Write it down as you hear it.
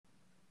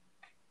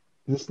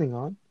Is this thing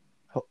on?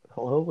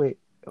 Hello? Wait.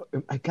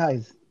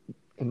 Guys,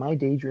 am I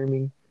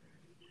daydreaming?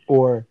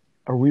 Or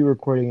are we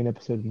recording an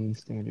episode of Moon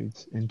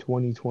Standards in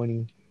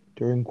 2020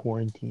 during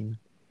quarantine?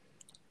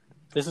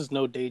 This is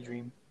no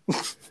daydream. I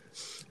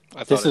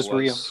thought This it is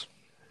real. was.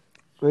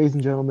 Ladies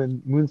and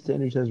gentlemen, Moon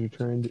Standards has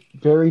returned.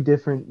 Very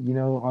different,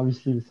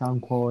 obviously the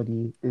sound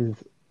quality is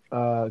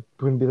going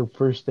to be the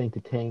first thing to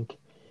tank.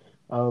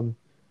 Um,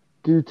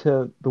 Due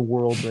to the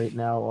world right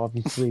now,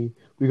 obviously,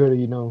 we got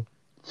to,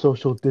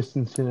 social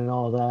distancing and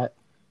all that,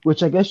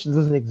 which I guess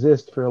doesn't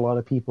exist for a lot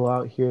of people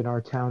out here in our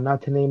town.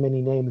 Not to name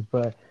any names,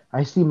 but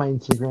I see my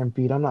Instagram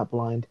feed. I'm not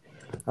blind.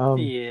 Um,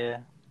 Yeah.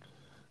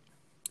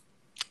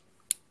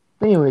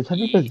 anyways, how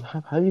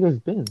have you guys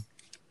been?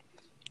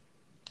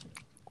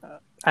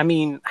 I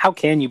mean, how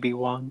can you be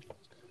one?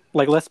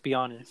 Like, let's be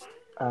honest.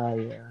 Yeah,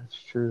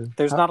 it's true.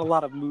 There's not a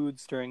lot of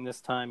moods during this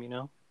time, you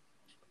know?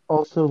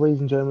 Also, ladies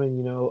and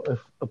gentlemen,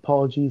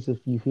 apologies if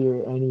you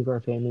hear any of our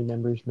family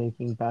members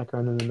making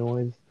background in the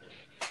noise.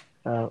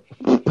 Uh,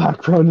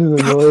 background in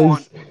the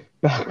noise,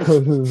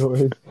 background in the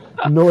noise,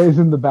 noise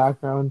in the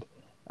background.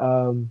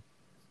 Um,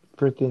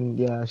 Freaking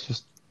yeah, it's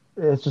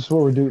just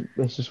what we're doing.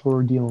 It's just what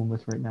we're dealing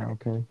with right now.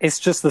 Okay, It's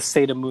just the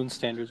state of moon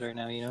standards right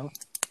now, you know?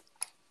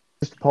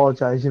 just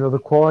apologize. The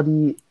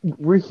quality.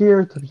 We're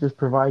here to just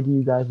provide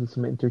you guys with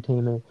some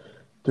entertainment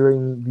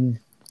during these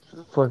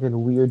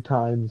fucking weird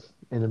times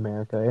in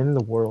America and in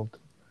the world.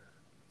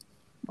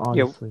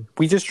 Yeah, Honestly.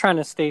 we just trying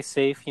to stay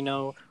safe, you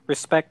know,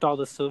 respect all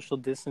the social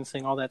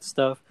distancing, all that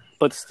stuff,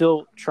 but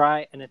still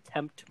try and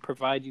attempt to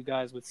provide you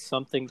guys with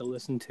something to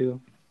listen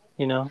to,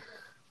 you know?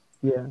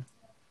 Yeah.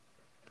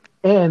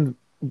 And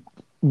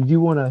we do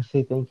want to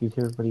say thank you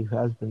to everybody who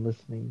has been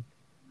listening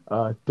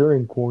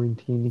during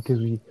quarantine because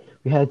we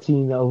had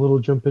seen a little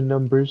jump in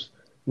numbers.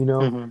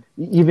 Mm-hmm.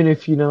 Even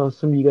if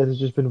some of you guys have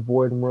just been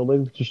bored and we're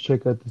like, just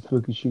check out the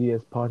Spooky Shooty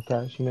ass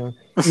podcast.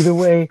 Either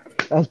way,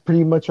 that's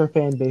pretty much our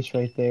fan base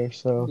right there.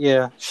 So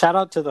Yeah, shout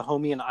out to the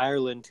homie in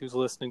Ireland who's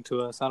listening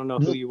to us. I don't know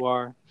who you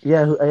are.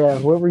 yeah,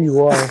 whoever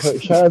you are,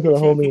 shout out to the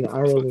homie in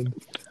Ireland.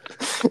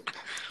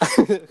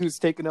 Who's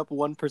taken up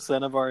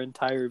 1% of our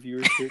entire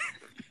viewership.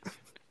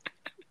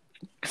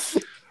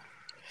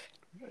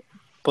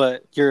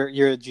 But you're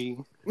a G.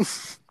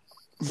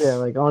 Yeah,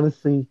 like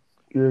honestly,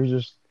 you're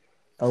just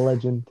a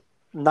legend.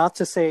 Not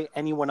to say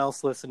anyone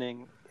else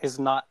listening is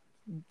not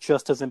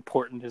just as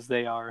important as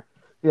they are.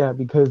 Yeah,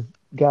 because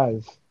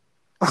guys,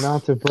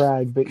 not to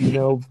brag, but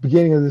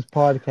beginning of this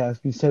podcast,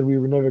 we said we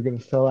were never going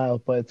to sell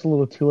out, but it's a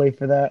little too late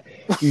for that.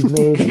 We've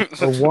made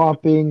a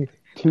whopping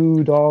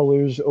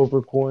 $2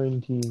 over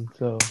quarantine.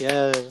 So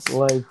Yes.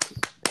 like,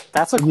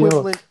 That's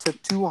equivalent to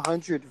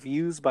 200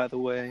 views, by the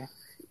way,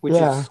 which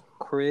Yeah. is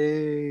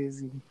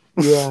crazy.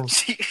 yeah,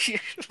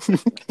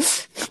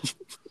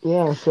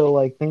 yeah. So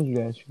like, thank you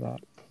guys for that.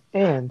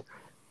 And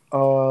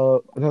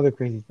another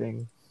crazy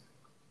thing.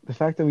 The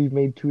fact that we've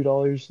made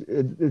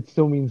 $2, it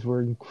still means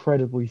we're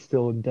incredibly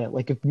still in debt.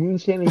 Like if Moon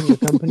Standing was a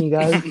company,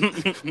 guys,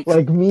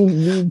 like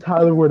me and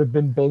Tyler would have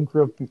been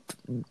bankrupt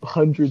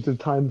hundreds of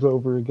times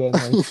over again.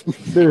 Like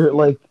they're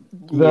like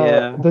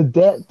Yeah. the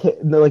debt to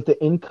like the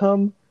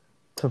income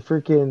to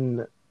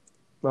freaking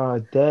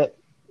debt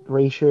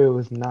ratio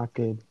is not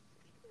good.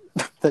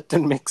 That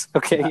didn't make sense.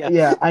 Okay, yeah.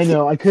 Yeah, I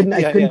know. I couldn't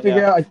Yeah,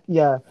 figure out.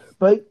 Yeah,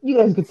 but you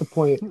guys get the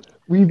point.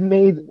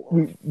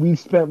 We've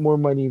spent more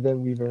money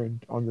than we've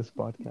earned on this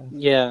podcast.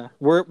 Yeah,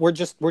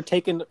 we're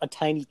taking a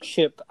tiny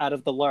chip out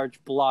of the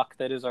large block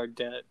that is our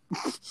debt.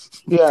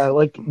 Yeah,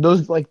 like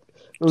those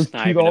It's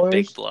not even a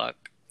big $2, block.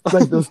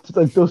 like those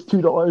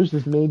 $2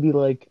 is maybe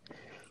like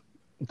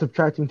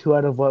subtracting two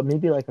out of what?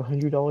 Maybe like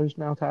 $100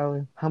 now,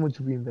 Tyler. How much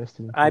have we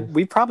invested in this?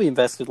 We probably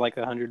invested like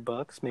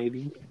 $100,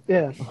 maybe.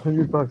 Yeah,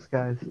 $100,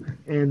 guys.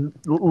 And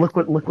look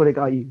what it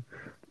got you.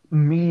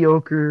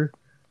 Mediocre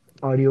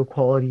audio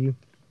quality.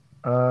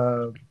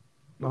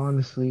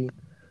 Honestly,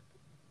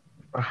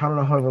 I don't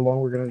know however long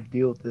we're gonna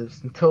deal with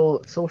this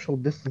until social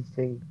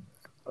distancing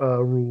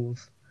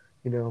rules,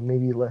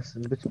 maybe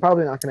lessen. But it's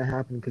probably not gonna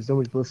happen because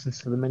nobody listens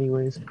to them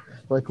anyways.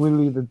 Like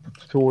literally, the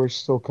tours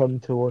still come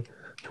to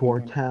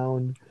our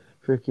town.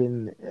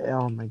 Freaking,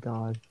 oh my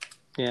god.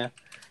 Yeah,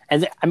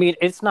 and I mean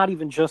it's not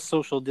even just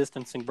social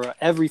distancing, bro.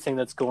 Everything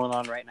that's going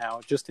on right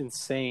now, just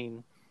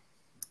insane.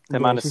 The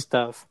amount of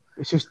stuff.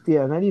 It's just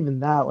not even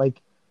that.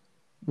 Like,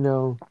 we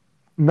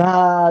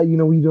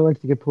don't like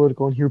to get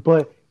political in here,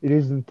 but it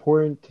is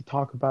important to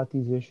talk about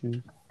these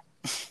issues.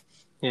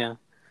 Yeah.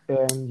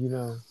 And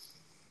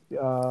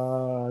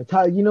Tyler,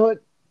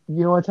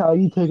 Tyler,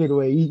 you take it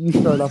away. You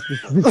start off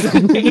this.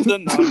 The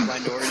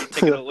non-minority,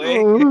 take it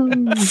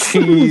away.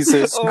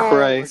 Jesus Oh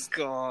Christ.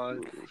 my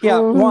god. Yeah,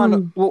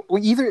 Juan, well,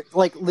 either,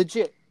 like,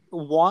 legit,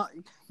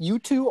 Juan, you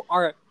two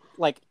are,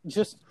 like,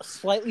 just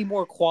slightly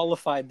more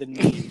qualified than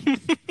me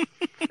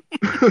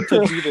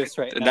to do this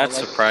right now. That's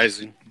Like,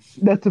 surprising.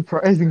 That's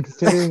surprising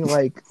considering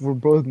like we're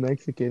both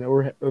Mexican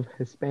or of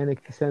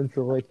Hispanic descent,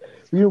 so like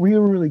we don't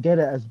really get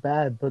it as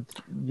bad. But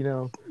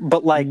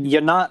but, like,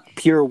 you're not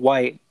pure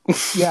white.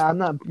 yeah,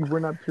 we're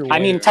not pure. I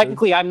mean, white.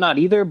 technically, I'm not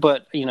either,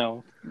 but,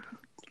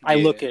 I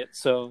Yeah. look it,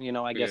 so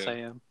I guess Yeah. I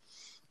am.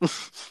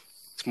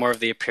 It's more of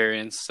the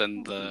appearance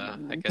and the,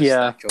 I guess, Yeah.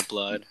 the actual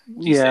blood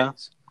these Yeah.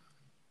 days.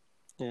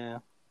 Yeah.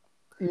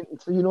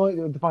 So you know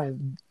what?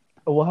 Fine.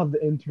 We'll have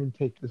the intern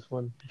take this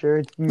one.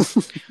 Jared,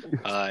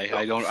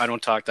 I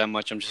don't talk that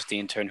much. I'm just the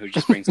intern who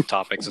just brings up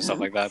topics and stuff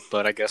like that.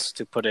 But I guess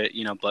to put it,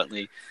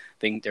 bluntly, I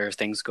think there are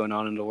things going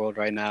on in the world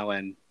right now,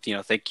 and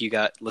thank you,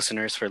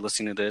 listeners, for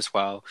listening to this.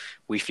 While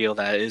we feel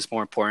that it is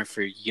more important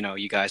for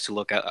you guys to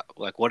look at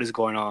like what is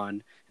going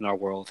on in our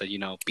world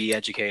and be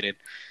educated.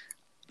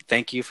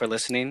 Thank you for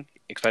listening,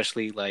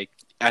 especially like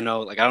I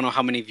know, like I don't know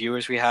how many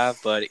viewers we have,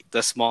 but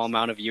the small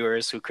amount of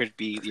viewers who could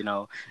be,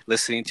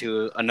 listening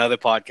to another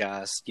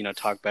podcast,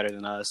 talk better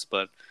than us.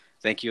 But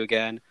thank you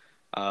again.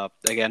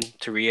 Again,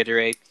 to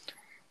reiterate,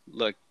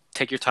 look,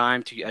 take your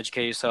time to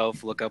educate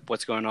yourself, look up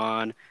what's going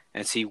on,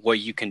 and see what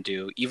you can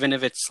do. Even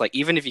if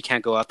you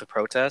can't go out to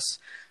protest,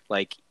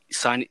 like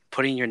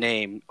putting your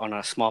name on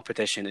a small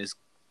petition is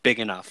big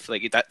enough.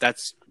 Like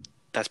that's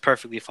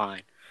perfectly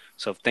fine.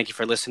 So thank you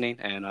for listening,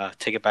 and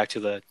take it back to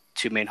the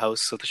two main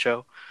hosts of the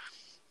show.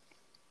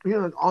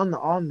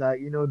 on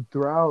that,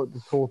 throughout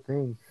this whole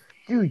thing,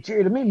 dude,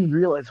 Jared, it made me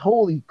realize,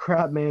 holy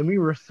crap, man, we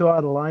were so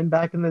out of line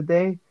back in the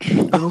day,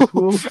 middle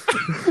school.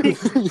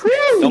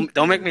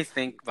 Don't make me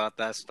think about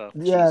that stuff.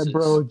 Yeah, Jesus.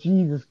 bro,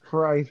 Jesus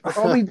Christ. But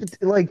only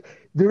like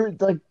there,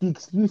 like the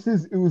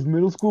excuses. It was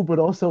middle school, but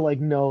also like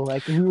no,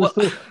 like we were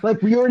Well-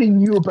 we already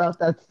knew about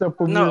that stuff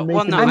when we were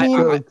making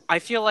the jokes. I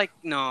feel like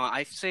no.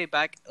 I say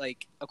back,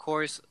 like, of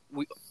course,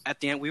 we at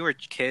the end we were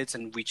kids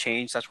and we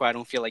changed. That's why I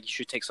don't feel like you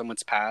should take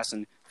someone's past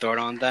and throw it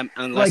on them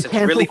unless Like it's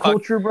cancel really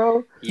culture,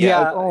 bro. Yeah.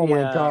 Like, oh my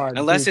Yeah. god.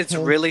 Unless dude, it's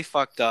really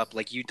fucked up,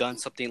 like you done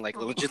something like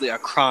legitimately a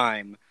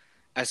crime.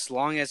 As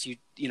long as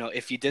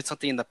if you did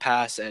something in the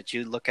past that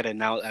you look at it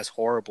now as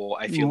horrible,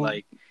 I feel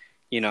like,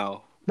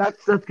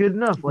 that's good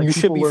enough. Like You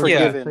should people be learn how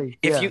to forgiven. say-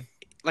 if yeah. you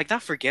like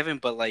not forgiven,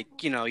 but like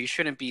you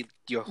shouldn't be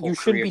your whole You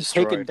shouldn't career be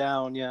destroyed. taken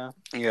down. Yeah.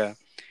 Yeah.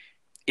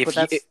 But If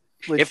that's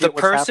if legit the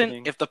what's person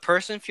happening. if the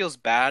person feels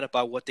bad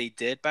about what they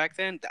did back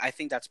then, I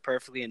think that's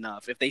perfectly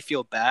enough. If they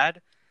feel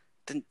bad,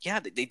 then yeah,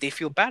 they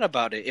feel bad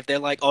about it. If they're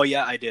like, oh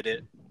yeah, I did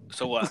it,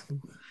 so what?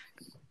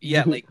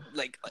 Yeah, like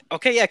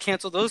okay, yeah,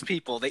 cancel those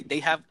people. They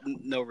have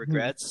no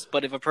regrets.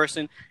 But if a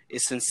person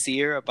is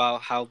sincere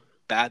about how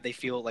bad they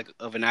feel like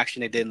of an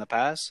action they did in the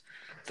past,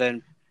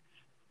 then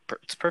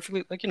it's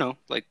perfectly like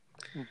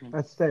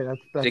That's fair.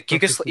 That's like you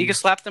perfectly- can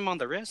slap them on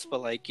the wrist,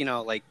 but like You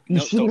no,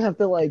 shouldn't don't, have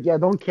to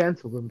don't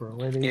cancel them, bro.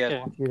 I mean,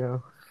 yeah.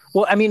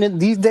 Well, I mean, in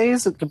these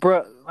days,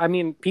 bro, I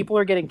mean, people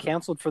are getting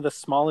canceled for the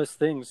smallest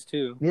things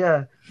too.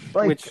 Yeah,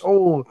 like Which-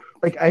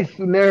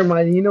 never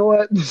mind. You know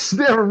what? Just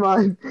never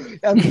mind.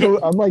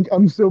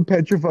 I'm so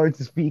petrified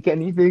to speak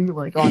anything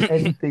like on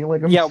anything.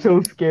 Like I'm Yeah.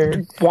 so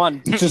scared.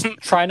 One, just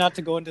try not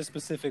to go into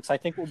specifics. I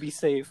think we'll be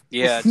safe.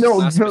 Yeah, No,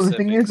 just not the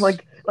thing is,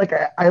 specifics.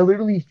 I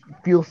literally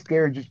feel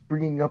scared just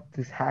bringing up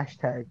this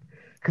hashtag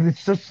because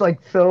it's just like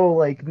so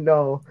like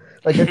no,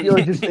 like I feel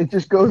like it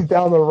just goes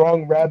down the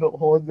wrong rabbit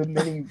hole the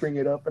minute you bring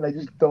it up, and I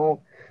just don't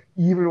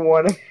even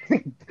want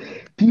to.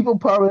 People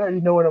probably already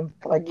know what I'm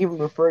like even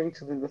referring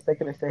to the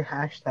second I say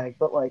hashtag,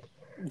 but like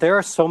There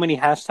are so many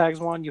hashtags.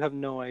 One, you have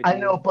no idea. I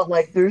know, but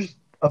like there's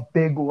a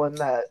big one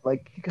that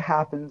like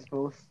happens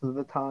most of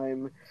the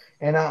time,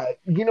 and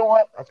you know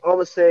what? I'm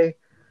gonna say,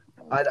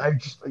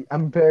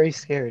 I'm very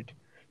scared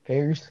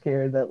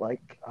that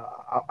like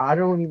I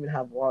don't even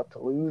have a lot to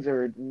lose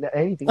or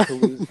anything to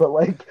lose, but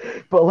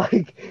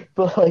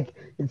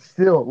it's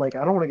still like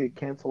I don't want to get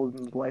canceled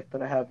in the life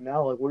that I have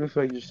now. Like, what if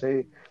I just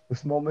say the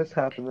small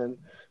mishap and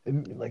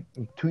then like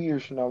 2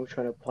 years from now I'm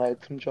trying to apply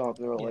at some job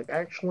and they're like,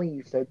 actually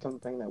you said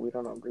something that we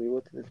don't agree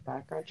with in this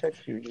background check,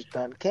 so you're just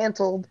done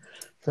canceled.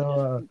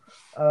 So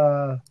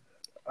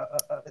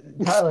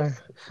Tyler,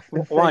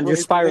 Juan, you're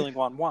spiraling.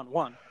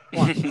 Juan.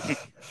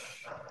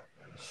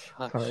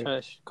 Sorry.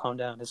 Shush, calm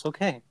down. It's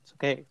okay. It's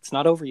okay. It's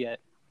not over yet.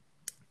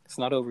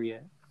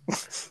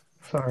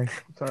 Sorry,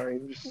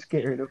 I'm just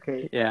scared.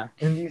 Okay. Yeah.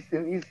 In this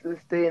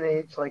day and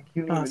age, like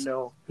you don't even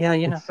know. Yeah,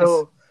 It's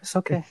so it's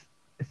okay.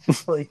 it's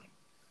just like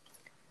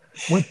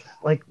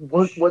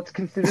what's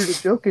considered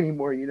a joke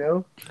anymore, you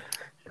know?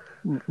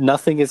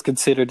 Nothing is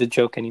considered a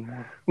joke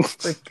anymore.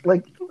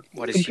 Like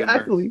What is humor?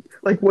 exactly.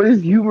 Like what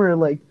is humor?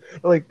 Like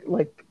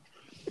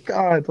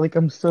God, like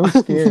I'm so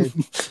scared.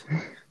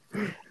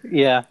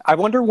 Yeah. I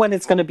wonder when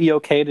it's going to be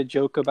okay to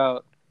joke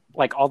about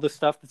like all the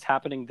stuff that's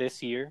happening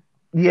this year.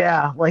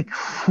 Yeah, like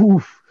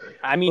oof.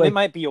 I mean, Like- it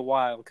might be a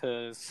while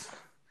because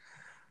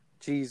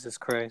Jesus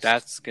Christ.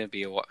 That's gonna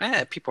be a while.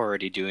 People are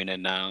already doing it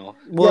now.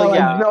 well,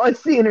 yeah. No,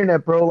 it's the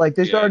internet, bro. Like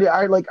there's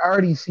Yeah.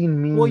 already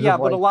seen memes. Well, yeah,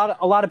 of, but like,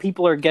 a lot of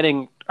people are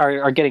getting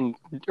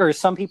or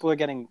some people are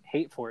getting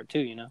hate for it too,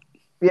 you know.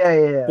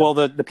 yeah. Well,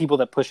 the people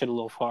that push it a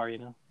little far, you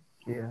know.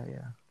 yeah.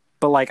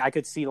 But like I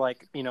could see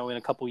like, in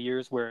a couple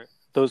years where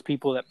those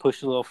people that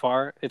push it a little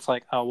far, it's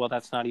like, oh well,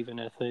 that's not even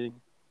a thing.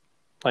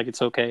 Like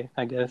it's okay,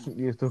 I guess.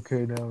 It's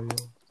okay now,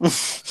 yeah.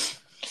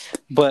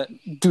 But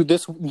dude,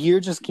 this year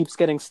just keeps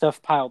getting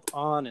stuff piled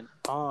on and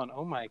on.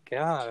 Oh my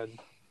god.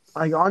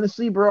 Like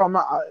honestly, bro, I'm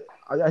not.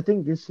 I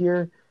think this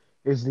year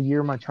is the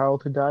year my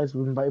childhood dies.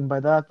 And by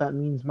that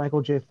means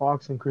Michael J.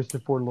 Fox and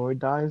Christopher Lloyd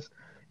dies,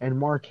 and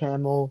Mark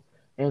Hamill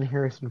and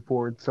Harrison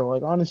Ford. So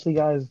like honestly,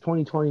 guys,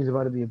 2020 is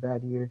about to be a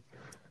bad year.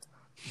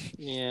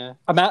 Yeah.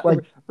 Like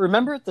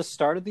Remember at the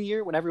start of the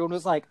year when everyone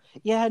was like,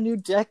 "Yeah, new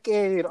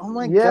decade. Oh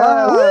my yeah,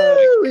 god."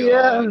 woo,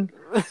 yeah,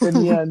 God.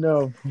 and yeah,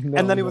 no, And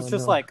then it no, was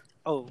just no. like,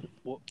 "Oh,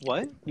 what?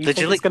 You think it's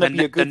Literally, going to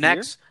be a good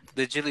year?"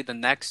 literally the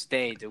next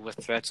day, there were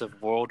threats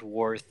of World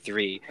War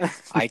III.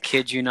 I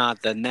kid you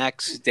not. The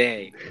next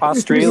day,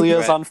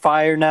 Australia's threat. on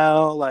fire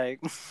now. Like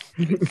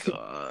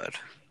God.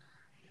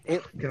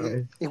 it,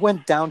 Guys. it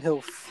went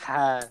downhill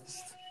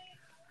fast.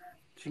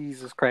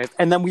 Jesus Christ!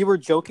 And then we were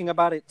joking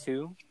about it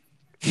too,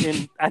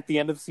 at the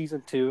end of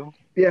season 2.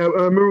 Yeah, I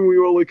remember we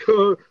were all like,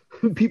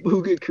 people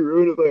who get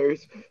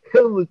coronavirus,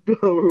 hell is dumb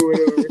or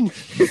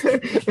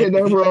whatever. And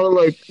now we're all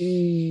like,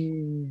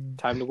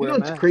 Time to You wear know a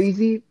what's mask.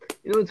 crazy?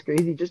 You know what's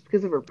crazy? Just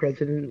because of our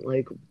president,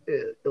 like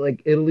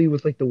Italy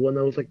was like the one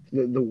that was like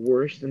the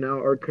worst, and now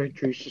our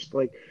country's just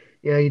like,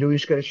 yeah, we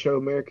just gotta show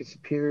America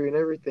superior and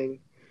everything.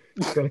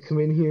 Just gotta come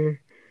in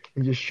here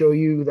and just show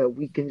you that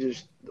we can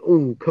just,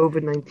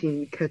 COVID-19,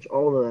 we catch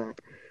all of that.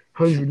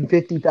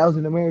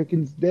 150,000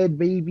 Americans dead,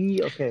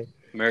 baby. Okay.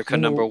 America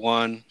number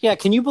one. Yeah,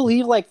 can you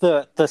believe like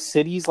the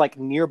cities like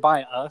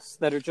nearby us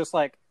that are just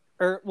like,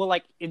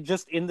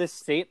 just in this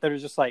state that are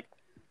just like,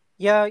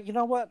 yeah, you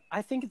know what?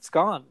 I think it's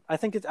gone. I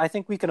think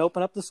we can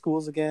open up the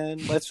schools again.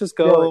 Let's just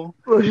go.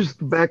 Yeah, we're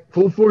just back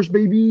full force,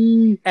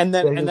 baby. And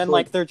then Like, it's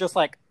like they're just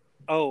like,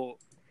 oh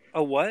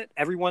what?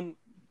 Everyone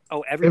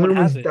has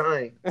everyone's it.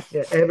 dying.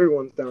 Yeah,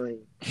 everyone's dying.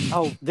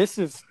 Oh,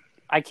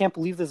 I can't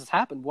believe this has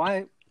happened.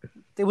 Why?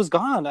 It was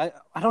gone. I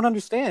don't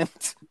understand.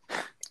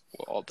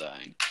 We're all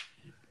dying.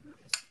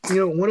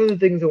 One of the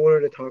things I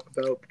wanted to talk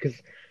about, because,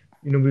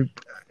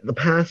 the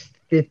past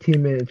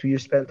 15 minutes we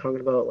just spent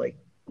talking about like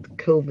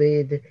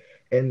COVID,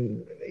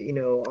 and,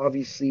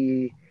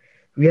 obviously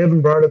we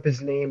haven't brought up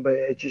his name, but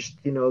it's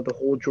just, the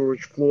whole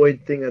George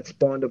Floyd thing that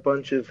spawned a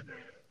bunch of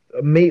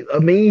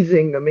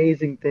amazing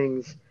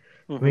things.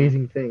 Mm-hmm.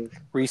 Amazing things.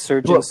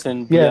 Resurgence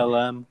in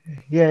BLM.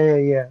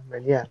 Yeah,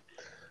 man, yeah.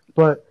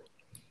 But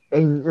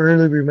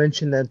earlier we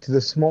mentioned that to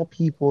the small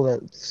people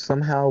that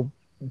somehow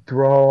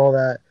through all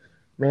that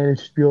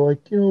managed to be like,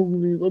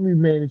 let me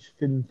manage to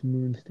fit in some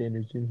moon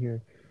standards in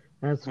here.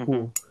 That's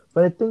cool.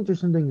 But I think there's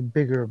something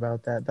bigger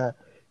about that. That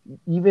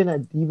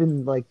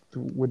even like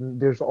when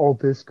there's all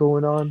this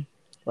going on,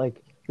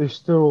 like there's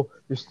still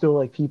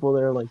like people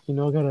that are like, I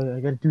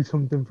gotta do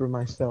something for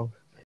myself.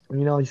 I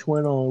just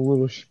went on a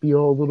little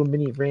spiel, a little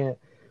mini rant,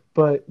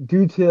 but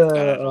due Not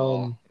at to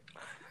all.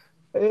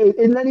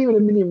 it's not even a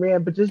mini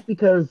rant, but just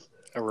because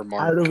A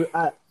remark.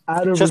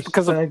 out of Just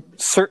because of respect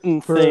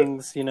certain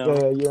things,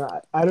 yeah,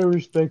 out of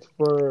respect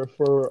for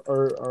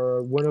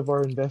our one of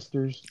our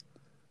investors,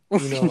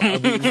 we had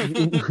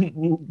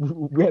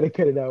to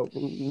cut it out.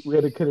 We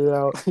had to cut it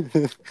out.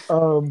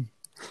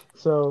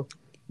 So,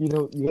 you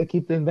gotta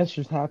keep the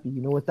investors happy.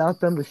 Without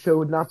them, the show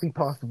would not be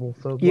possible.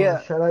 So,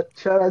 Yeah. shout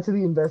out to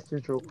the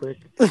investors real quick.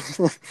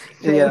 Shout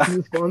Yeah. out to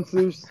the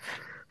sponsors.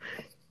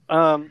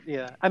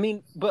 Yeah. I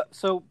mean, but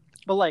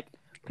like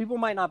people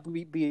might not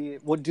be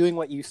doing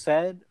what you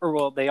said, or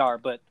well, they are,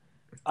 but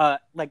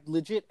like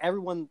legit,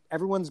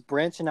 everyone's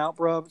branching out,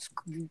 bro,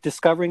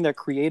 discovering their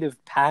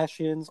creative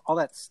passions, all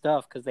that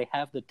stuff, because they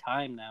have the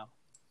time now.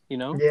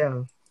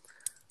 Yeah.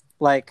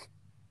 Like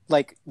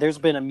there's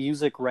been a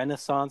music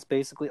renaissance,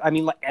 basically. I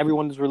mean, like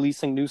everyone's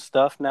releasing new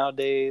stuff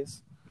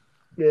nowadays.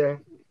 Yeah.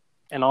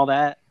 And all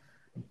that.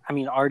 I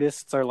mean,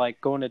 artists are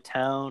like going to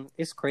town.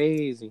 It's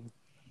crazy.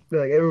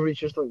 Like everybody's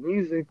just like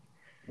music.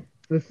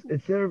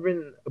 It's never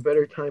been a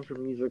better time for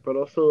music, but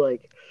also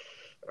like,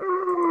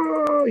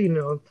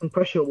 some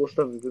questionable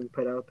stuff has been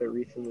put out there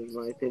recently, in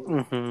my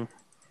opinion.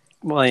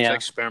 Mm-hmm. Well, yeah, It's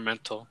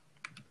experimental.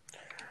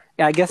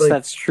 Yeah, I guess Like-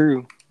 that's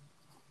true.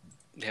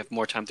 They have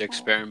more time to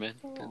experiment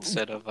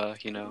instead of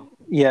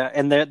Yeah,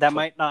 and that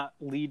might not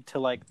lead to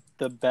like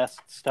the best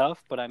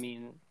stuff, but I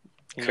mean,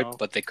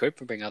 but they could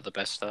bring out the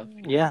best stuff.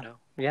 Yeah.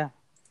 Yeah.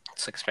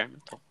 It's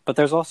experimental. But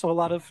there's also a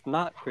lot of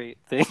not great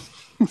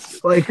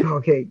things. Like,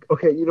 okay,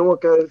 you know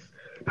what, guys?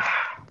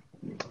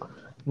 I'm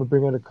gonna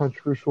bring out a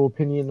controversial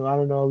opinion. I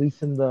don't know, at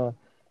least in the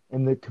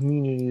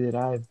community that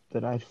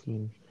I've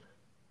seen.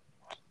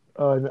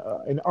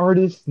 An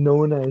artist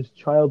known as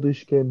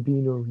Childish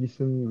Gambino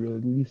recently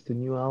released a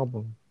new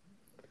album,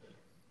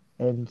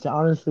 and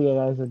honestly,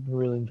 guys, I didn't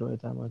really enjoy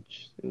it that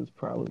much. It was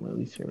probably my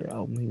least favorite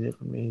album he's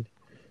ever made,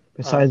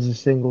 besides the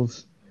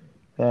singles.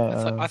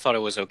 I thought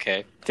it was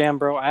okay. Damn,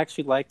 bro, I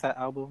actually like that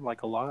album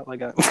like a lot.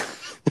 Like,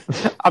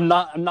 I'm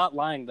not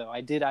lying though.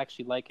 I did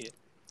actually like it.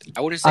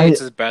 I wouldn't say it's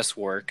his best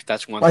work.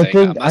 That's one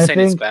thing. I'm not saying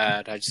it's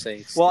bad. I'd say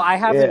it's... Well, I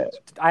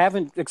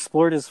haven't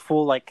explored his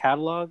full like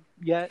catalog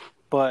yet,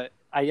 but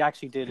I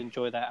actually did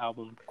enjoy that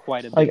album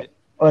quite a bit.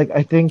 Like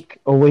I think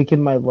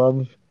 "Awaken My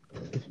Love"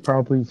 is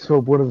probably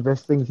one of the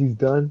best things he's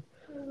done,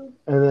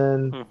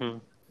 and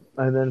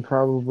then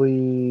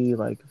probably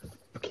like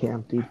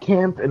Camp, dude.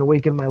 Camp and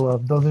Awaken My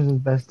Love. Those are the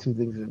best two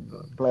things in the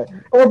book. But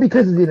or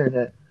because of the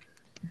internet.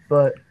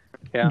 But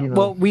Yeah. you know,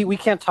 Well, we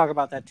can't talk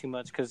about that too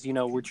much because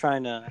we're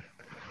trying to.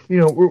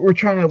 we're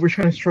trying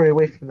to stray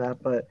away from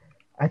that. But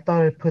I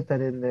thought I'd put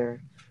that in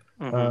there.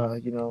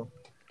 Mhm.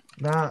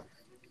 Not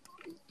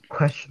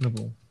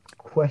questionable,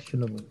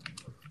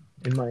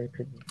 in my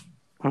opinion.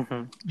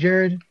 Mhm.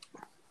 Jared,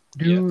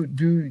 Yeah.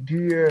 do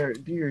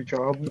your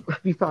job. Have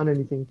you found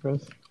anything for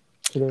us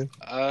today?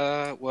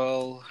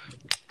 Well,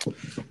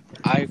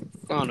 I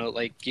don't know.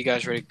 Like, you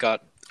guys already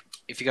got.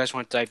 If you guys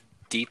want to dive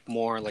deep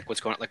more, like what's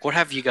going on, like what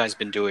have you guys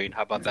been doing?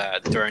 How about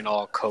that during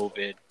all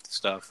COVID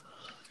stuff?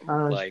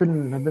 Like, I've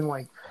been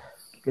like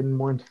getting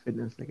more into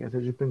fitness. I guess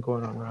I've just been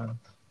going on runs.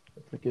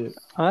 That's like it.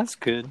 Oh, that's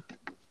good.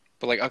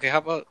 but like, okay, how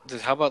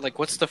about like,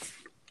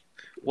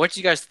 what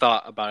you guys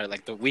thought about it?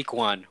 Like the week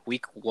one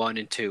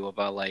and two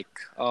about like,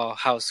 oh,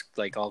 how's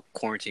like all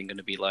quarantine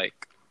gonna be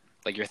like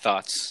your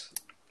thoughts?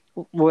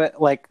 What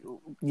like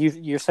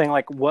you're saying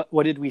like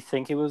what did we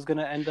think it was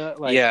gonna end up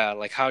like? Yeah,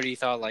 like how do you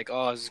thought like,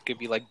 oh, is it gonna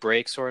be like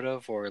break sort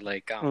of, or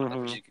like I don't know,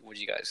 Mhm. what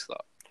you guys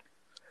thought?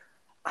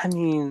 I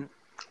mean,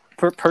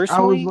 I was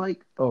personally,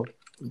 like, oh,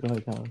 go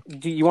ahead, Tyler.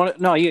 do you want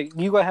to? No, you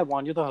go ahead,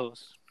 Juan. You're the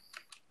host.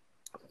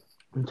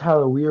 And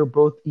Tyler, we are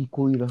both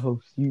equally the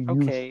hosts. You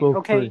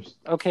spoke first.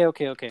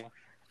 Okay.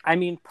 I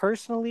mean,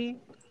 personally,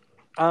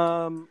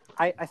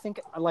 I think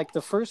like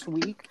the first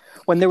week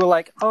when they were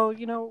like, oh,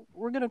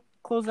 we're gonna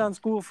close down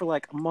school for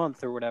like a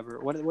month or whatever.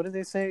 What did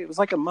they say? It was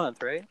like a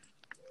month, right?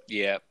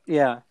 Yeah.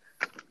 Yeah.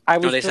 I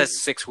No, was they said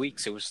just, 6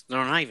 weeks. It was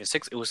no, not even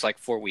 6. It was like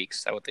 4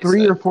 weeks. That's what they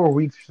 3 said. or 4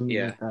 weeks or something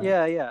Yeah. like that.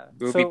 yeah.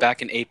 We will be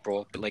back in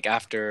April, but like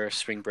after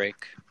spring break.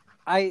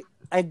 I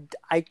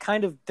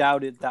kind of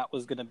doubted that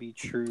was gonna be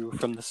true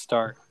from the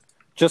start,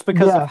 just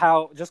because Yeah. of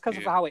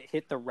how it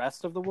hit the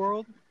rest of the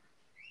world.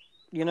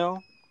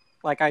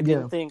 Like I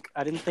didn't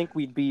think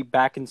we'd be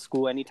back in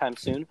school anytime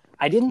soon.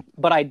 I didn't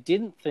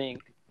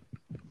think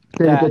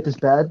Did it that- get this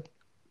bad?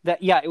 that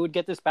it would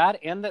get this bad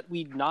and that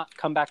we'd not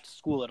come back to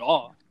school at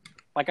all.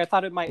 Like I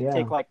thought it might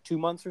take like 2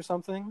 months or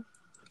something.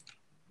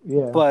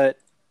 Yeah. But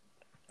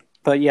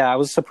yeah, I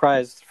was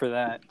surprised for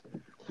that.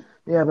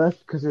 Yeah, that's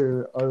because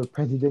our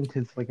president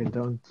is like a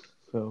dunce.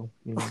 So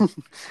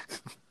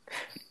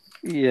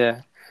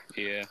Yeah.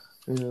 Yeah.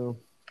 I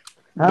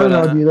don't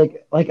know, dude.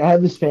 Like I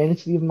have this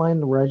fantasy of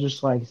mine where I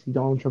just like see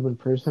Donald Trump in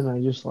person. And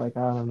I just like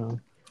I don't know.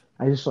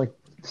 I just like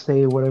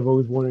say what I've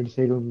always wanted to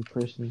say to him in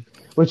person,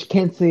 which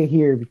can't say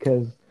here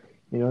because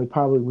he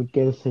probably would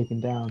get us taken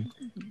down.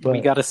 But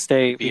We gotta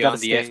stay. Be on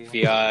the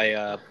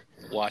FBI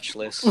watch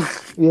list.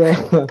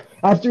 yeah,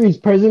 after he's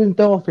president,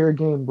 though, fair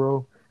game,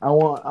 bro. I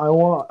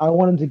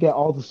want him to get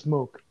all the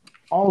smoke,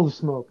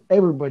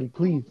 Everybody,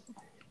 please.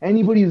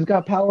 Anybody who's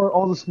got power,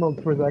 all the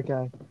smoke for that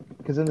guy.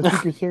 Because in the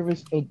Secret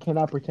Service, it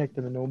cannot protect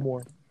him no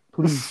more.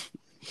 Please.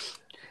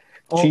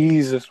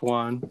 Jesus,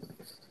 Juan.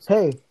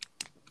 Hey,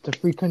 it's a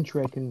free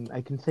country.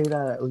 I can say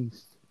that at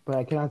least, but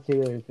I cannot say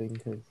the other thing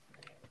because,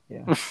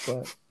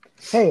 But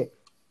hey,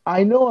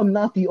 I know I'm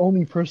not the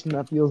only person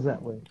that feels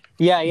that way.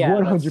 Yeah.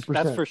 100%.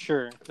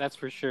 That's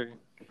for sure.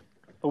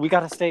 But we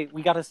gotta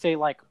stay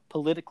like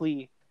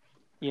politically,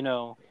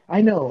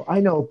 I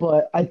know,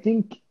 but I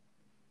think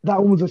that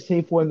one was a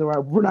safe one.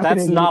 We're not.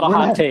 That's not a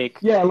hot take.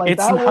 Yeah, like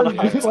It's that not one.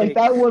 a hot Like take.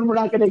 that one, we're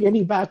not gonna get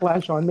any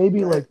backlash on.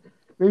 Maybe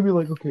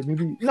okay,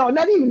 maybe no,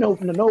 not even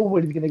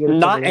nobody's gonna get.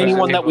 Not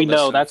anyone that we know.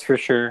 listen. That's for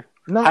sure.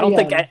 Not, I don't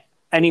think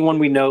anyone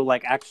we know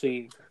like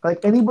actually.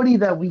 like anybody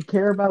that we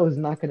care about is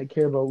not gonna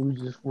care about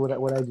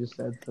what I just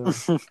said.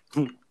 So.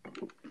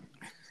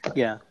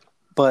 Yeah,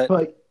 but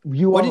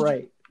you what are did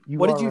right.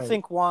 what did you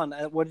think, Juan?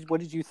 What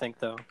did you think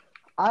though?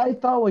 I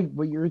thought like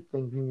what you're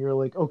thinking. You're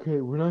like,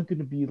 okay, we're not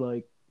gonna be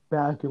like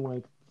back in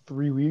like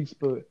 3 weeks,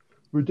 but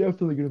we're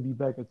definitely gonna be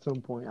back at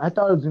some point. I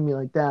thought it was gonna be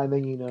like that, and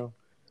then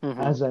Mhm.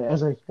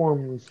 as I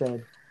formally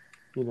said,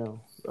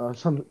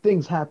 some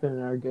things happened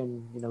and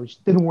again, it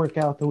just didn't work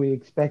out the way we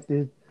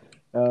expected,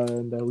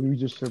 and we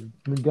just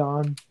have been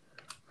gone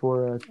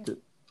for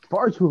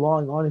far too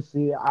long.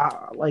 Honestly,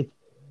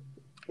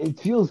 it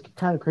feels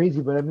kind of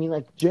crazy, but I mean,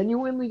 like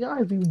genuinely,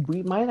 guys,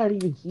 we might not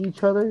even see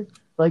each other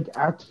like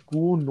at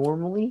school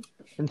normally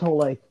until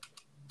like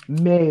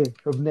May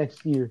of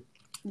next year.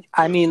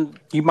 I mean,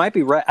 you might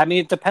be right. I mean,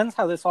 it depends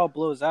how this all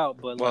blows out,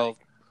 but Well,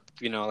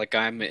 like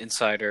I'm an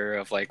insider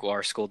of like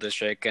our school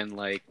district, and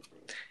like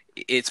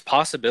it's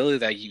possibility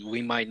that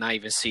we might not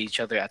even see each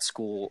other at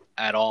school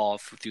at all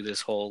through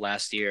this whole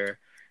last year.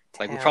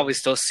 Like we'll probably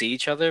still see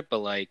each other, but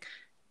like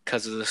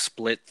because of the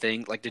split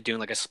thing, like they're doing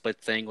like a split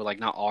thing where like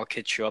not all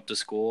kids show up to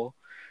school.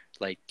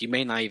 Like you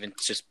may not even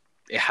just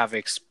have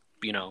is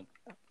any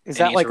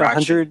that like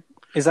interaction. 100?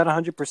 Is that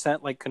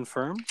 100% like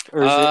confirmed,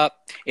 or is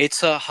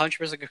It's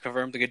 100%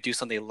 confirmed they're gonna do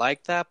something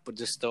like that, but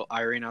just still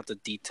ironing out the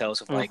details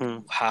of like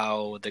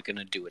how they're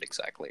gonna do it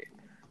exactly.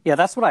 Yeah,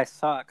 that's what I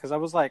thought because I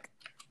was like,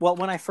 well,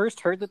 when I first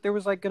heard that there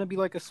was like gonna be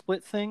like a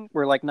split thing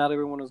where like not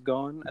everyone was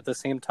going at the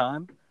same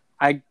time,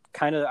 I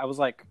was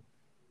like,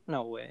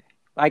 no way,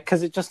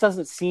 because it just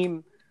doesn't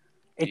seem,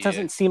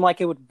 doesn't seem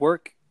like it would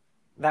work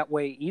that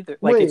way either.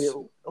 Like Wait, it's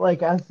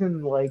like as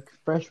in like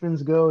freshmen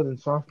go, then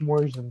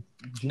sophomores and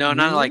No,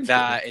 not like juniors?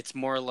 that. It's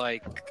more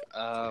like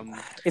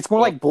it's more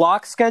well, like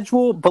block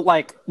schedule, but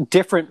like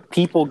different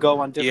people go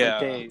on different yeah,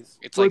 days.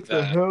 it's What like the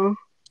that. hell?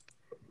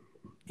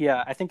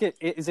 Yeah, I think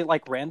is it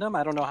like random?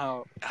 I don't know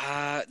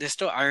how. They're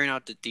still ironing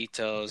out the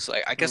details.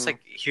 Like, I guess, like,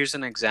 here's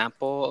an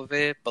example of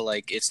it, but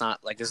like, it's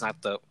not like this is not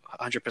the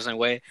 100%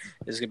 way.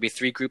 There's gonna be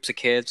 3 groups of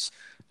kids.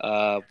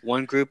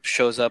 One group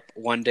shows up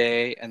one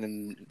day, and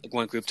then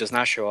one group does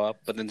not show up.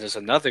 But then there's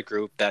another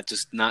group that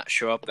does not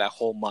show up that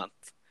whole month.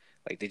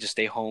 Like, they just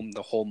stay home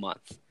the whole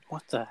month.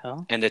 What the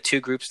hell? And the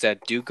 2 groups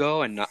that do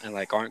go and not and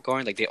like aren't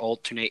going, like they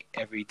alternate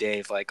every day.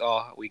 Of like,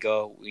 oh, we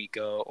go,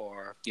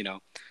 or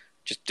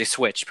just they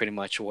switch pretty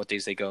much what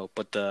days they go.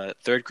 But the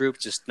third group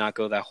just not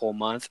go that whole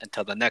month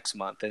until the next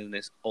month, and then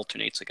it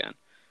alternates again.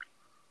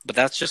 But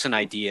that's just an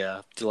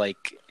idea.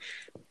 Like,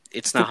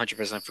 it's not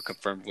 100% for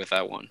confirmed with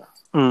that one.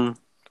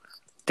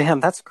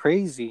 Damn, that's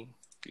crazy.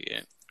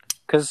 Yeah.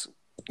 Because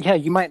yeah,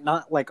 you might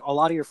not like a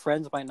lot of your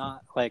friends might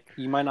not like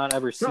you might not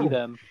ever see No.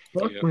 them.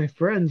 Fuck Yeah. my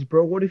friends,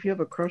 bro. What if you have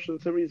a crush on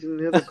somebody in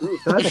the other group?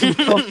 That's some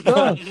tough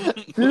stuff,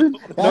 dude.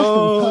 That's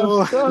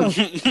No. some tough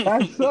stuff.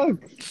 That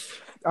sucks.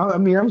 I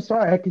mean, I'm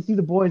sorry. I can see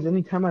the boys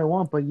anytime I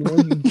want, but you know,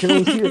 you can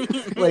only see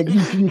like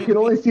you can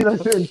only see that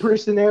certain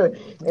person there.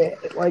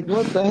 Like,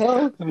 what the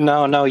hell?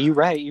 No, you're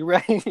right. You're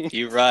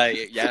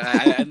right.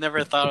 Yeah, I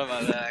never thought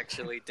about that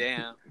actually.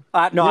 Damn.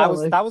 No, Yeah, I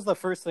was like- that was the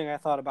first thing I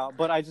thought about,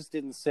 but I just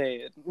didn't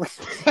say it.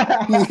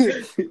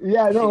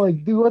 Yeah, no,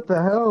 like, dude, what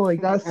the hell?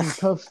 Like, that's some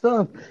tough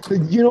stuff.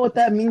 Like, you know what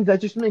that means?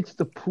 That just makes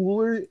the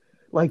pooler,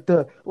 like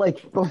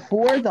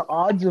before the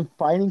odds of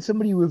finding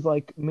somebody was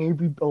like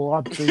maybe a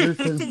lot bigger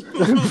because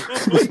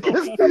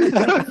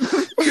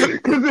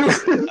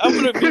I'm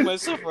gonna mute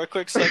myself for a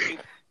quick second.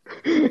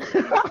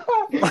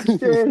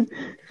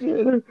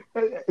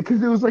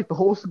 Because it was like the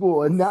whole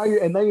school, and now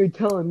you're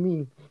telling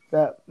me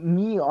that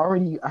me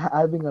already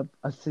having a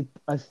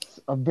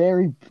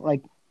very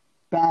like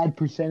bad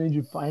percentage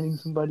of finding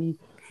somebody,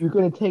 you're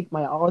gonna take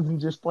my odds and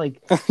just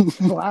like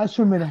slash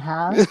them in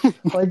half,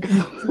 like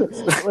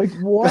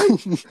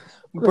what?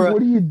 Like, Bro.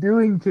 what are you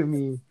doing to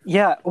me?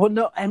 Yeah, well,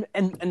 no, and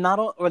not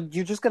all. Well,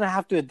 you're just gonna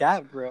have to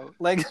adapt, bro.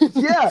 Like,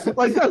 Yeah,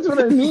 like that's what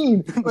I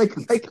mean. Like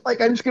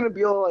I'm just gonna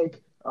be all like,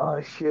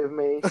 oh shit,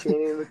 man, she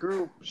ain't in the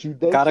group. She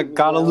dead gotta to me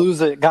now." lose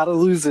it. Gotta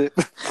lose it.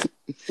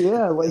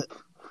 Yeah, like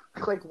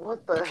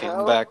what the Okay,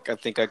 hell? I'm back. I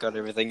think I got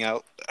everything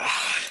out.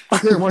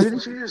 Dude, why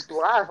didn't you just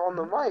laugh on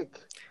the mic?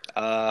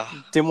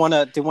 Didn't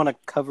wanna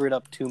cover it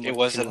up too much. It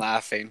wasn't you know?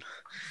 laughing.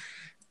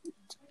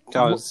 It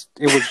was.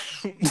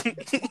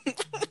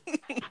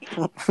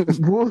 What's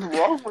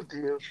wrong with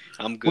you?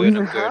 I'm What good. even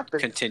I'm good.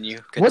 happened? Continue.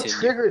 What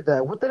triggered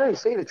that? What did I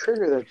say to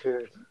trigger that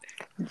to?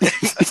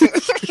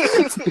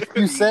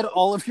 You said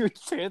all of your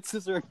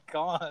chances are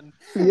gone.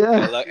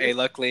 Yeah. Hey,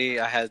 luckily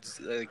I had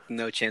like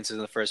no chances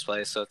in the first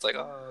place, so it's like,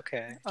 oh,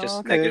 okay, just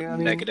okay, negative, I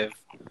mean- negative.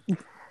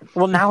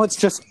 Well, now it's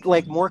just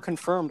like more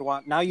confirmed.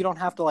 Now you don't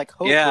have to like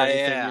hope. Yeah, or anything,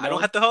 yeah. You know? I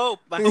don't have to hope.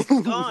 My hope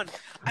is gone.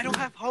 I don't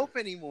have hope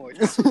anymore.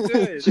 That's so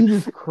good.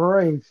 Jesus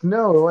Christ.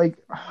 No, like,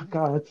 oh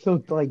God, that's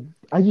so, like,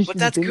 I just But didn't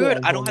that's think good.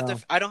 of that I don't until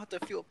have to. I don't have to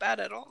feel bad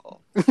at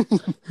all. now.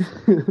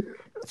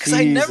 Because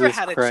I never Jesus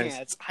had a Christ.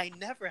 chance. I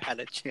never had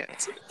a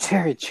chance.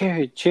 Jared.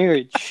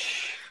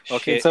 Shh.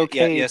 Okay. It's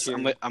okay. Yes.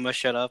 Jared. I'm gonna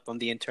shut up. I'm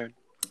the intern.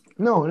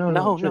 No,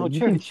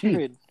 Jared.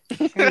 Jared.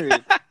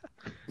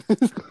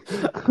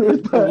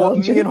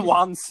 Me and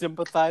Juan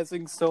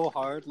sympathizing so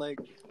hard, like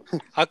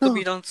How come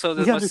you don't show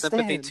this We much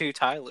sympathy understand. to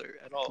Tyler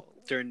at all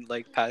during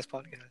like past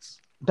podcasts?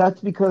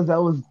 That's because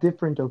that was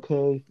different,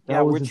 okay? That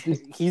yeah, was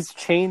he's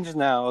changed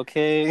now.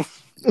 Okay.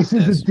 this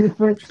is That's a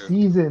different true.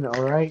 season,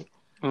 all right?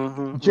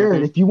 Mm-hmm,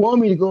 Jared, if you want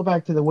me to go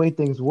back to the way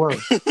things were,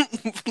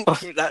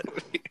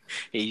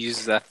 He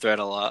uses that thread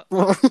a lot.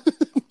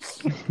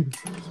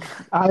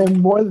 I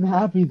am more than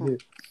happy to.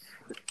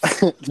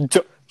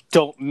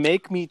 Don't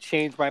make me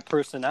change my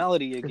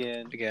personality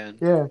again. Again,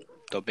 Yeah.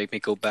 don't make me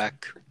go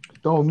back.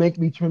 Don't make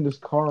me turn this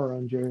car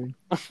around, Jared.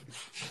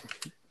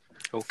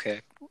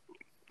 Okay.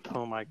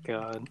 Oh my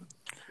god.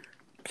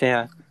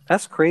 Yeah,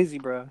 that's crazy,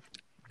 bro.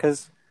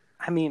 Because,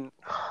 I mean,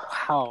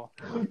 wow.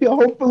 Yeah,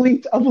 hopefully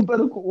it's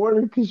alphabetical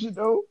order, because, you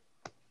know.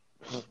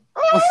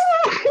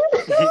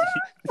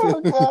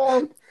 Oh,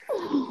 God.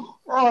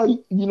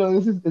 Oh, you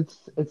know,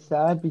 it's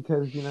sad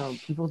because, you know,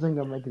 people think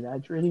I'm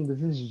exaggerating.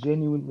 This is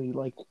genuinely,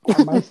 like,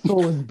 my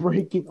soul is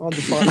breaking on the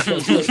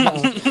podcast right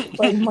now.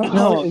 Like, my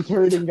heart is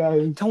hurting,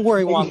 guys. Don't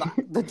worry, Juan.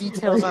 The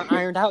details aren't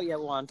ironed out yet,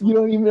 Juan. You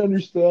don't even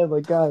understand,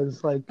 like,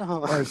 guys, like,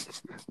 Oh.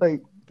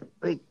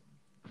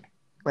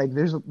 like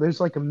there's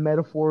like a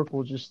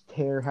metaphorical just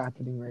tear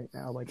happening right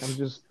now. Like, I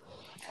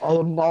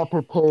am not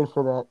prepared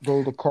for that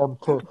day to come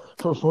for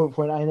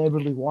when I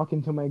inevitably walk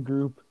into my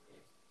group,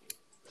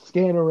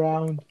 scan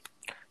around,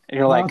 And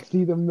you're not like,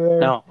 see them there.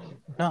 no.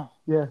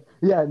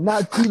 Yeah,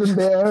 not see them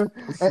there,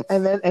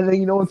 and then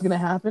you know what's gonna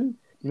happen?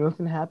 You know what's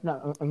gonna happen?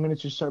 I'm gonna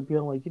just start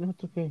being like, you know,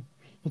 it's okay,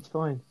 it's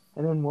fine.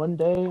 And then one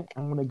day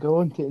I'm gonna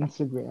go into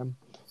Instagram,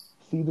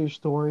 see their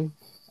story,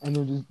 and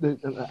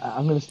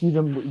I'm gonna see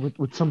them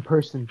with some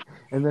person,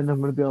 and then I'm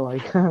gonna be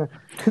like, it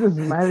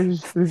doesn't matter,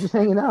 they're just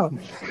hanging out,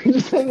 they're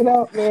just hanging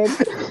out, man.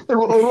 And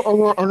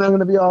I'm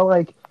gonna be all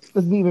like,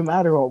 doesn't even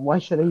matter. Why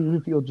should I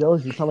even feel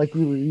jealous? It's not like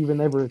we were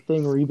even ever a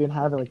thing or even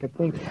having like a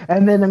thing.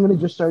 And then I'm gonna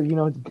just start,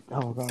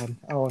 oh god,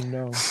 oh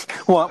no.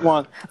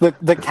 One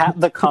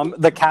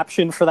the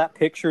caption for that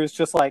picture is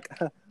just like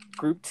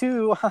group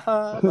 2,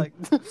 like,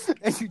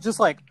 and you just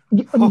like,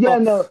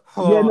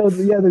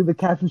 the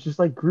caption's just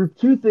like group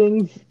 2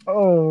 things.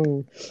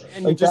 Oh,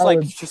 and you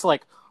just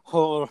like,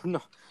 oh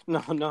no.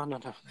 I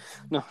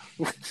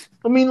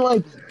mean,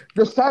 like,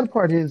 the sad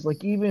part is,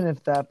 like, even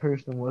if that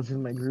person was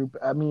in my group,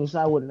 I mean,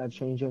 I wouldn't have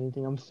changed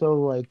anything. I'm so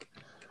like,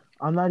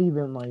 I'm not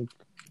even like.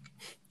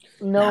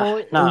 No,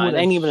 it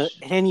ain't even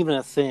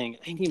a thing.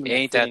 It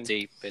ain't that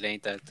deep. It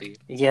ain't that deep.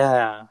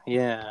 Yeah.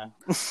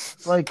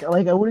 like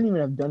I wouldn't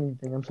even have done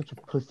anything. I'm such a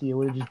pussy. I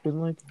would have just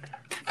been like,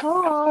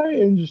 hi,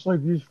 and just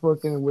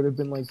fucking. It would have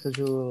been like such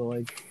a little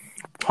like.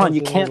 Juan,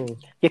 you can't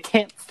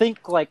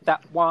think like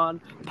that, Juan.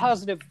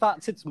 Positive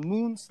thoughts. It's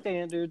moon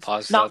standards,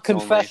 not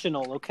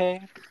confessional. Only. Okay.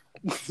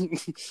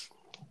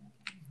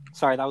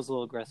 Sorry, that was a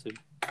little aggressive.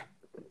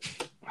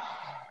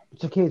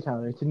 It's okay,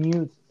 Tyler. It's a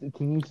new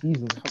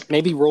season.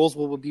 Maybe roles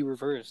will be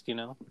reversed.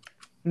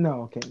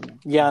 No, okay. No.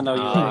 Yeah, no,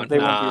 you're right. They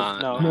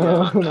won't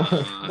be.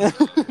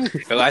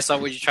 No. I saw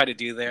what you tried to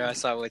do there. I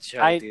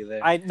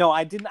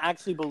didn't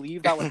actually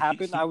believe that would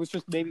happen. I was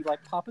just maybe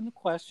like popping the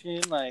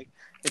question, like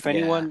if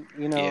anyone,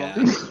 Yeah.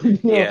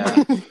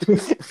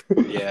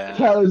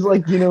 Tyler's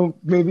like,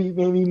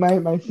 maybe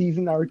my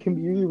season hour can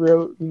be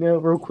rewrote,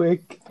 real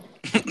quick.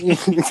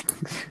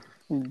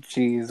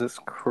 Jesus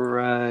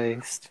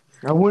Christ.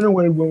 I wonder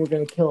when we're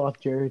gonna kill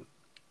off Jared.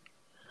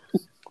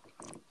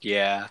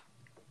 Yeah.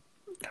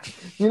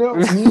 Me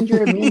and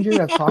Jared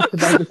have talked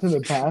about this in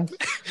the past,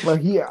 but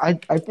I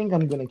think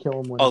I'm gonna kill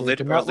him one day.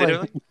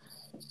 Literally?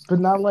 But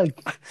not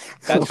like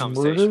that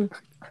conversation. Murder,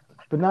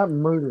 but not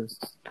murder.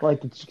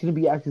 Like, it's gonna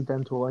be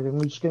accidental. Like,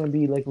 we're just gonna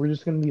be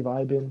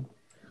vibing.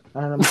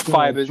 And I'm just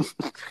gonna,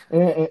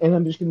 and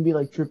I'm just gonna be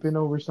like tripping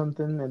over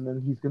something, and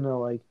then he's gonna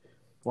like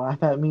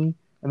laugh at me,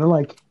 and then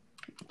like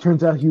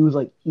turns out he was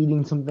like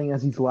eating something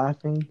as he's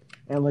laughing,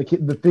 and like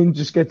the thing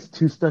just gets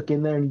too stuck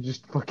in there, and he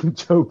just fucking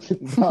chokes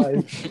and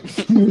dies.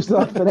 He was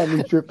laughing at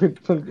me tripping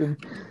something.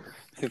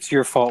 It's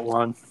your fault,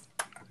 Juan.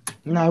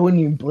 No, I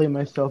wouldn't even blame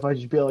myself. I'd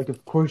just be like,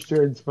 of course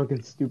Jared's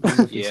fucking stupid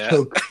with his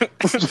choke.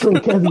 Just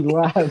because he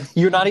laughs.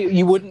 You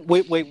wouldn't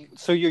wait.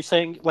 So you're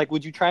saying, like,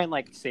 would you try and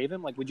like save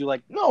him? Like, would you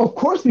like? No, of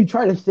course we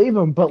try to save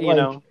him, but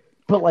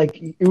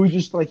like, it was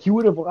just like he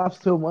would have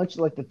laughed so much,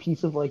 like the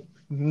piece of like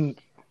meat,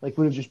 like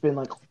would have just been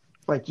like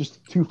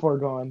just too far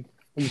gone.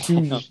 And he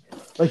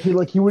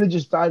would have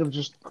just died of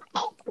just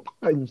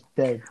and he's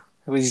dead.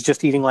 He's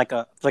just eating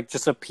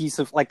just a piece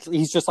of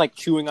he's just like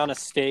chewing on a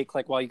steak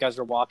while you guys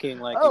are walking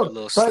a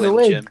little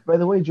by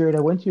the way, Jared, I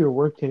went to your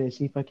work today to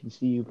see if I can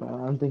see you, but I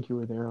don't think you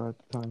were there at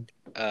the time.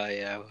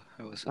 Yeah,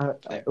 I was.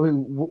 Wait,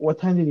 what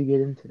time did you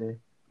get in today?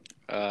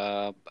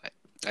 I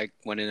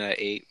went in at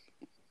 8.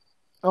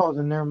 Oh,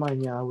 then never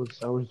mind. Yeah, I was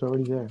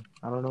already there.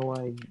 I don't know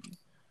why.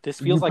 This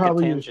feels like a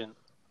tangent.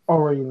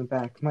 Already went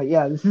back.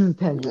 This is a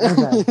tangent.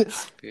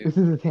 This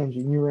is a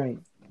tangent. You're right.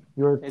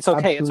 It's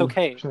okay. It's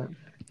okay.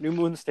 New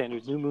moon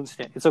standards.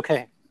 It's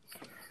okay.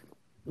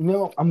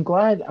 I'm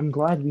glad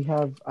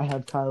I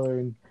have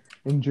Tyler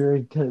and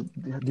Jared to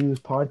do this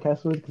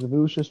podcast with, because if it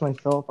was just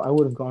myself, I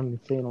would have gone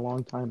insane a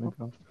long time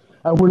ago.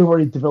 I would have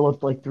already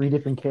developed like 3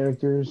 different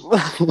characters.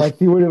 Like,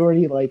 they would have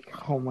already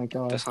oh my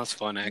god. That sounds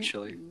fun,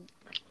 actually.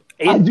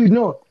 Dude,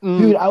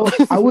 I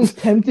was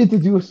tempted to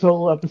do a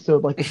solo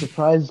episode, like a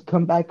surprise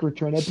comeback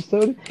return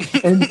episode,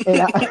 and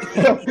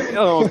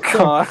oh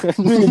god,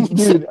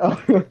 dude,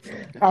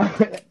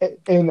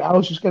 and I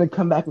was just gonna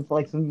come back with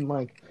like something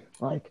like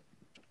it's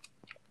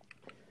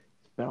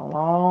been a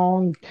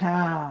long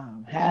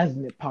time,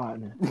 hasn't it,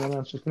 partner? And then I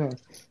was just gonna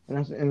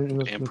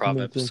improv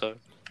episode.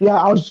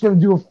 Yeah, I was just gonna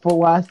do a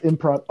full ass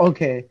improv.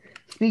 Okay,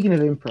 speaking of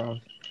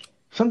improv.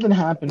 Something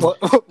happened. What?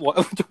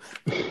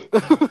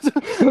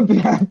 Something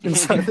happened.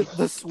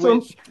 The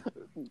switch.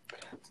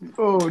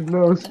 Oh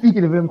no!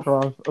 Speaking of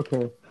improv,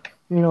 okay,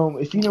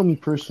 if you know me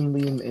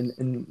personally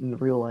in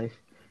real life,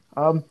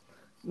 I've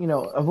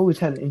always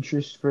had an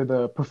interest for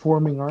the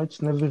performing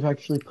arts. Never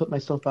actually put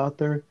myself out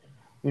there.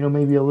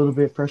 Maybe a little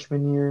bit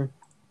freshman year,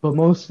 but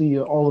mostly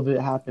all of it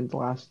happened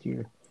last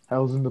year. I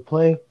was in the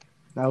play.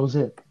 That was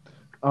it.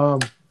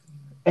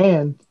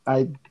 And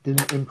I did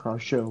an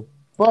improv show,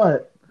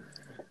 but.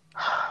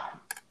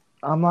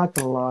 I'm not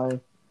gonna lie,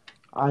 it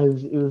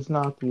was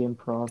not the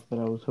improv that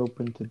I was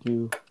hoping to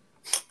do.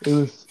 It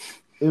was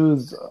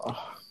to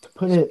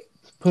put it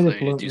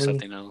bluntly. Do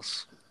something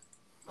else.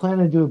 Plan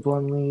to do it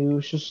bluntly. It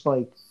was just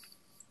like,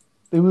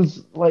 it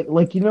was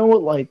like you know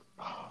what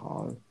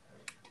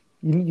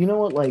you know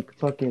what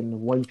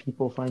fucking white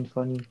people find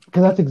funny,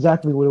 because that's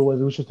exactly what it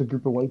was. It was just a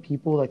group of white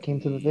people that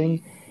came to the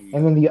thing,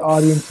 and then the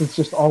audience is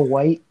just all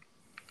white.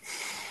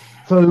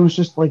 So it was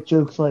just like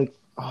jokes like,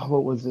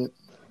 what was it?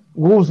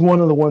 What was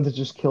one of the ones that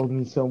just killed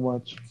me so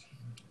much?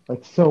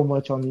 like so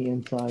much on the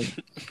inside.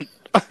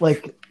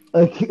 Like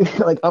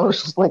I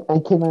was just like I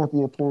cannot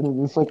be a part of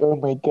this. Like oh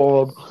my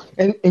god.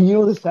 And you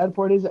know the sad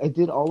part is I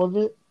did all of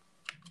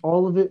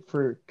it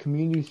for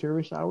community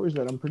service hours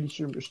that I'm pretty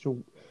sure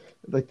Mr.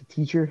 like the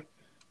teacher,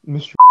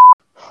 Mr.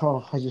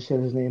 Oh, I just said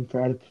his name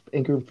for out of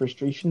anger and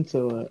frustration.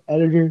 So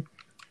editor,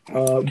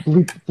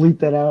 bleep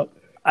that out.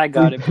 I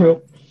got it,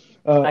 bro.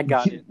 I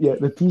got it. Yeah,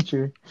 the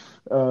teacher.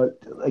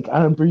 Like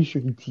I'm pretty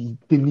sure he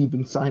didn't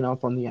even sign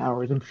off on the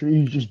hours. I'm sure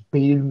he just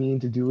baited me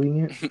into doing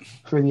it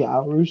for the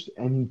hours,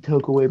 and he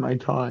took away my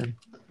time.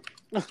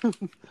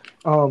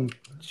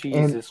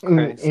 Jesus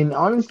Christ. And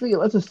honestly, it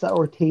left a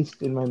sour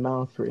taste in my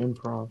mouth for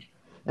improv.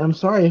 And I'm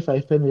sorry if I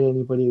offended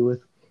anybody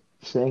with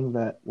saying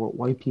that what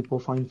white people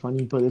find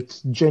funny, but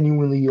it's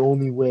genuinely the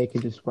only way I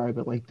can describe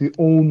it. Like the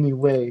only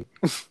way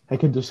I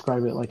can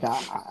describe it. Like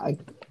I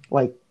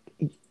like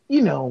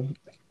you know.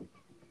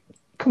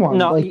 Come on.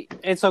 No, like,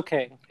 it's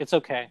okay. It's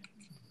okay.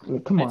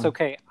 Come on. It's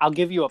okay. I'll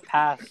give you a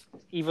pass,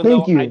 even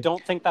Thank though you. I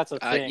don't think that's a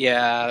thing.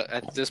 Yeah,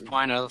 at this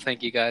point, I don't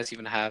think you guys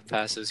even have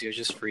passes. You're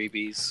just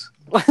freebies.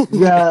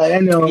 Yeah, I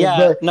know. Yeah,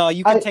 but no,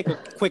 you can take a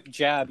quick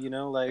jab, you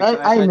know, like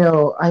I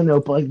know,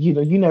 but you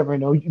know, you never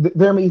know.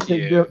 There may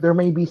there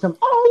may be some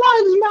all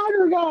lives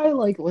matter guy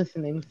like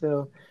listening,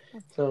 so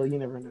you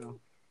never know.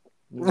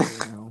 You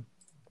never know.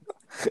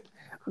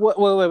 Wait.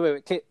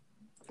 Okay.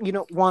 You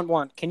know,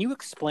 Juan, can you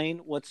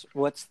explain what's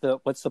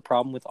the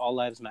problem with All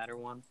Lives Matter,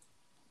 Juan?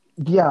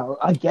 Yeah,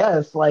 I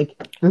guess like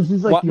this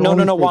is like No,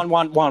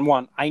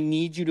 Juan. I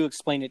need you to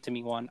explain it to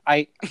me, Juan.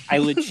 I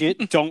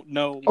legit don't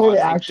know. Juan. Oh,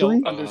 actually, I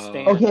don't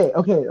understand.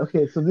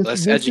 Okay. So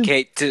let's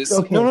educate this.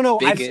 Okay. No.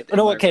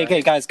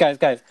 Okay, guys.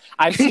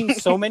 I've seen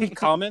so many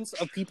comments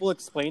of people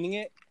explaining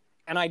it,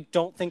 and I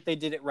don't think they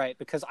did it right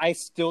because I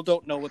still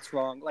don't know what's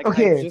wrong. Like,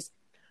 okay,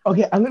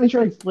 I'm gonna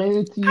try to explain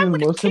it to you in the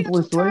most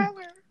simplest way.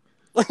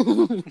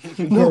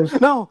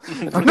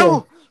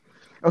 No.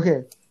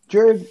 Okay,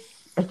 Jared,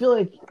 I feel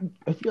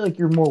like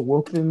you're more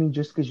woke than me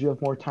just because you have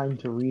more time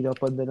to read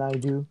up on than I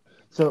do.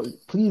 So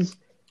please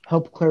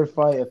help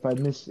clarify if I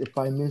miss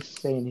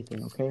say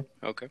anything. Okay.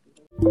 Okay.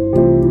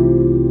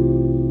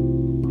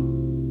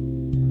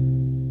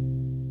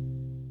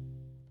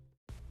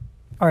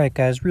 All right,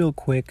 guys, real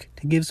quick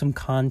to give some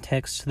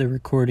context to the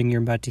recording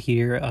you're about to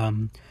hear.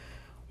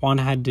 Juan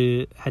had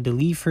to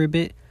leave for a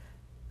bit.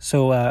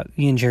 So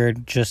me and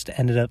Jared just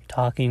ended up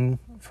talking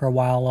for a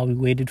while we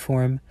waited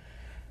for him.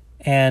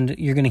 And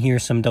you're going to hear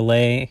some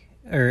delay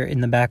in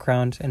the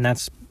background, and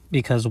that's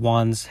because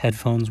Juan's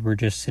headphones were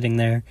just sitting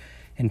there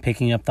and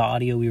picking up the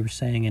audio we were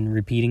saying and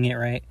repeating it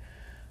right.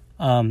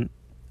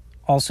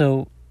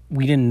 Also,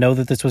 we didn't know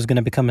that this was going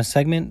to become a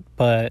segment,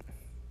 but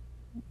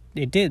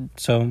it did,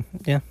 so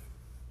yeah.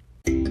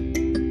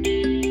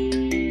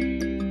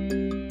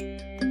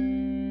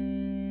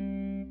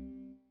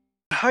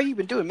 How you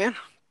been doing, man?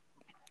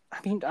 I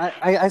mean,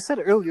 I said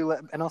it earlier,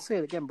 and I'll say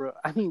it again, bro.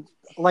 I mean,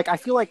 like, I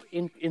feel like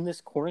in this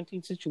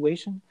quarantine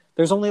situation,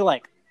 there's only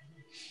like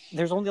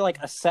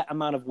a set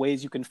amount of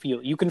ways you can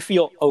feel. You can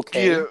feel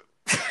okay, Yeah.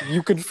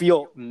 You can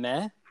feel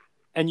meh,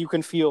 and you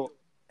can feel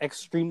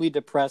extremely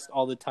depressed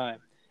all the time.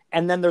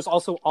 And then there's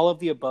also all of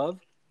the above,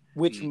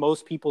 which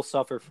most people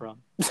suffer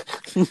from.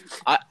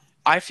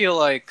 I feel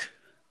like,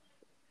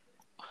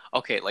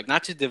 okay, like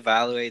not to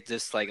devaluate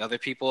this, like other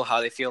people, how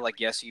they feel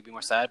like, yes, you'd be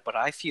more sad, but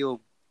I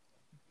feel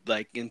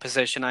like in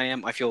position I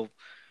am, I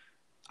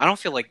don't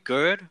feel like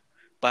good,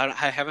 but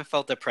I haven't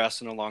felt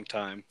depressed in a long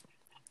time.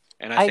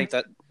 And I think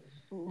that,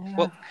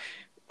 well,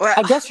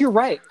 I guess you're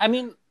right. I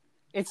mean,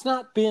 it's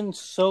not been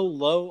so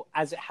low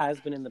as it has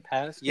been in the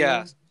past.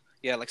 Yeah.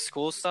 Yeah, like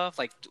school stuff,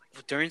 like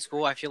during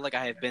school, I feel like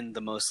I have been the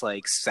most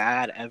like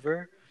sad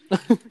ever.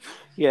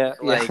 Yeah.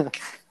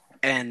 Like,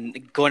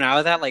 and going out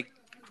of that, like,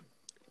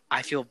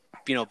 I feel,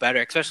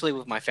 better, especially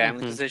with my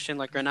family position.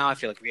 Like right now, I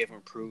feel like we have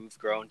improved,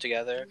 grown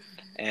together,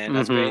 and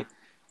that's great.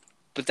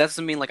 But that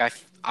doesn't mean like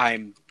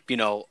I'm,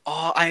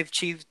 I've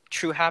achieved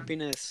true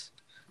happiness.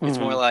 It's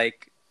more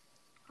like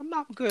I'm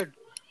not good.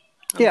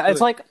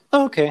 It's like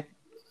okay.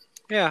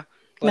 Yeah,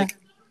 like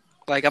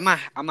I'm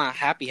not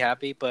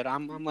happy, but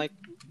I'm like,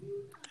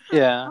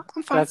 yeah,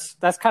 I'm fine.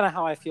 That's kind of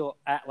how I feel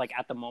at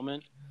the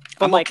moment.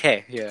 But I'm like,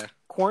 okay. Yeah.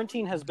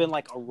 Quarantine has been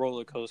like a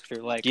roller coaster.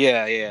 Like,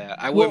 yeah.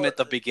 I would admit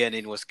the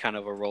beginning was kind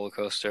of a roller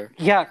coaster.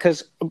 Yeah,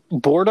 because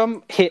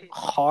boredom hit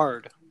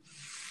hard.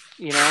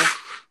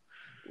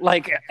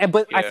 Like,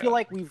 but I feel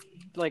like we've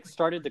like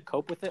started to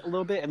cope with it a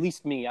little bit. At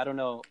least me. I don't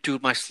know.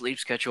 Dude, my sleep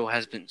schedule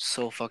has been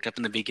so fucked up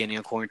in the beginning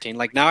of quarantine.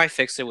 Like now, I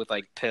fixed it with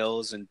like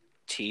pills and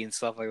tea and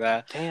stuff like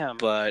that. Damn.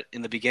 But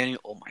in the beginning,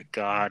 oh my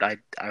god, I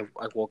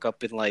woke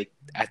up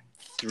at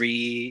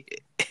 3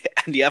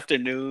 in the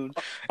afternoon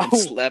and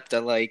slept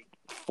at like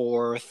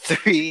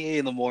 3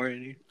 in the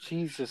morning.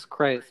 Jesus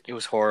Christ. It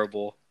was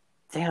horrible.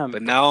 Damn.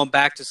 But now I'm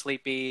back to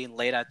sleeping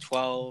late at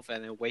 12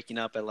 and then waking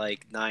up at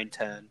like 9,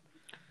 10.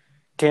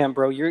 Damn,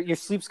 bro, your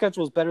sleep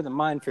schedule is better than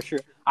mine for sure.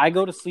 I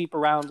go to sleep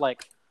around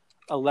like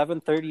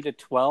 11:30 to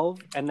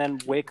 12 and then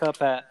wake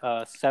up at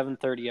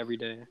 7:30 every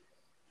day.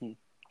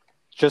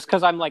 just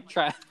because I'm like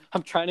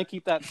I'm trying to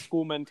keep that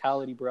school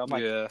mentality, bro. I'm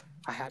like, Yeah.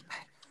 I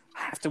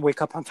have to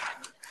wake up on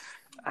time.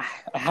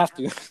 I have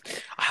to.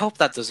 I hope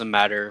that doesn't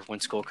matter when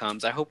school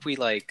comes. I hope we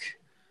like.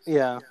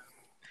 Yeah.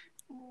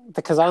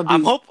 Because I would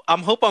be.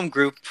 I'm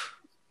group.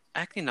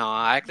 Actually, no.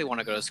 I actually want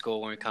to go to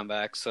school when we come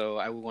back, so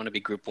I would want to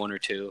be group 1 or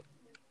 2.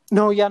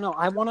 No, yeah, no.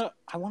 I wanna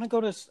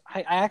go to.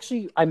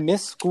 I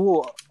miss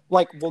school.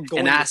 Like, well,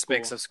 going And to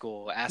aspects school. of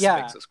school. Yeah.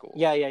 Aspects of school.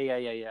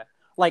 Yeah.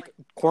 Like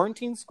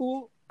quarantine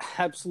school,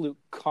 absolute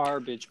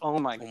garbage. Oh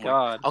my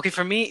god. Okay,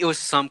 for me, it was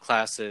some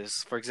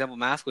classes. For example,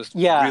 math was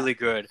Yeah. really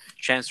good.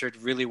 Transferred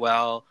really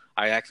well.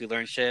 I actually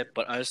learned shit.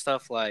 But other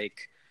stuff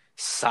like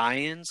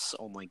science,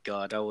 oh my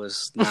god, that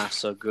was not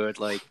so good.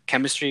 Like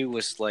chemistry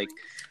was like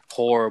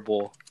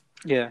horrible.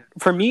 Yeah.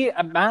 For me,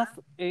 math,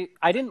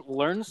 I didn't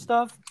learn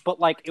stuff,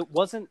 but like it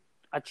wasn't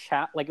a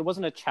it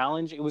wasn't a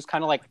challenge. It was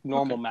kind of like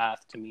normal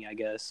math to me, I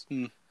guess.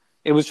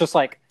 It was just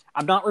like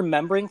I'm not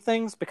remembering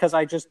things because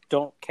I just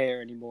don't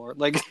care anymore.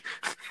 Like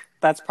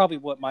that's probably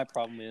what my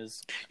problem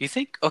is. You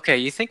think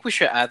we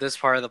should add this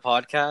part of the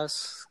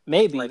podcast?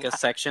 Maybe like a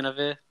section of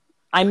it?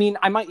 I mean,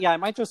 I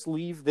might just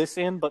leave this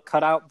in but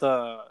cut out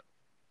the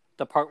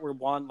part where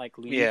Juan like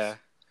leaves.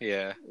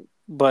 Yeah.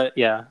 But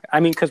yeah, I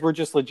mean, because we're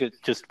just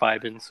legit just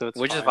vibing, so it's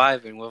we're fine. just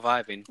vibing. We're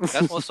vibing.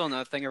 That's also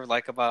another thing I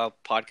like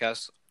about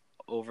podcasts.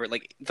 Over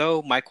like,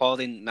 though my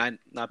quality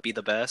not be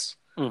the best,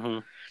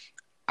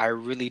 I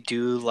really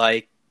do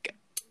like.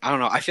 I don't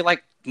know. I feel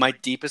like my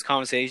deepest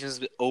conversations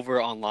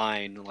over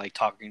online, like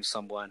talking to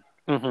someone.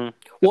 Well,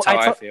 that's how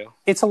I feel.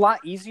 It's a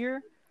lot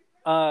easier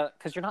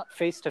because you're not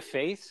face to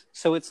face,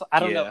 so it's I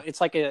don't know.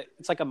 It's like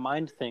a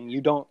mind thing.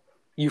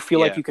 You feel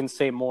like you can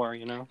say more.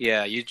 You know?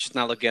 Yeah, you just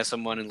not look at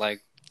someone and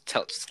like.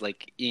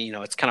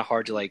 It's kind of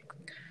hard to like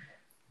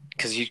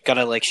because you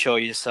gotta like show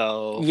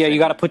yourself. Yeah, you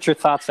gotta put your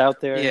thoughts out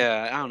there.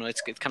 Yeah, I don't know.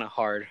 It's kind of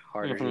harder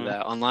to do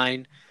that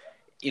online.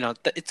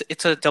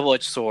 It's a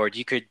double-edged sword.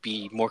 You could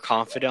be more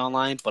confident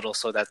online, but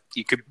also that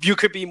you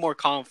could be more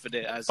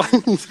confident as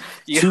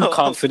too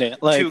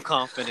confident. Like too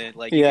confident.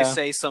 Like you can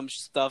say some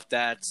stuff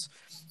that's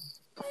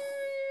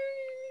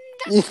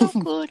so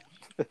good.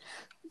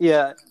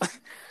 Yeah.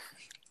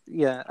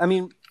 I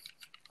mean,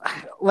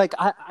 like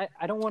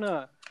I don't want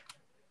to.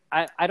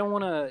 I don't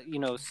want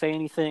to, say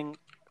anything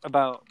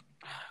about.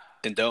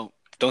 Then don't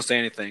say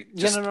anything.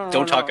 Just no,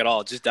 don't talk at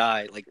all. Just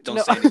die. Like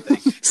don't say anything.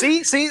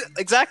 See,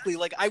 exactly.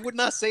 Like I would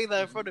not say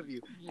that in front of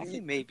you. I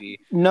think maybe.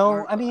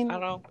 No, I mean, I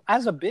don't know.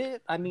 As a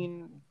bit. I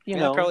mean, you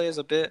know, probably as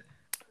a bit.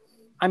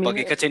 I mean,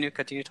 okay, continue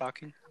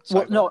talking.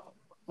 Sorry,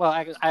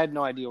 I had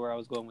no idea where I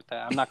was going with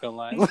that. I'm not gonna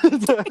lie.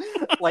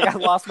 Like I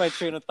lost my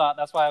train of thought.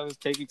 That's why I was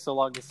taking so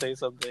long to say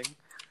something.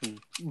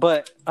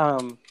 But,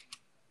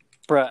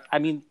 bruh, I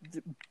mean.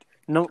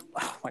 No,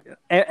 oh my God.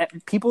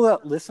 People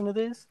that listen to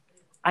this,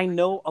 I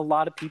know a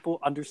lot of people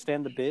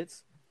understand the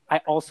bits. I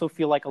also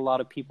feel like a lot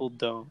of people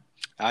don't.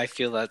 I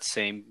feel that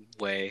same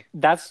way.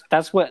 That's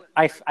what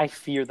I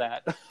fear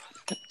that.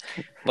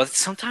 But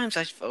sometimes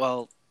I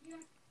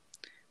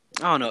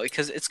don't know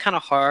because it's kind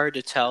of hard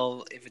to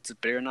tell if it's a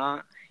bit or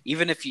not.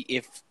 Even if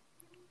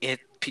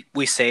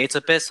we say it's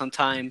a bit,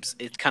 sometimes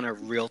it's kind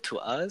of real to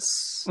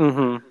us.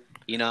 You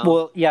know.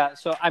 Well, yeah.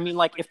 So I mean,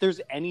 like, if there's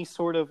any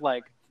sort of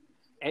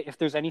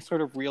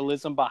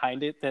realism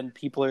behind it, then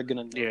people are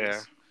gonna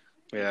notice.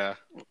 Yeah.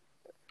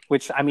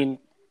 Which I mean,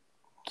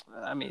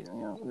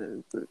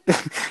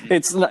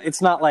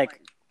 it's not like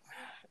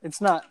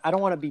it's not. I don't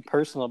want to be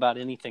personal about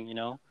anything, you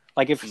know.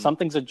 Like if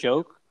something's a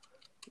joke,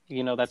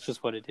 that's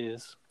just what it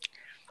is.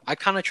 I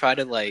kind of try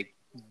to like,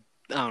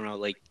 I don't know,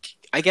 like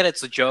I get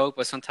it's a joke,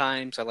 but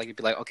sometimes I like to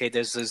be like, okay,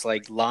 there's this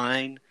like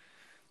line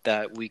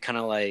that we kind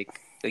of like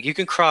you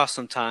can cross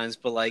sometimes,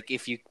 but like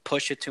if you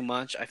push it too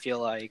much, I feel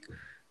like.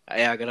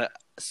 I gotta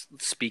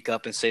speak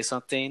up and say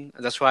something.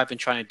 That's what I've been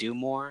trying to do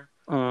more.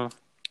 I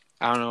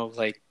don't know,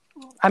 like.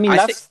 I mean,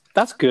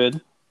 that's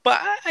good. But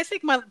I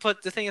think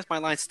but the thing is, my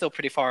line's still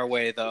pretty far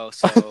away, though.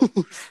 So,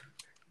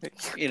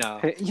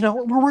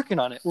 we're working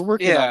on it. We're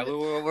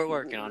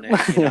working on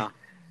it.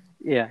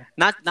 Yeah.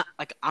 Not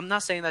like I'm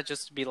not saying that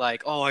just to be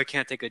like, oh, I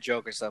can't take a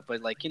joke or stuff,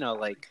 but like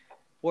like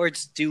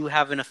words do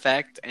have an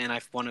effect, and I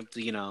want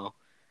to,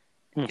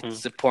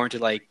 it's important to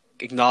like.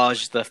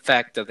 Acknowledge the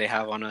effect that they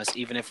have on us,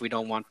 even if we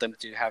don't want them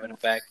to have an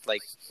effect.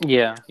 Like,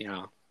 it's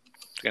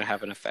gonna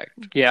have an effect.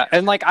 Yeah,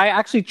 and like I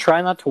actually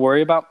try not to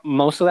worry about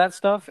most of that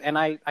stuff, and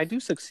I do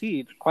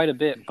succeed quite a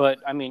bit. But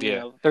I mean,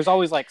 there's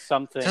always like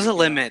something. There's a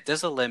limit.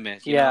 There's a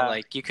limit. You know,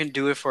 like you can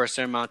do it for a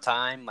certain amount of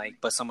time,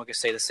 like, but someone could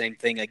say the same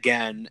thing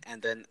again,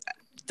 and then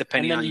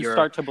depending on your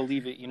start to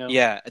believe it.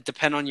 Yeah, it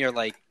depends on your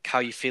like how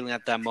you feeling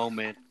at that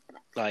moment,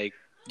 like.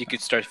 You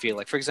could start to feel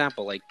like, for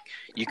example, like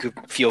you could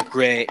feel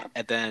great,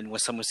 and then when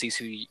someone sees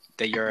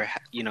that you're,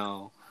 you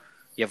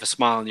have a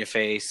smile on your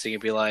face, so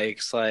you'd be like,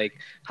 it's like,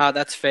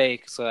 that's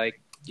fake. It's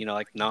like,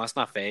 like, no, it's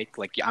not fake.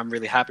 Like, I'm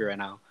really happy right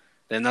now.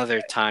 Then another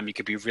time you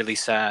could be really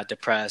sad,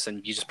 depressed,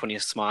 and you just putting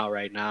a smile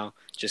right now,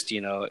 just,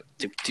 to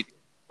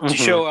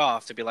show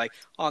off, to be like,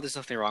 oh, there's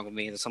nothing wrong with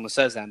me. And someone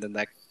says that, and then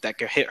that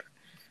could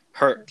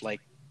hurt,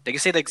 like, They can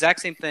say the exact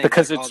same thing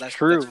because like, it's that's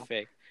true.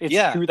 fake. It's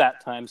Yeah. true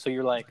that time. So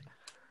you're like,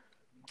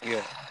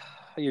 Yeah.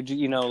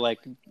 you know, like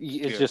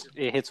it's just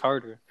it hits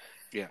harder.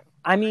 Yeah.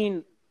 I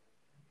mean,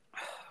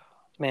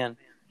 man,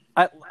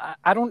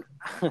 I don't.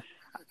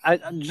 I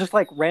just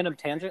like random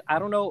tangent. I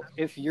don't know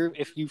if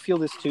you feel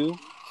this too,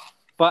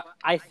 but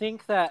I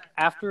think that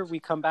after we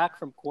come back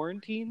from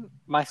quarantine,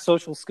 my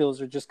social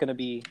skills are just going to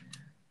be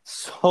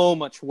so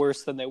much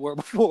worse than they were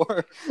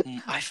before.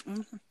 I've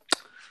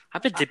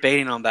been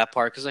debating on that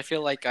part because I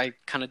feel like I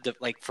kind of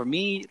like for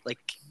me like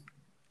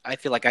I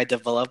feel like I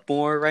develop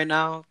more right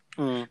now,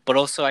 but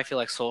also I feel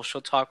like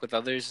social talk with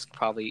others is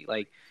probably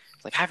like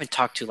I haven't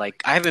talked to I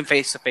haven't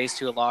face to face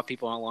to a lot of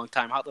people in a long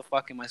time. How the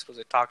fuck am I supposed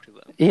to talk to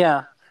them?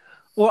 Yeah.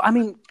 Well, I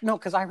mean, no,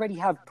 because I already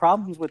have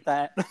problems with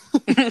that.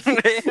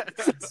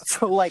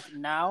 So, like,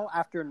 now,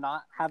 after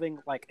not having,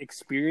 like,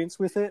 experience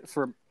with it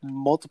for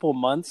multiple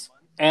months,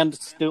 and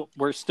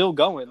we're still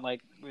going,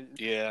 like...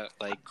 Yeah,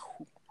 like,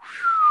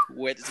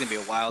 it's gonna be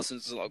a while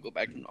since it'll all go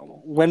back to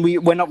normal. When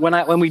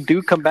we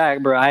do come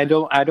back, bro, I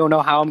don't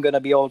know how I'm gonna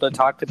be able to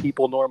talk to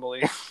people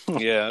normally.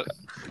 Yeah.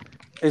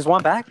 Is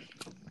Juan back?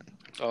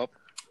 Oh.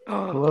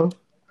 Hello?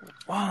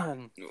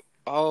 Juan.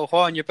 Oh,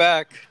 Juan, you're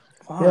back.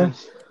 Juan.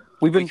 Yes.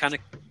 We've been kind of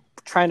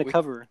trying to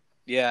cover.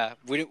 Yeah,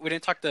 we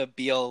didn't talk to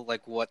BL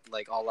like what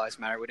like All Lives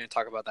Matter. We didn't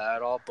talk about that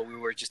at all. But we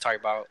were just talking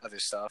about other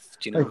stuff.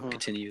 You know,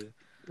 continue.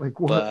 Like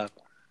what? But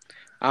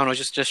I don't know,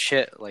 just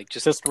shit. Like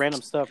just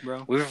random stuff,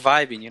 bro. We were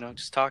vibing, you know,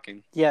 just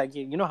talking. Yeah,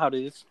 you know how it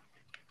is.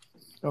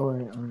 All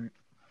right.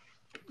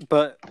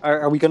 But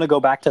are we gonna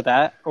go back to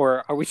that,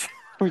 or are we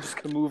just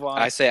gonna move on?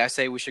 I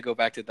say we should go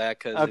back to that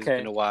because it's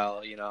been a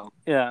while, you know.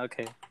 Yeah.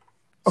 Okay.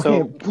 Okay,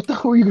 what the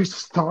hell were you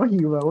guys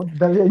talking about?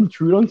 Did I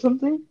intrude on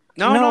something?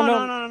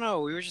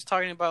 No. We were just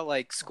talking about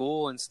like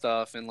school and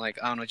stuff, and like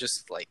I don't know,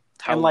 just like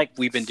how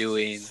we've been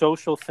doing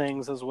social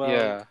things as well.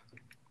 Yeah,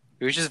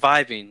 we were just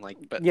vibing, like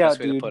best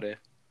way to put it.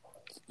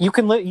 You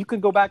can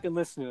go back and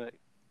listen to it.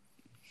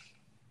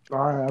 All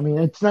right. I mean,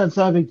 it's not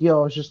a big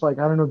deal. It's just like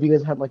I don't know if you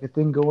guys had like a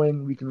thing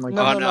going. We can like.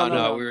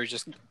 No. We were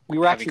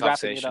actually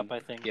wrapping it up. I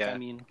think. Yeah. I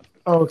mean.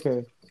 Oh,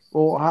 okay.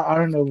 Well, I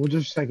don't know. We'll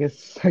just, I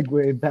guess,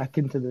 segue back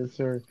into this,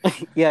 or.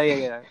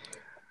 Yeah.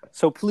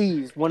 So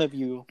please, one of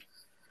you.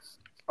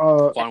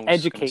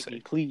 Educate me,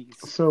 please.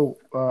 So,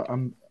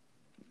 I'm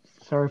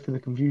sorry for the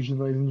confusion,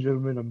 ladies and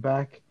gentlemen. I'm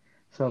back.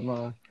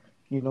 Some,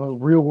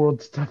 real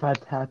world stuff had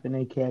to happen.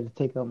 aka I had to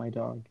take out my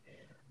dog.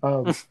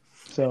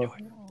 So.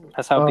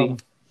 That's how it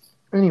be.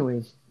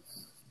 Anyways,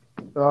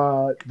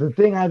 the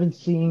thing I've been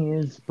seeing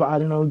is, but I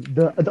don't know,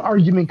 the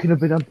argument could have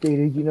been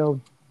updated. You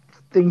know,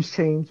 things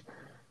change.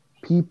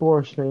 People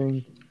are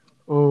saying,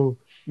 "Oh,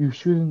 you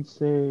shouldn't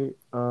say,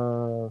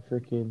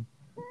 freaking,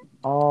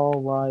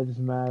 all lives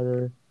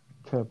matter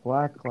to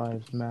Black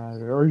Lives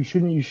Matter," or you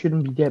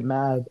shouldn't get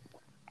mad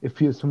if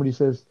somebody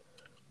says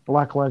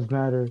Black Lives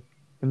Matter,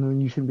 and then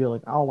you shouldn't be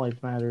like all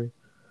lives matter.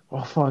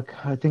 Oh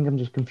fuck! I think I'm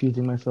just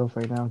confusing myself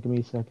right now. Give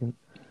me a second.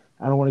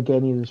 I don't want to get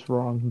any of this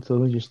wrong, so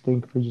let me just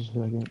think for just a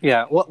second.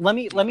 Yeah, well, let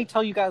me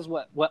tell you guys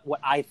what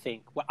I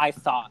think, what I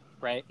thought,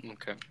 right?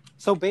 Okay.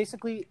 So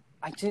basically,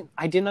 I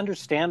didn't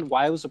understand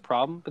why it was a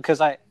problem because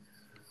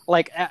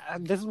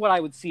this is what I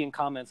would see in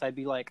comments.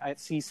 I'd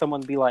see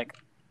someone be like,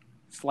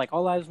 it's like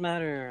all lives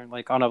matter,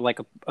 like on a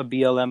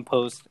BLM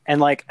post,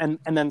 and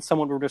then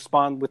someone would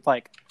respond with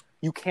like,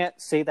 you can't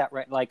say that,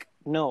 right? Like,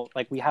 no,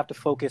 like we have to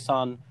focus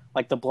on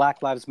like the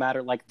Black Lives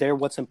Matter, like they're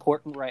what's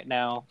important right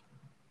now,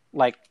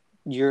 like.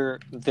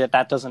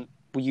 That doesn't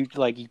you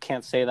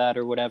can't say that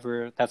or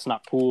whatever, that's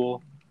not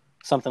cool,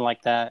 something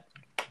like that.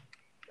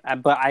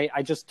 But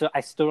I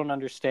still don't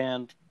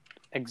understand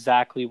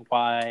exactly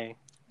why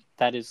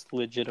that is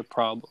legit a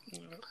problem.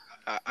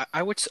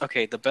 I would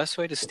okay, the best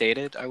way to state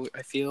it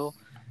I feel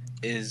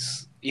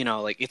is, you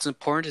know, like it's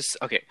important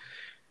to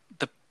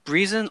the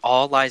reason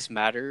all lives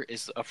matter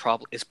is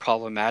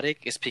problematic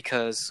is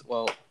because,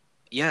 well,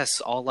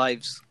 yes, all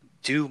lives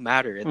do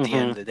matter at the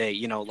end of the day.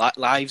 You know,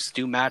 lives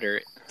do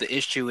matter. The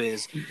issue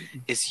is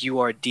you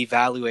are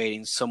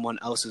devaluating someone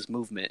else's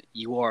movement.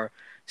 You are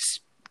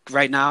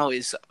right now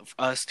is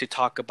us to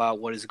talk about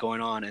what is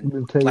going on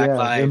and Black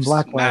Lives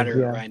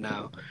Matter right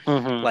now.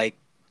 Like,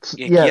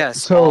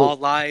 yes, all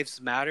lives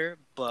matter,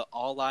 but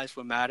all lives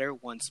will matter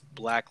once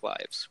Black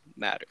Lives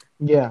matter.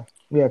 Yeah,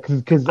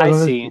 because I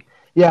see.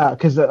 Yeah,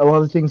 because a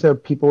lot of things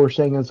that people were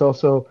saying is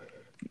also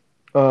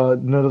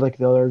another like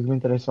the other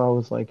argument that I saw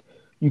was like,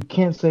 you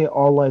can't say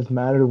all lives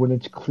matter when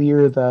it's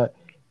clear that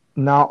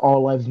not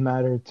all lives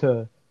matter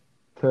to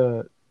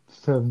a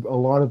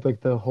lot of like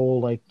the whole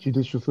like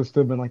judicial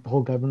system and like the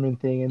whole government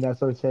thing, and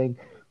that's what I'm saying.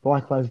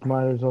 Black Lives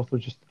Matter is also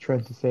just a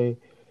trend to say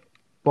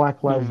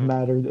Black Lives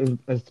Matter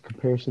as the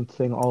comparison to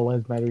saying all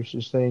lives matter. It's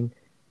just saying,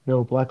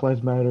 no, Black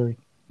Lives Matter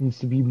needs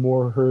to be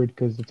more heard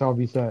because it's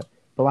obvious that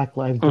Black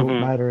lives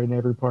don't matter in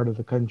every part of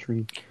the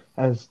country.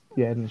 And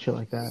shit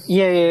like that.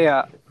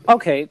 Yeah.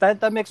 Okay,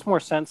 that makes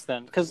more sense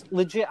then. Because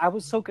legit, I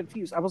was so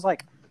confused. I was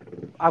like,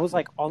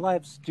 all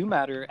lives do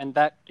matter, and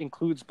that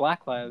includes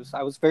Black lives.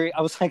 I was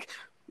like,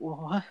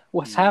 what?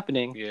 What's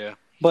happening? Yeah.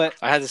 But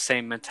I had the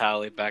same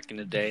mentality back in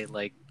the day.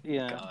 Like,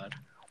 yeah. God.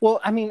 Well,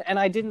 I mean, and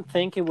I didn't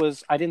think it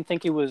was. I didn't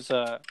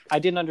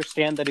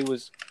understand that it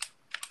was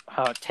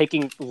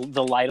taking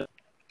the light of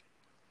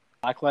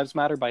Black Lives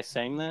Matter by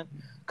saying that.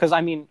 Because I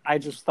mean, I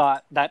just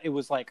thought that it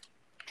was like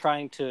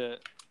trying to.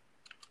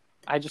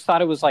 I just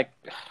thought it was like,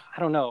 I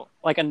don't know,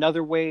 like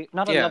another way,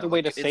 not another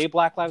way to say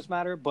Black Lives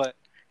Matter, but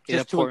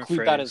just to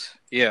include that as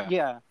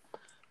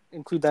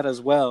include that as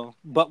well.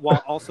 But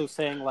while also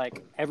saying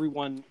like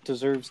everyone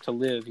deserves to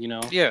live, you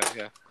know.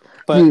 Yeah.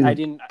 But Dude, I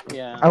didn't.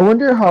 Yeah. I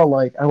wonder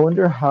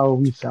how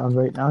we sound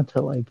right now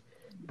to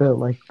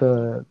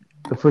the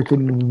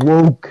freaking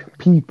woke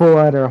people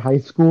at our high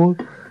school.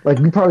 Like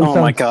we probably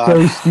sound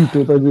so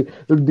stupid. Like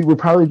we're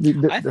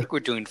probably. I think we're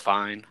doing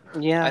fine.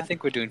 Yeah, I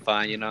think we're doing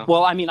fine. You know.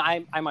 Well, I mean,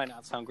 I might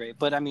not sound great,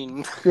 but I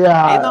mean.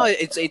 Yeah. No,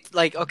 it's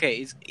like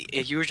okay.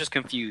 If you were just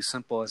confused,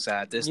 simple as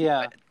that.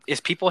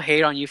 If people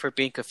hate on you for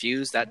being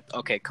confused, that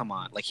okay? Come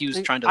on. Like he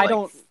was trying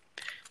to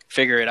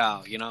figure it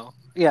out. You know.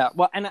 Yeah,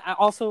 well, and I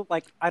also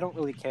like I don't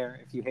really care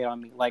if you hate on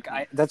me. Like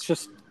that's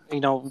just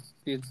that's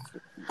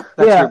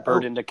your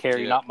burden to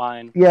carry, not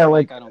mine. Yeah,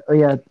 like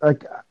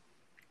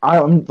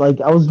I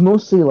was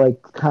mostly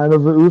like kind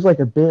of, it was like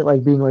a bit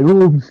like being like,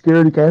 oh, I'm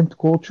scared of cancel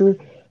culture.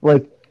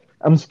 Like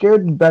I'm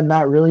scared, but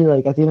not really.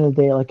 Like at the end of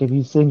the day, like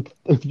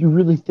if you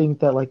really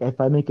think that like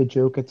if I make a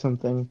joke at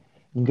something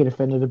and get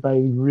offended by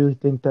it, you really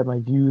think that my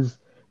views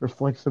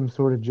reflect some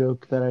sort of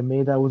joke that I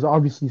made that was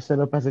obviously set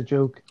up as a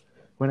joke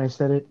when I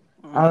said it.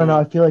 I don't know.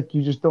 I feel like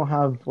you just don't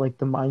have like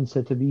the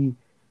mindset to be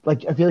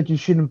like. I feel like you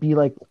shouldn't be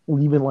like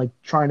even like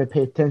trying to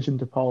pay attention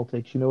to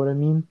politics. You know what I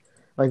mean?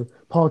 Like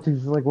politics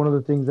is like one of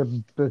the things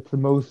that's the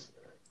most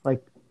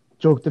like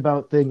joked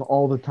about thing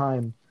all the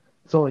time.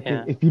 So like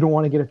if you don't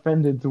want to get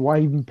offended, so why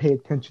even pay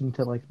attention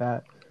to like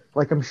that?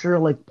 Like I'm sure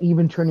like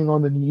even turning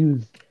on the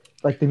news,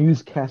 like the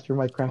newscaster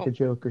might crack a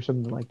joke or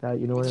something like that.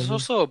 You know what I mean? There's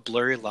also a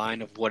blurry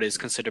line of what is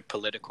considered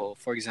political.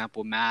 For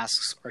example,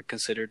 masks are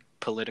considered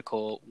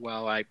political.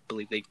 Well, I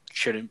believe they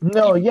shouldn't be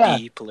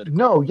political.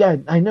 No, yeah,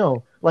 I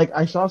know. Like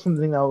I saw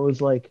something that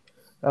was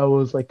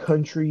like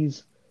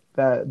countries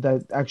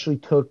that actually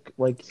took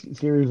like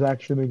serious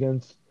action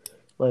against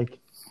like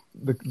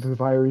the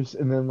virus,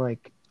 and then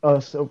like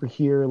us over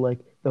here, like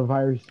the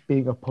virus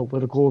being a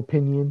political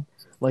opinion.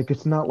 Like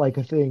it's not like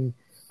a thing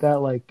that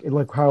like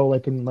how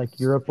like in like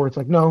Europe where it's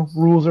like no,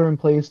 rules are in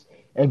place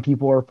and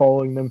people are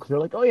following them because they're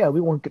like, oh yeah,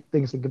 we want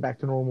things to get back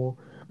to normal.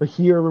 But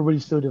here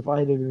everybody's so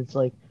divided, and it's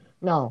like,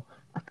 no,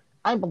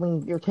 I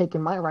believe you're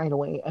taking my right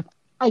away.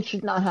 I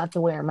should not have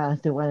to wear a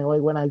mask anyway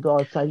when I go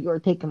outside. You're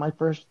taking my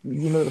first,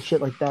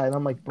 shit like that. And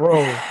I'm like,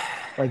 bro,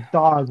 like,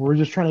 dog, we're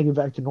just trying to get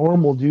back to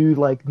normal, dude.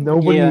 Like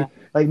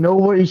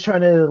nobody's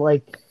trying to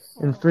like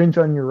infringe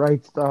on your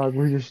rights, dog.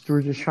 We're just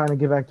trying to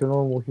get back to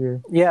normal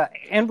here. Yeah,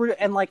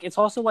 and like it's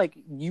also like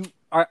you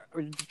are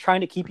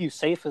trying to keep you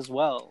safe as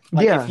well.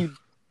 Like, yeah. If you,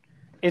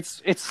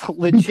 it's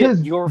legit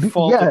your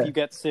fault if you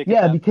get sick.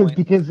 Yeah, because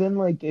then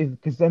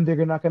then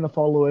they're not gonna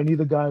follow any of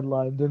the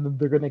guidelines, and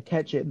they're gonna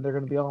catch it, and they're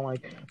gonna be all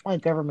like, my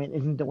government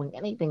isn't doing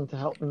anything to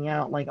help me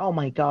out. Like, oh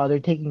my god, they're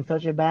taking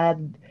such a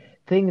bad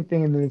thing, and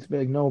then it's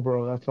like, no,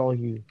 bro, that's all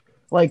you.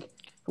 Like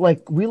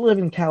we live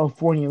in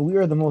California. We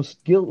are the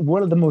most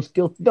the most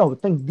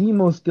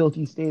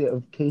guilty state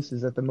of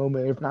cases at the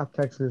moment, if not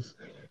Texas.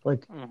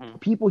 Like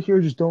people here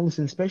just don't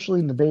listen,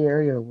 especially in the Bay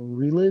Area where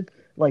we live.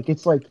 Like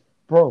it's like,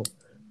 bro.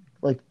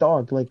 Like,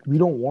 dog, like, we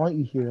don't want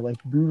you here. Like,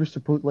 we were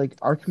supposed, like,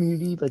 our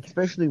community, like,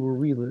 especially where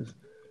we live,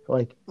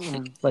 like,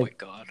 my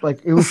God.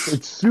 Like,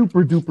 it's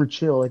super duper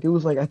chill. Like, it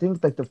was, like, I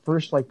think, like, the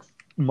first, like,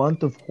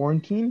 month of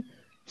quarantine,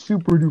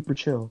 super duper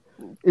chill.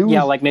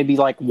 Like, maybe,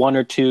 like, one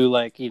or two,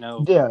 like,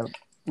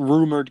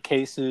 rumored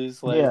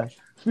cases. Like... Yeah,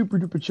 super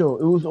duper chill.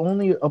 It was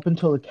only up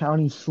until the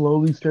county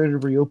slowly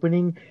started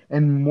reopening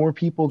and more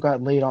people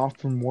got laid off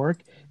from work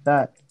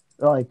that,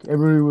 like,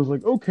 everybody was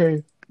like,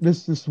 okay,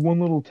 this one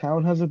little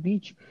town has a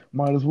beach.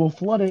 Might as well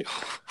flood it.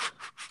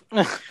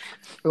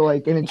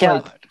 Like, and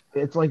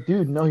it's like,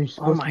 dude, no, you're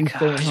supposed to be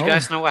staying home. You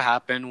guys know what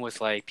happened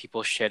with like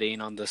people shitting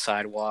on the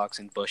sidewalks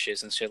and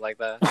bushes and shit like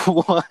that?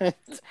 What?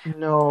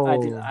 No,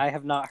 I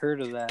have not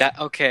heard of that.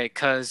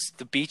 Because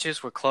the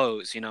beaches were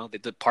closed,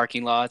 the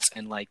parking lots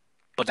and like,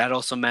 but that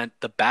also meant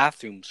the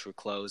bathrooms were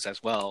closed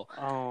as well.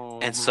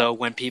 Oh. And so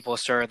when people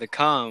started to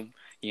come,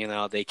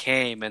 they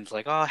came and it's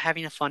like, oh,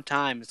 having a fun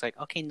time. It's like,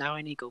 okay, now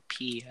I need to go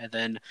pee, and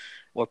then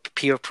or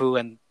pee or poo,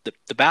 and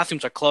the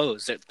bathrooms are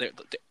closed. They're,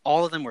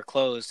 all of them were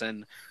closed,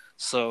 and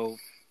so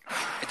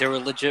they were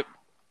legit.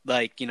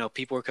 Like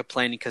people were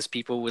complaining because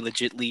people were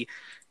legitly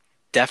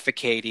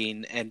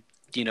defecating and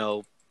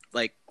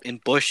like in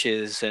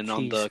bushes and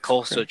on the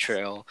coastal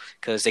trail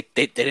because they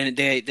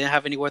didn't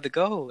have anywhere to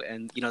go,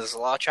 and there's a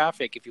lot of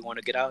traffic if you want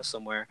to get out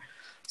somewhere.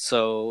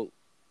 So.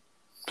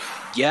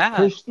 Yeah.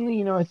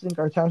 Personally, I think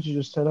our town should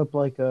just set up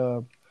like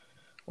a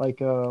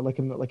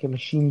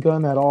machine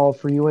gun at all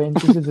freeway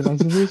entrances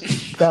and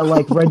exits that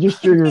like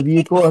register your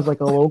vehicle as like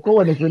a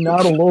local, and if you're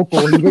not a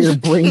local, you get your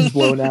brains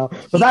blown out.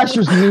 But that's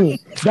just me.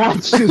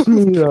 That's just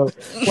me though.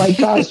 Like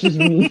that's just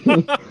me.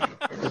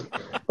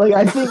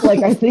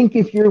 I think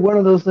if you're one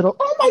of those little,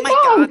 oh Oh my my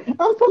god! god,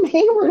 I'm from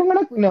Hayward. I'm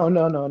gonna, no,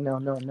 no, no, no,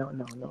 no, no,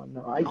 no, no,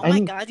 no. Oh my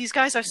god! These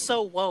guys are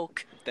so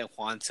woke. Then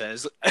Juan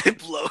says,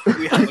 "Blow.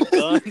 We have a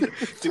gun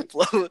to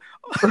blow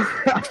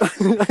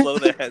blow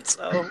their heads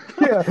off."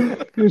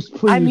 Yeah, just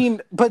please. I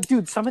mean, but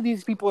dude, some of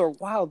these people are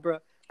wild, bro.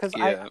 Because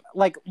Yeah. I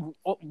like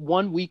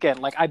one weekend,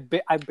 like I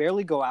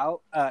barely go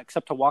out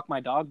except to walk my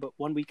dog. But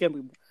one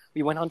weekend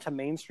we went onto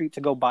Main Street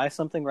to go buy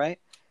something, right?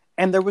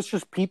 And there was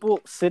just people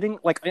sitting,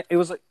 like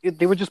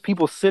they were just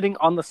people sitting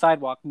on the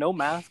sidewalk, no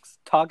masks,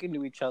 talking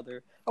to each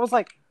other. I was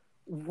like,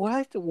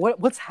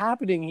 what's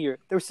happening here?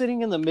 They were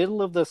sitting in the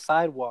middle of the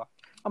sidewalk.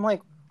 I'm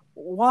like,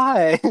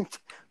 why?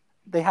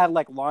 They had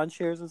like lawn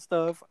chairs and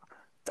stuff.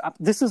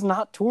 This is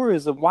not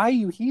tourism. Why are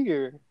you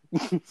here?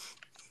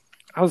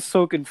 I was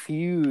so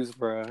confused,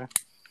 bro.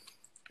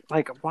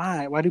 Like,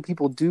 why? Why do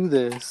people do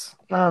this?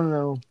 I don't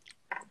know.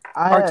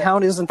 Our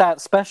town isn't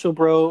that special,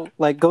 bro.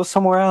 Like, go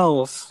somewhere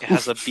else. It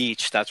has a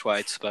beach. That's why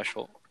it's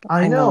special.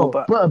 I know,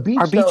 but a beach,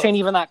 our beach ain't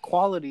even that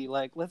quality.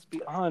 Like, let's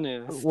be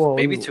honest. Well,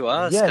 Maybe to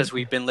us, yeah, because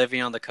we've been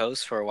living on the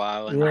coast for a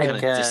while and Yeah. we're kind I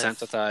of guess.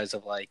 desensitized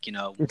of like, you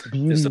know, it's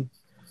there's beauty.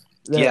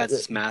 it's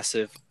this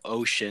massive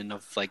ocean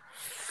of like,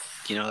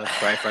 you know,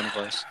 that's right in front of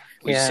us.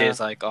 We see it's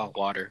like, oh,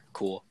 water,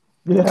 cool.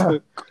 Yeah.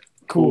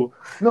 Cool.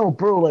 No,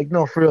 bro, like,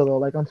 no, for real though,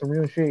 like, on some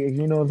real shit,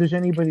 you know, if there's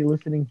anybody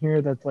listening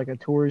here that's like a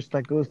tourist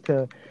that goes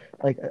to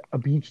like a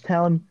beach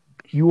town,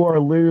 you are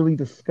literally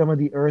the scum of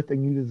the earth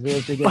and you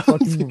deserve to get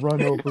fucking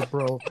run over,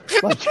 bro.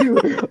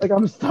 Like,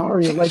 I'm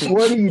sorry, like,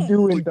 what are you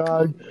doing,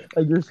 dog?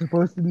 Like, you're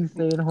supposed to be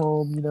staying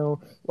home, you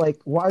know? Like,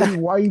 why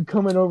are you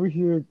coming over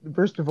here?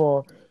 First of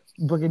all,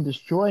 fucking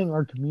destroying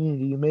our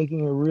community,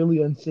 making it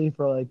really unsafe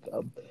for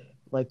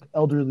like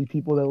elderly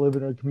people that live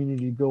in our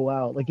community to go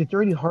out. Like, it's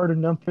already hard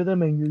enough for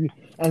them, and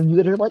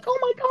you're like, oh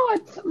my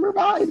god, summer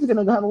vibes,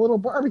 gonna have a little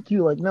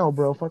barbecue. Like, no,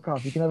 bro, fuck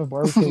off. You can have a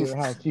barbecue at your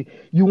house.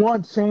 You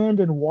want sand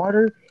and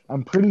water?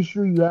 I'm pretty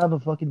sure you have a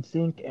fucking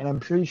sink, and I'm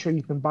pretty sure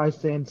you can buy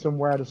sand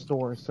somewhere at a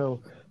store. So,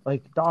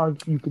 like,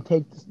 dog, you can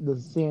take the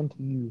sand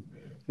to you,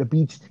 the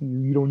beach to you.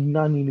 You do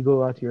not need to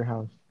go out to your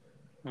house.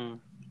 Hmm.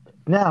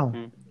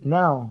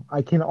 Now,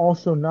 I can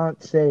also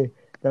not say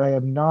that I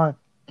am not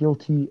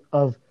guilty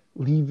of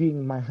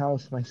leaving my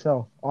house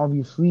myself,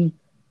 obviously,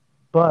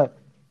 but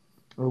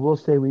I will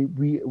say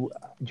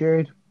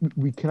Jared,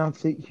 we cannot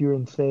sit here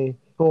and say,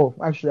 oh,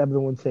 actually, I'm the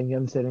one saying you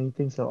haven't said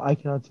anything, so I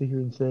cannot sit here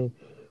and say,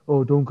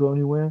 oh, don't go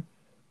anywhere.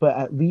 But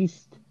at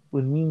least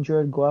when me and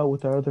Jared go out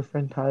with our other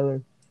friend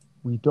Tyler,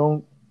 we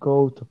don't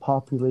go to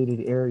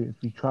populated areas.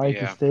 We try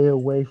to stay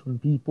away from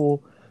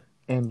people,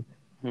 and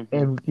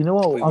you know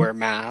what? We wear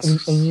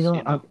masks. And you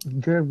know,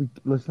 Jared,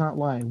 let's not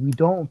lie. We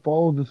don't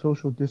follow the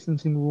social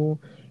distancing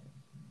rule,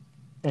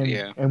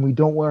 and we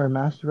don't wear a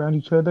mask around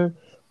each other.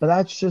 But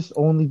that's just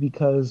only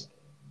because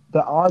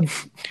the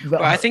odds.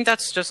 Well, I think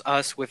that's just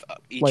us with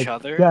each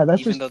other. Yeah,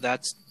 that's even just, though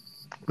that's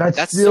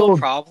still a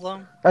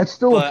problem. That's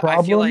still but a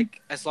problem. I feel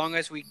like as long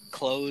as we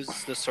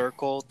close the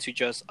circle to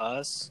just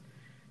us,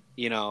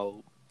 you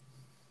know,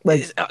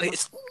 like it's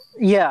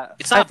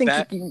I not think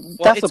bad. that's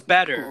Well, it's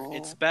better.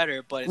 It's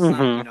better, but it's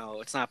not. You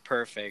know, it's not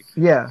perfect.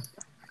 Yeah,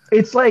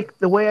 it's like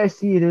the way I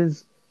see it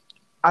is,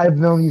 I've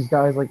known these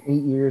guys like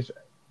 8 years.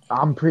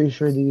 I'm pretty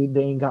sure they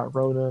ain't got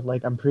Rona.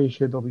 Like, I'm pretty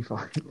sure they'll be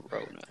fine.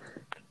 Rona.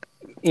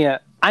 Yeah,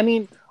 I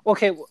mean,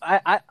 okay,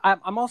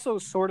 I'm also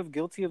sort of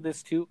guilty of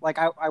this too. Like,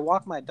 I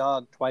walk my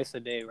dog twice a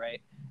day,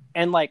 right?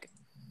 And like,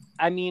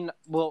 I mean,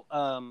 well,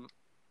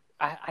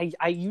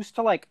 I used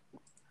to like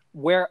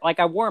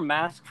I wore a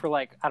mask for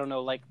like, I don't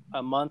know, like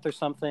a month or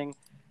something,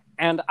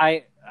 and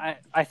I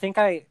think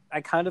I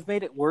kind of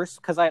made it worse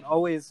because I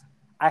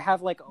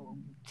have like a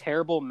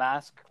terrible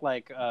mask,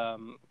 like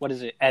what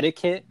is it,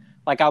 etiquette.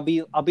 Like I'll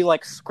be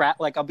like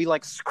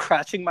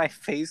scratching my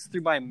face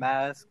through my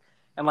mask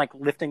and like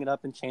lifting it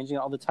up and changing it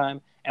all the time.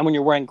 And when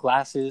you're wearing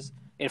glasses,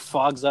 it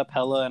fogs up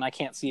hella and I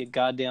can't see a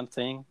goddamn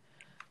thing.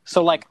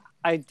 So like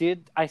I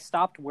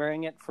stopped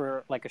wearing it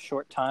for like a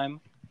short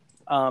time.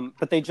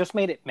 But they just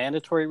made it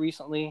mandatory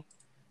recently.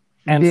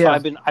 And so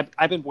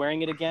I've been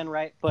wearing it again,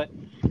 right?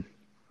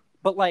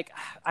 But like,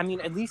 I mean,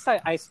 at least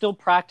I still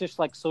practice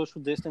like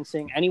social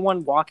distancing.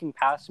 Anyone walking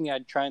past me,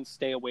 I'd try and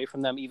stay away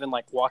from them, even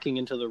like walking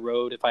into the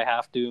road if I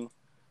have to,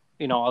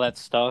 you know, all that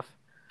stuff.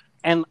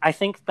 And I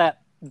think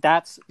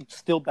that's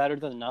still better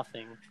than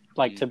nothing.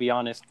 Like, to be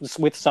honest,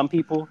 with some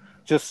people,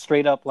 just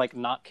straight up like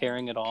not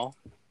caring at all,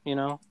 you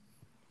know?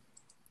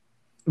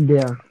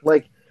 Yeah,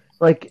 like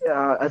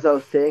as I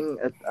was saying,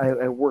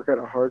 I work at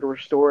a hardware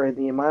store, and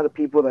the amount of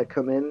people that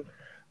come in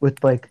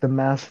with like the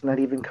mask not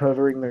even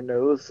covering their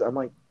nose, I'm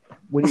like,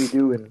 what are you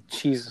doing?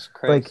 Jesus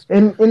Christ! Like,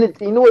 and it,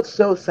 you know what's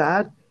so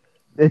sad?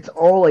 It's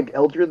all like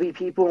elderly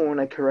people, and when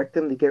I correct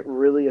them, they get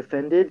really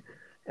offended,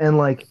 and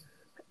like,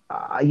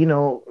 you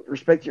know,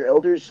 respect your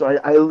elders. So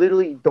I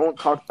literally don't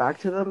talk back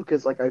to them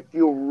because like I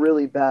feel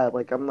really bad.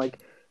 Like, I'm like,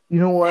 you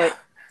know what?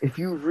 If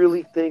you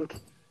really think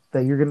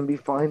that you're gonna be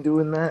fine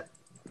doing that,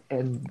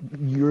 and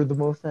you're the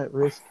most at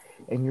risk,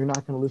 and you're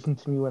not gonna listen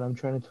to me when I'm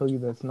trying to tell you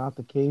that's not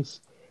the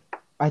case,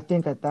 I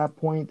think at that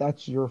point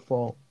that's your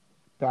fault,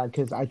 Dad,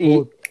 because I E-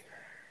 told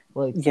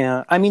like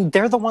Yeah, I mean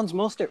they're the ones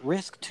most at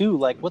risk too.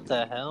 Like, what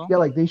the hell? yeah,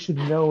 like they should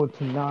know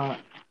to not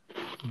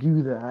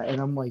do that,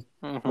 and I'm like,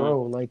 Mhm.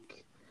 bro,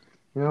 like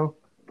you know.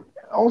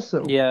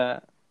 Also, Yeah,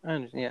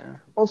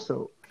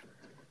 also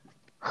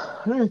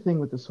another thing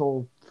with this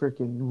whole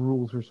freaking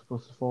rules we're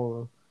supposed to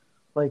follow,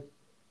 like,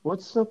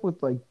 what's up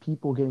with like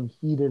people getting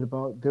heated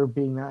about there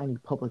being not any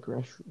public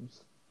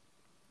restrooms,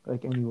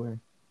 like anywhere?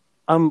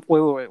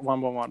 wait,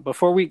 one.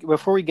 Before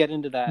we get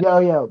into that, Yeah,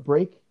 yeah,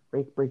 break.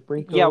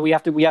 yeah, we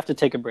have to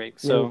take a break.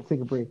 Yeah, So, let's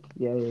take a break.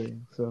 Yeah.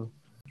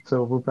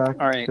 So we're back.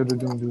 all right.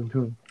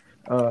 Doing.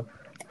 Uh,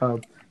 uh,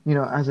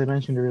 as I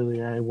mentioned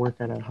earlier, I work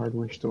at a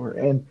hardware store,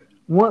 and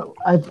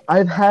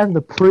I've had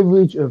the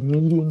privilege of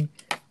meeting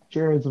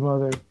Jared's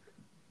mother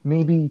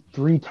maybe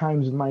 3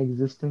 times in my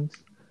existence,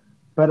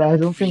 but I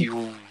don't think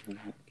You.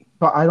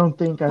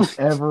 I've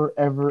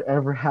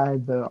ever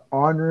had the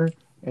honor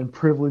and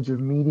privilege of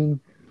meeting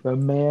the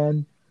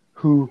man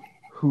who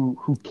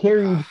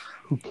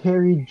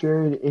carried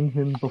Jared in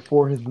him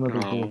before his mother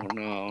did.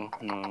 No.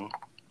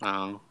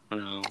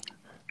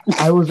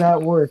 I was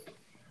at work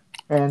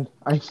and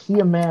I see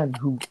a man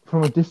who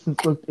from a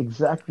distance looked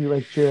exactly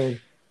like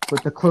Jared,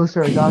 but the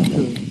closer I got to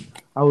him,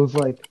 I was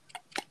like,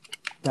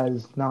 that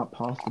is not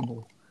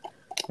possible.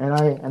 And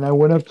I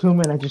went up to him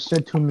and I just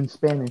said to him in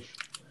Spanish,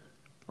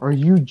 "Are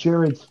you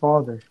Jared's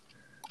father?"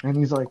 And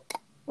he's like,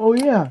 "Oh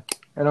yeah."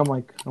 And I'm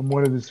like, "I'm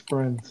one of his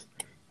friends."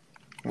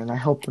 And I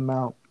helped him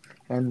out.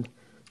 And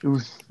it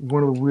was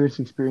one of the weirdest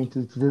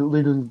experiences. It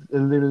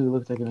literally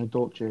looked like an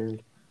adult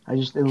Jared. I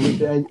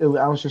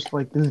was just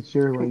like, this is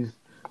Jared when he's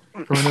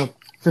growing up.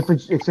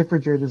 Except for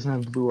Jared doesn't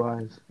have blue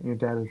eyes. And your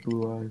dad has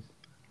blue eyes.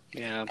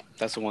 Yeah,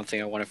 that's the one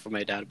thing I wanted from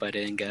my dad, but I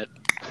didn't get.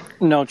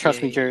 No,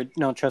 trust me, Jared.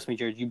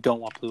 You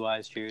don't want blue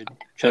eyes, Jared.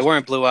 They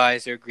weren't blue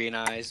eyes; they were green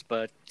eyes,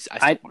 but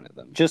I still wanted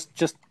them.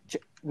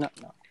 No.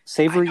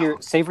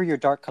 Savor your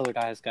dark colored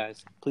eyes,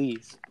 guys.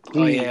 Please.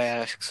 Oh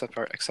yeah,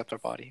 except our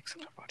body,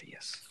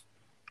 yes.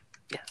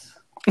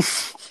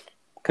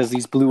 Because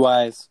these blue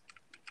eyes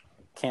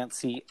can't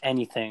see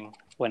anything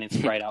when it's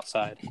bright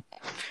outside.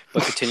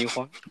 But continue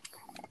on.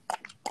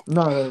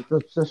 No,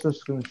 that's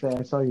just gonna say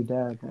I saw your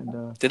dad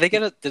and Did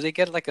they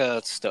get like a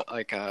what's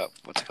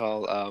it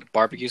called,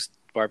 barbecue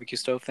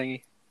stove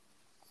thingy?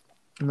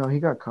 No, he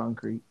got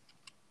concrete.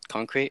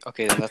 Concrete?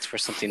 Okay, then that's for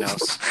something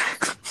else.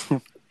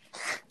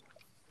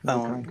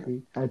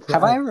 Concrete.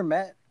 Have I ever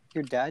met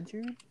your dad,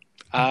 Jared?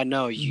 No, I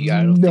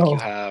don't think you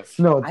have.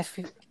 No, I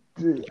feel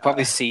You've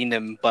probably seen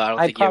him, but I don't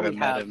think you ever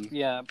met him.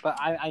 Yeah, but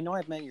I know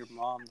I've met your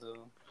mom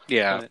though.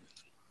 Yeah,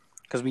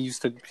 because we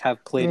used to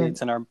have play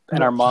dates and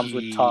our moms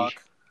would talk.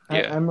 I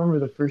remember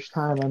the first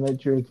time I met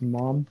Jared's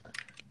mom.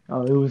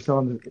 It was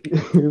on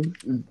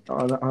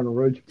a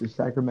road trip to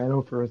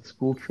Sacramento for a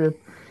school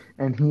trip,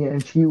 and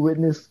she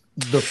witnessed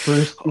the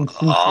first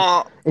instance.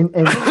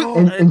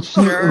 And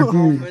she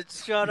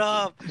shut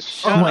up!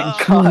 She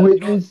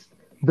witnessed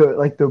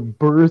the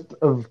birth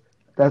of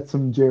that's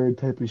some Jared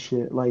type of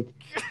shit. Like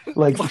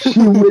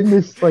she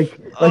witnessed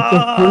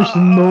the first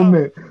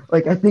moment.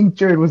 Like I think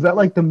Jared was that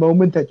like the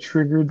moment that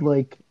triggered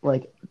like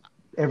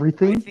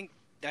everything.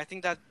 I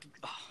think that.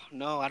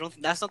 No, I don't.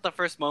 That's not the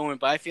first moment,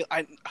 but I feel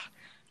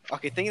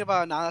okay, thinking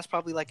about it now, that's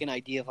probably like an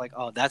idea of like,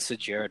 oh, that's the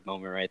Jared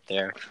moment right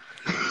there.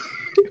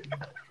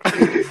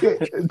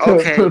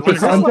 Okay,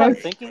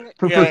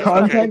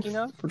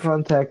 for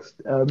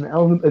context, in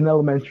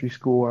elementary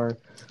school, our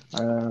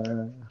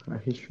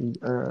history,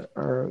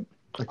 our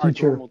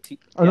teacher,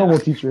 normal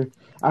teacher.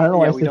 I don't know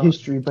why I said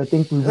history, but I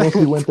think we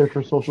mostly went there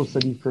for social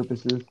studies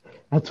purposes.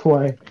 That's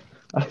why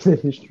I said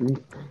history.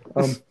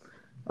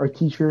 Our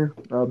teacher,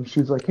 she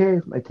was like, "Hey,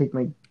 I take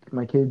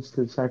my kids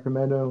to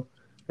Sacramento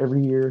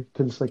every year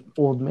to this like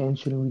old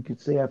mansion we could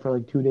stay at for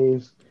like 2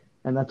 days,"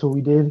 and that's what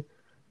we did.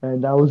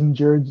 And I was in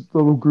Jared's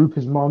little group.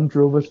 His mom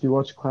drove us. We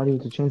watched Cloudy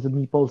with a Chance of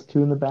Meatballs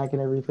 2 in the back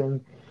and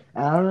everything.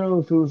 And I don't know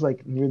if it was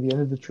like near the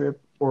end of the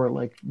trip or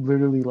like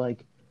literally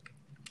like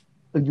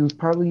it was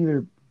probably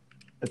either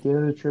at the end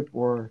of the trip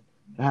or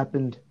it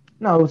happened.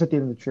 No, it was at the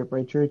end of the trip,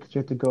 right, Jared? Because you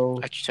had to go.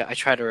 I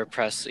tried to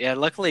repress. Yeah,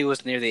 luckily it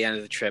was near the end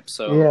of the trip.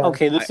 So yeah.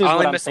 Okay, this is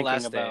what I'm thinking the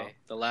last about. day.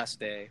 The last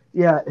day.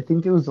 Yeah, I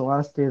think it was the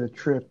last day of the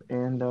trip,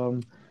 and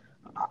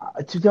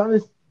to be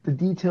honest, the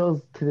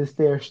details to this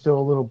day are still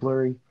a little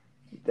blurry.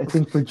 I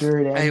think for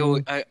Jared and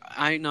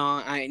I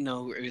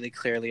know really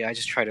clearly. I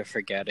just try to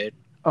forget it.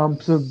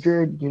 So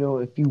Jared,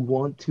 if you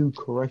want to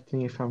correct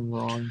me if I'm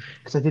wrong,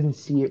 because I didn't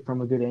see it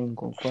from a good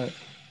angle, but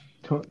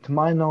to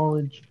my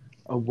knowledge,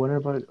 one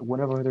of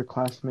our other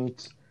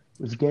classmates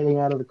was getting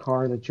out of the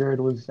car that Jared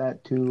was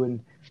at too,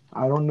 and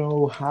I don't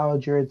know how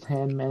Jared's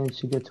hand managed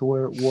to get to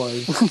where it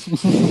was,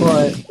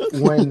 but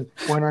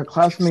when our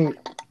classmate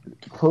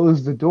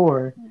closed the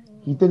door,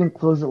 he didn't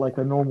close it like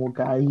a normal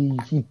guy.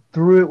 He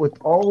threw it with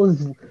all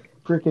his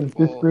freaking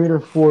fifth grader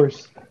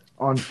force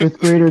on fifth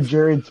grader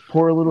Jared's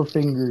poor little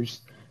fingers,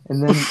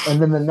 and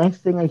then the next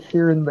thing I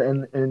hear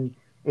in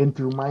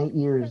through my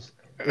ears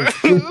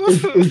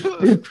is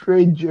fifth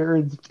grade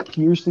Jared's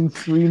piercing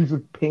screams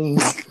of pain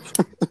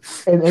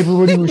and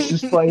everybody was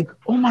just like,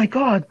 "Oh my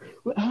god,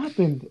 what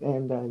happened?"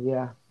 And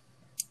yeah,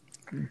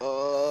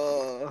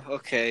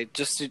 Okay.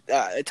 Just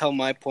to tell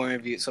my point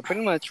of view. So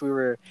pretty much we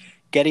were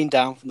getting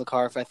down from the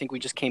car. I think we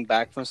just came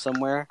back from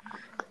somewhere,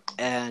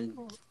 and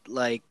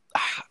like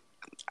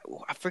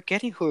I'm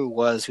forgetting who it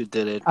was who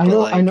did it. I but know,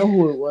 like, I know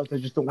who it was. I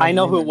just don't want I to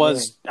know name who their it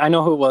was. I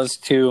know who it was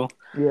too. name.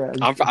 Yeah,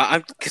 I'm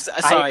cause,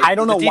 sorry, I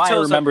don't know why I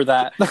remember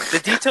that. The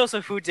details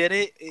of who did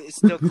it is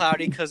still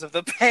cloudy because of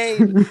the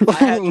pain I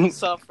had to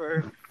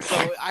suffer.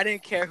 So I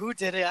didn't care who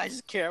did it. I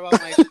just care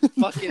about my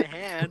fucking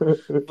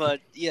hand.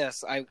 But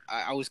yes, I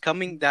was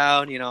coming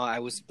down. You know, I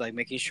was like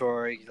making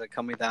sure like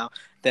coming down.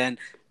 Then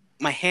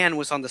my hand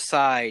was on the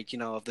side, you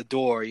know, of the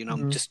door. You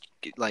know, just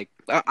like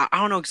I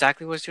don't know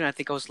exactly what I was doing. I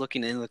think I was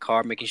looking in the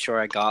car, making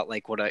sure I got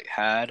like what I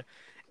had,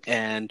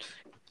 and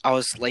I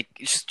was like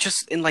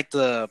just in like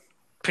the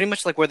pretty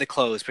much like where they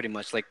close, pretty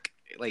much like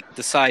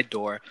the side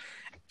door.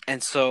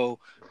 And so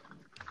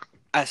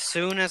as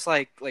soon as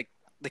like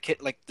the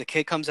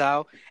kid comes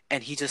out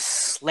and he just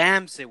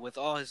slams it with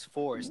all his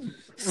force.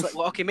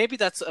 Well, okay, maybe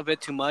that's a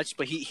bit too much,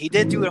 but he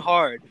did do it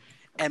hard.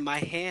 And my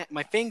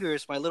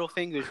little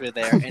fingers were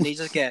there, and they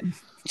just get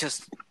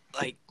just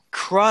like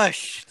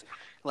crushed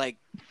like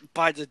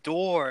by the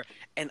door.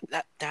 And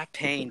that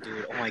pain,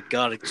 dude, oh my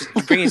god, it's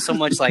just bringing so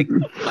much like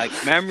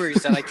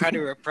memories that I try to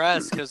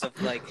repress because of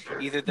like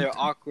either they're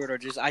awkward or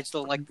just I just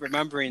don't like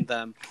remembering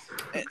them.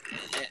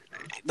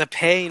 The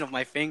pain of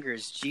my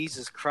fingers,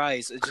 Jesus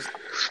Christ, it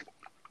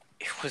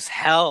was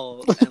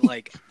hell. And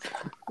like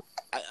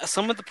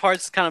some of the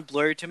parts kind of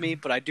blurred to me,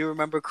 but I do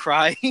remember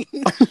crying.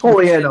 Oh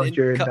yeah, no,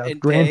 Jared.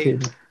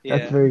 Granted, yeah.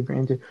 That's very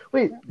granted.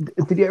 Wait,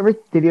 did you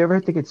ever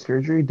have to get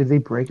surgery? Did they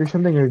break or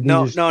something? Or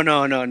No.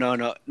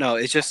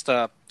 It's just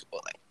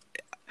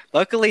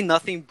luckily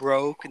nothing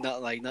broke,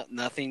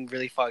 nothing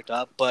really fucked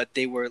up. But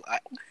they were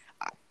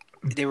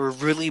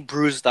really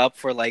bruised up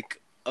for like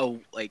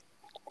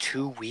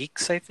 2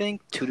 weeks, I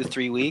think, 2 to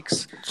 3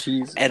 weeks.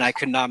 Jeez. And I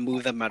could not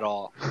move them at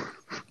all.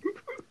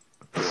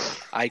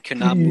 I could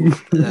not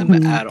move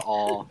them at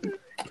all.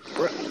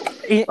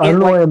 I don't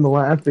know why I'm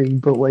laughing,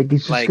 but like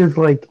it's just because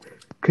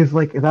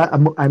that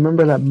I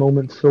remember that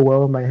moment so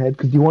well in my head.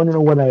 Because you want to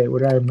know what I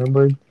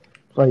remembered?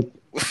 Like,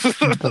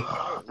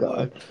 oh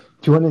god,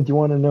 do you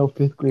want to know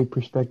 5th grade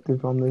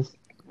perspective on this?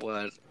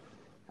 What?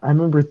 I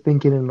remember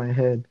thinking in my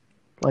head,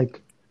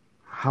 like,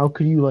 how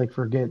could you like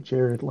forget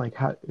Jared? Like,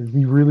 how is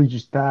he really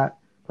just that?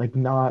 Like,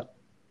 not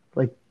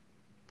like,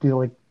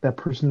 like that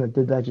person that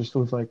did that just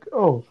was like,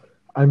 oh,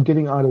 I'm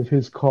getting out of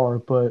his car,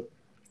 but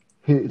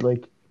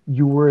like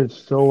you were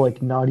so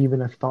like not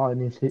even a thought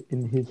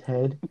in his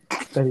head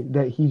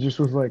that he just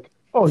was like,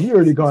 oh, he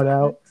already got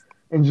out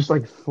and just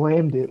like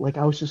slammed it. Like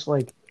I was just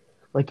like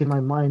in my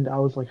mind I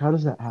was like, how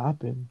does that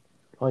happen?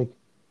 Like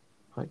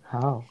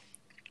how?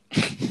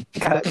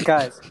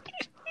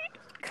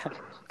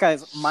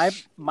 Guys,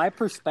 my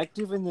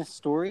perspective in this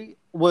story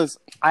was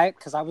I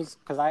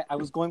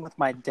was going with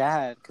my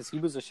dad because he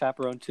was a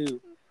chaperone too.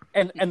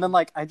 And then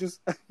like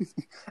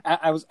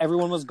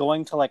everyone was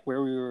going to like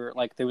where we were,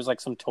 like there was like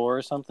some tour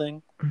or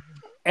something,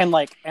 and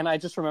I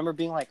just remember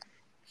being like,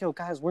 yo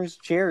guys, where's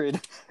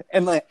Jared?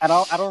 And like I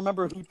don't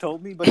remember who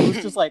told me, but it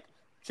was just like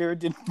Jared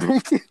didn't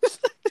break it.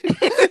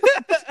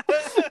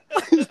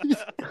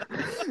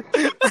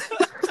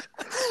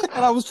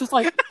 And I was just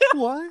like,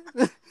 what?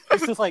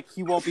 It's just like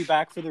he won't be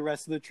back for the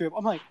rest of the trip.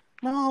 I'm like,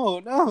 no.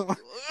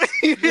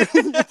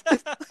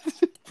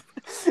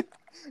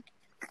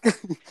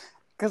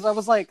 Because I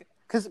was like,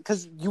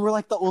 because you were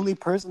like the only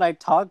person I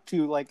talked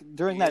to like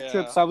during that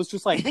trip, so I was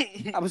just like,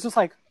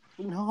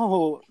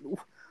 no,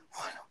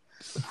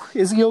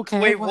 is he okay?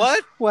 Wait,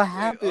 what? What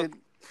happened?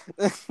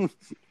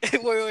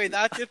 Wait,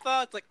 that's your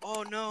thoughts? Like,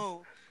 oh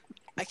no,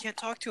 I can't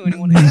talk to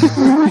anyone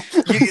anymore.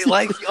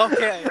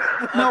 Okay.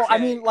 No, I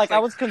mean, like I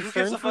was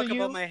concerned for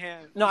you. My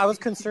hand? No, I was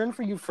concerned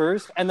for you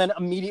first, and then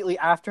immediately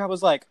after, I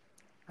was like,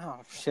 oh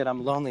shit,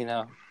 I'm lonely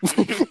now.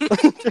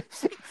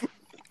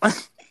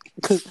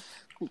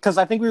 Because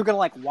I think we were gonna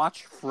like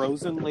watch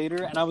Frozen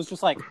later, and I was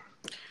just like,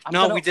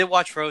 we did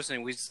watch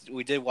Frozen. We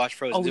did watch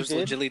Frozen. Oh, it was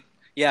legitimately,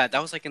 yeah,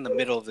 that was like in the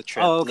middle of the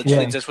trip. Oh, okay.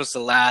 Literally, this was the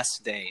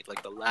last day,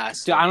 like the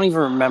last. Dude, day. I don't even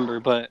remember,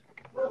 but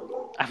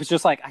I was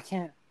just like, I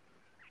can't,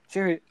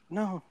 Jared,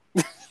 no.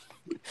 Yeah.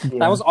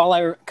 That was all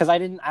because I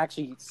didn't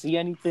actually see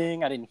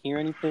anything. I didn't hear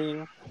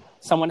anything.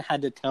 Someone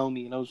had to tell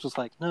me, and I was just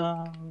like,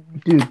 no.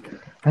 Dude,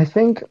 I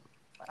think,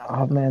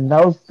 oh man,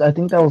 I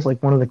think that was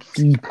like one of the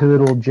key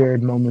pivotal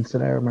Jared moments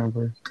that I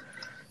remember.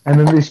 And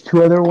then there's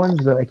 2 other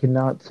ones that I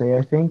cannot say,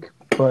 I think,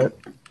 but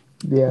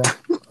yeah.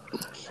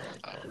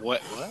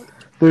 What?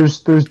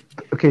 There's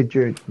okay,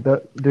 Jared.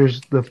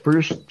 There's the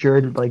first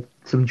Jared, like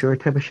some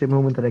Jared type of shit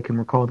moment that I can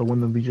recall, the one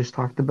that we just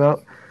talked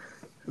about.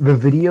 The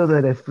video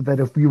that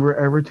if we were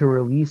ever to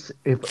release,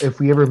 if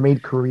we ever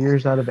made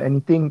careers out of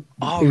anything.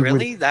 Oh,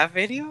 really? That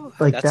video?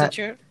 Like that's that. Such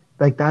a...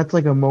 Like that's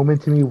like a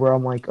moment to me where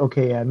I'm like,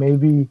 okay, yeah,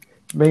 maybe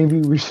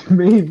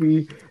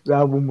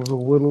that one was a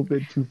little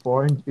bit too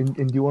far. And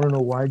do you want to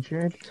know why,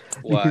 Jared?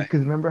 Why?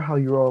 Because remember how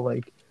you were all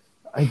like,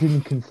 I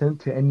didn't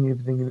consent to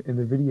anything in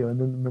the video. And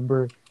then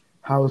remember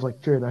how I was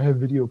like, Jared, I have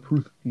video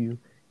proof of you.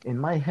 In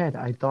my head,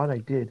 I thought I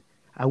did.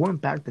 I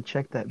went back to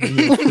check that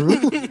video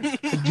proof.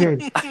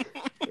 Jared,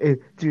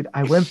 dude,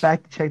 I went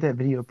back to check that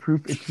video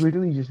proof. It's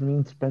literally just me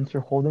and Spencer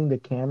holding the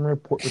camera,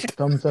 with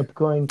thumbs up,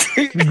 going.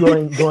 It's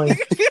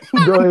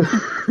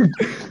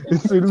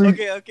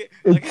literally. Okay.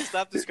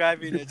 Stop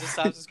describing it. Just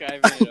stop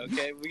describing it.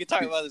 Okay, we can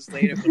talk about this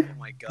later. But oh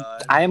my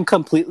god, I am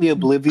completely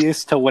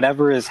oblivious to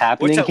whatever is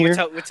happening here.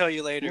 We'll tell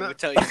you later. We'll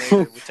tell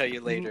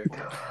you later.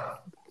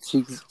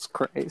 Jesus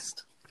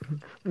Christ.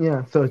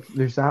 Yeah, so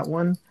there's that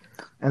one,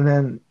 and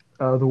then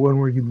the one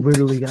where you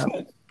literally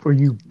where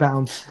you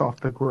bounced off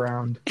the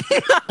ground.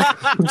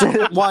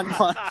 Juan,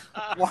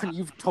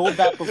 you've told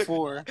that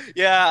before.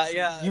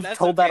 Yeah. You've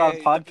told that on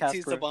podcast.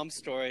 It's the bum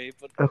story,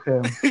 but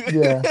okay,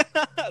 yeah,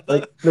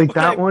 like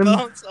that one.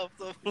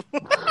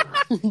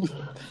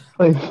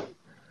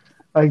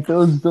 Like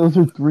those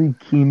are three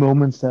key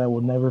moments that I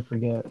will never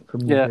forget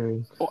from you,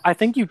 Jerry. Well, I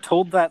think you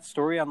told that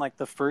story on like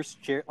the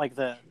first Jared,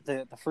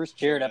 the first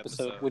Jared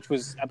episode, which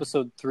was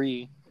episode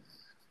 3.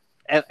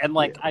 And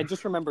like I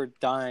just remember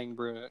dying,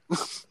 bro.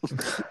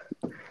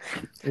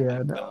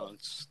 Yeah, no.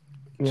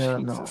 Yeah,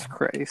 Jesus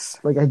Christ.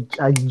 Like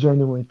I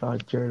genuinely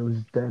thought Jared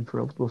was dead for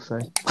a little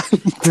second.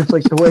 Just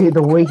like the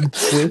way he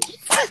twitched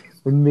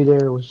in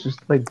midair was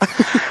just like.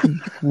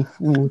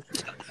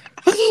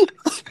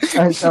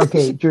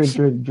 Okay, Jared,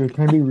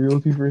 can I be real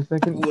with you for a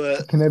second?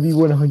 What? Can I be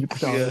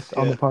 100% honest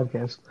on the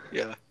podcast?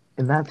 Yeah.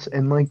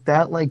 And like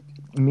that, like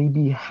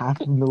maybe half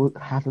a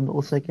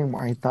millisecond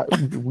where I thought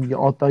we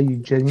all thought you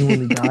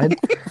genuinely died.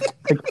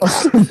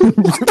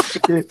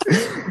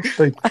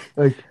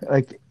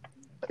 like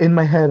in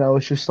my head, I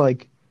was just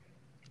like,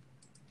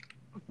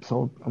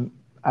 so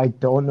I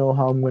don't know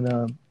how I'm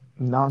gonna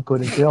not go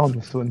to jail on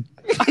this one.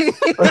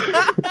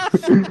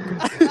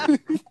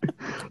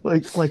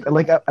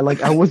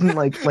 I wasn't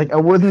I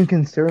wasn't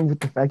concerned with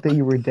the fact that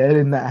you were dead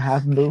in that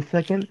half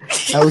millisecond.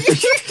 I was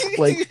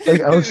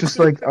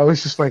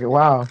just like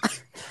wow,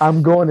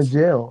 I'm going to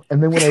jail.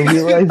 And then when I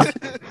realized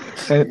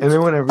that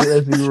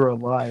you were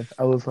alive,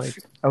 I was like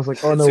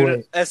oh no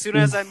way. As soon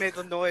as I made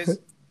the noise.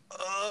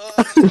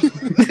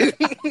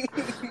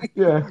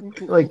 Yeah,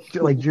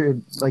 like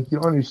Jared, like you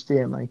don't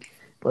understand, like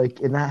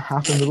in that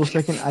half a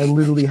millisecond, I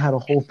literally had a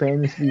whole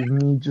fantasy of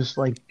me just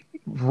like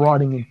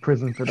rotting in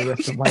prison for the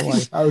rest of my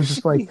life. I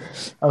was like,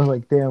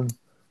 damn,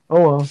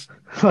 oh well,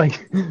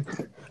 like.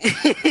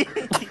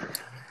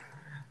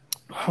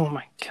 Oh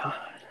my god.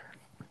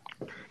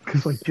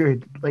 Because like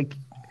Jared, like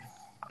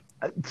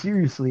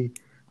seriously,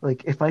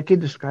 like if I could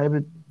describe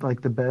it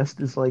like the best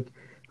is like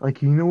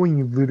you know when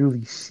you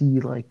literally see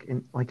like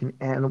an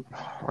animal,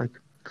 like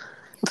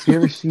have you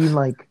ever seen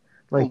like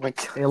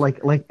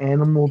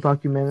animal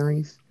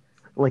documentaries,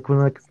 like when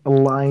like a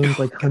lion's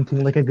like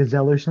hunting like a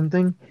gazelle or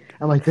something,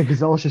 and like the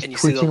gazelle's just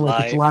twitching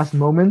like its last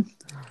moments,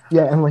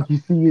 yeah, and like you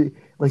see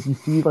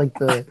like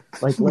the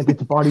like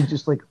its body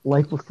just like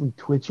lifelessly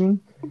twitching.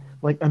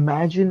 Like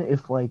imagine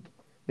if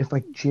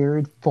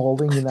Jared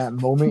falling in that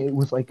moment, it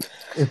was like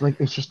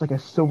it's just like a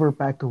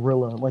silverback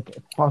gorilla like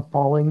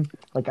falling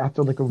like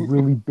after like a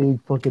really big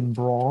fucking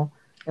brawl,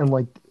 and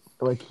like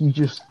he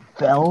just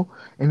fell,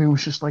 and it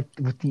was just like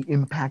with the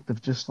impact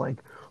of just like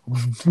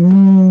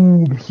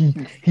boom, he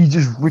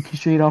just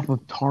ricocheted off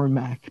of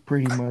tarmac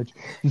pretty much.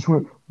 He just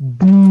went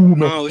boom.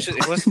 No, it was just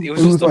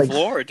the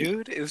floor,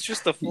 dude. It was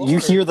just the floor. You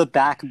hear the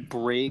back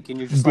break, and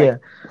you're just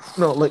like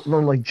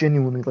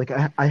genuinely, like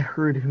I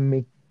heard him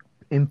make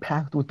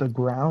impact with the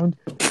ground,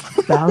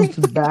 bounce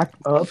back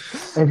up,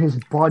 and his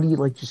body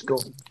like just go,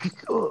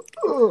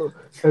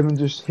 and then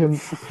just him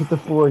hit the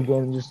floor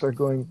again and just start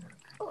going,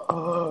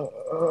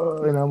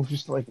 and I was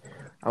just like,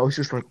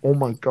 oh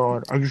my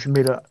god, I just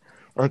made a.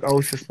 Like I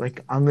was just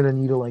like, I'm gonna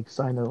need to like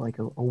sign a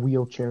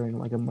wheelchair in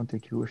like a month or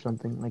two or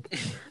something. Like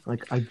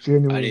I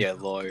genuinely. I need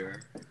a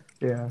lawyer.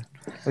 Yeah,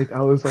 like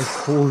I was like,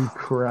 holy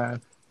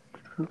crap.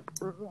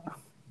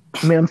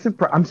 I mean, I'm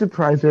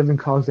surprised it hasn't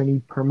caused any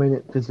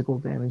permanent physical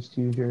damage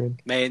to you,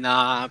 Jared.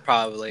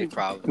 Probably.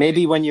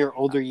 Maybe when you're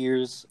older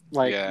years,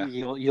 like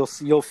you'll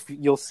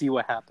see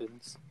what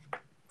happens.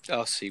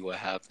 I'll see what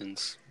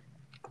happens.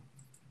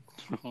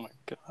 Oh my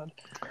god,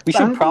 we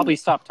should probably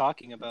stop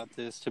talking about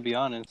this. To be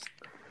honest.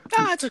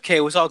 Nah, it's okay.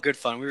 It was all good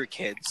fun. We were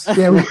kids.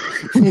 Yeah, we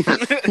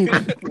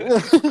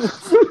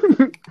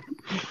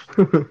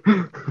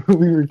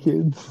were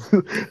kids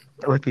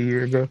like a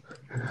year ago.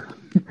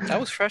 That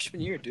was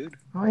freshman year, dude.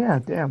 Oh yeah,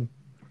 damn.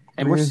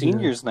 And we're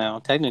seniors now,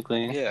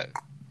 technically. Yeah.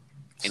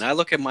 And I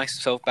look at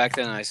myself back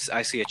then, and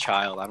I see a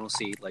child. I don't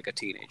see like a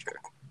teenager.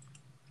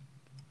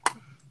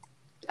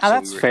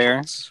 That's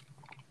fair. Kids.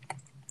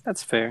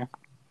 That's fair.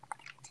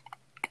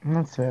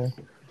 That's fair.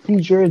 See,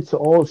 Jared, so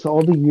all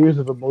the years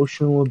of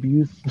emotional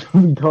abuse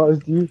we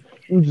caused you,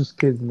 we're just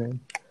kids, man.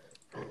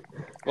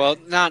 Well,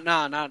 no.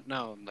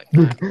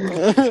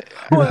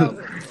 Well,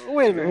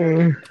 wait a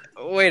minute.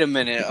 Wait a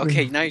minute.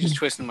 Okay, now you're just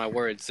twisting my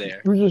words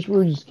there. We're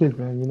just kids,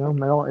 man. You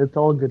know, it's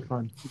all good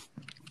fun.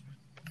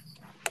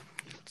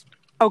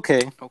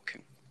 Okay.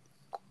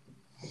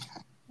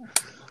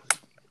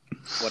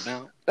 What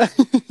now?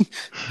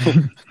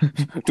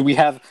 Do we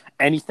have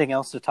anything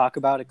else to talk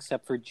about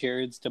except for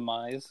Jared's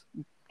demise?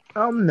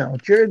 No,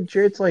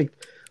 Jared's like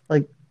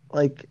to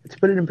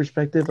put it in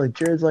perspective, like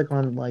Jared's like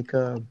on like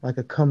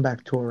a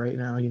comeback tour right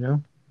now, you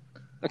know?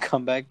 A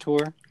comeback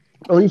tour?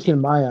 At least in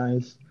my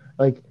eyes.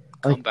 Like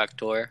Comeback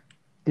tour.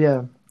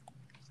 yeah.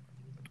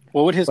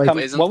 What would his Like,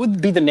 what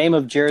would be the name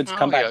of Jared's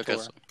comeback yeah,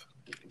 tour?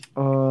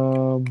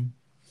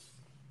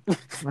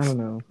 I don't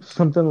know.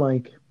 Something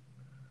like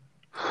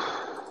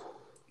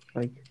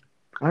I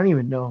don't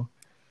even know.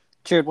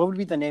 Jared, what would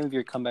be the name of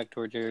your comeback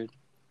tour, Jared?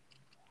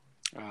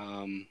 I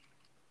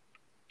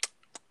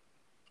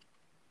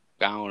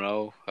don't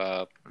know.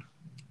 I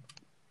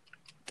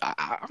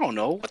don't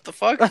know. What the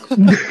fuck?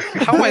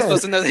 How am I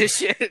supposed to know this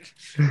shit?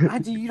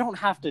 You don't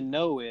have to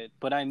know it,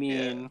 but I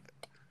mean,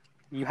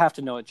 you have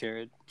to know it,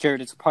 Jared. Jared,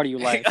 it's a part of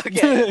your life.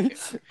 Okay.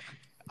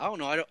 I don't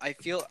know.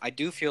 I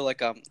do feel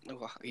like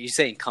you're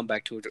saying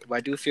comeback to it. But I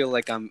do feel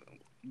like I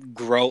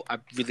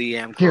really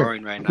am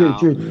growing right now.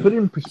 Jared, put it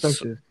in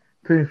perspective.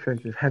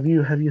 Have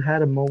you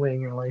had a moment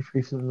in your life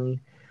recently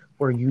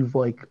where you've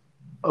like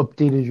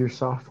updated your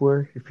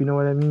software? If you know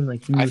what I mean,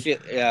 like you.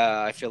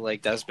 I feel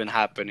like that's been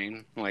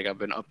happening. Like I've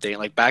been updating.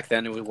 Like back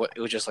then, it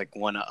was just like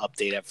one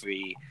update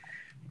every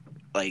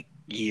like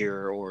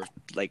year or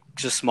like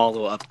just small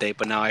little update.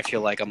 But now I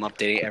feel like I'm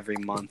updating every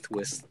month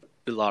with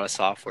a lot of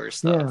software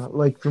stuff. Yeah,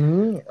 like for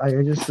me, I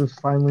just was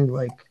finally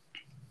like,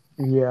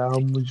 yeah,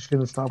 I'm just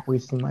gonna stop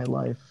wasting my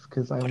life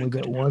because I only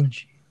get one.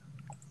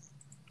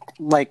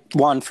 Like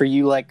Juan, for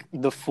you, like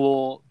the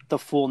full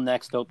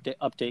next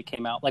update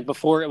came out. Like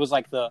before, it was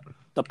like the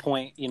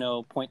point, you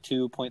know,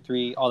 0.2,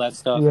 0.3, all that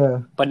stuff. Yeah.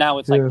 But now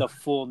it's like the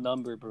full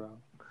number, bro.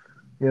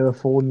 Yeah, the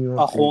full new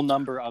update. A whole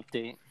number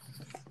update.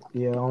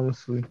 Yeah,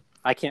 honestly.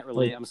 I can't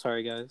relate. I'm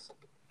sorry, guys.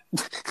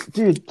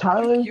 Dude,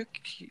 Tyler,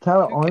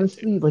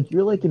 honestly, like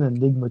you're like an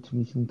enigma to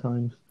me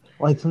sometimes.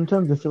 Like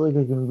sometimes I feel like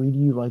I can read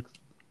you like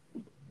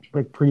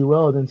pretty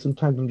well, and then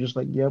sometimes I'm just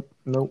like, yep,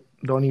 nope,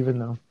 don't even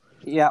know.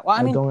 Yeah, well,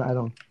 I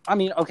don't. I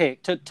mean, okay,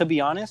 to be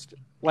honest,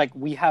 like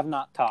we have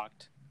not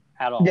talked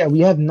at all. Yeah,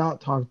 we have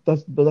not talked.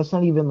 But that's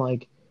not even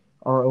like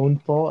our own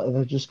fault, and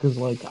that's just because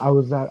like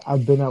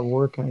I've been at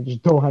work and I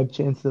just don't have a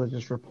chance to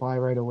just reply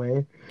right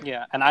away.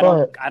 Yeah, and I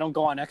don't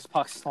go on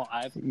Xbox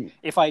Live.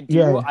 If I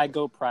do, I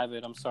go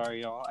private. I'm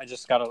sorry, y'all. I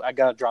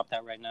gotta drop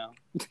that right now.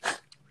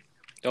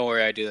 Don't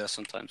worry, I do that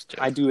sometimes too.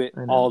 I do it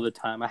all the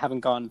time. I haven't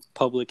gone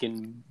public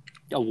in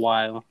a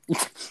while.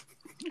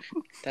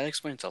 That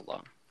explains a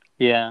lot.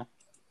 Yeah,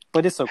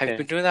 but it's okay. Have you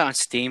been doing that on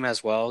Steam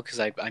as well? Because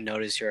I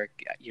noticed you're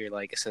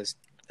like it says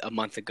a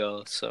month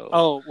ago.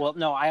 So well,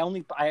 no,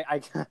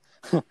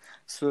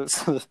 so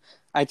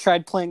I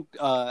tried playing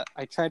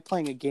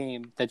a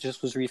game that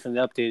just was recently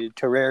updated,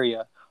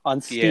 Terraria,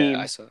 on Steam.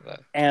 Yeah, I saw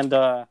that. And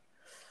I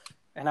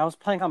was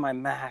playing on my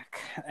Mac,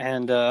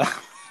 and that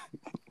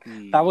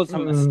was a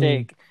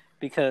mistake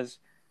because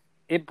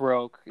it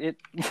broke.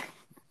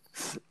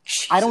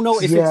 I don't know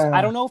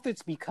if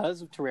it's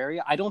because of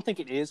Terraria. I don't think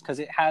it is because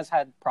it has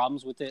had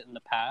problems with it in the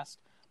past,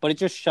 but it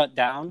just shut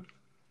down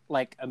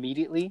like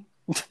immediately.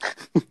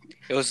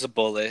 It was the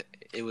bullet.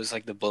 It was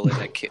like the bullet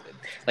that killed.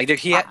 Like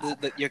he had.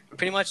 You're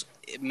pretty much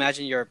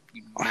imagine your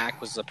Mac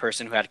was the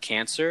person who had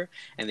cancer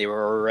and they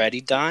were already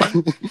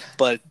dying,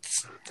 but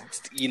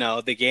you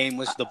know the game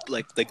was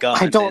the gun.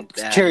 I don't.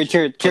 Jared,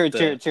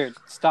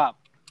 stop.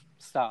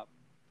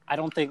 I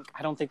don't think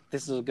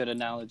this is a good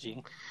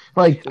analogy.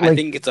 Like I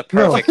think it's a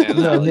perfect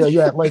analogy.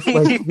 Like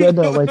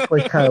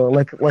Tyler,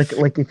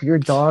 like if your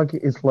dog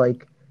is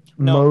like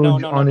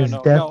mowed on his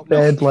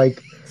deathbed,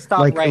 like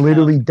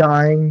literally now.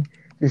 Dying,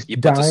 just you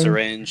dying. Put the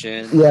syringe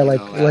in. Yeah,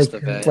 like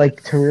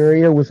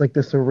Terraria was like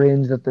the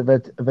syringe that the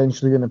vet's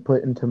eventually gonna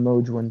put into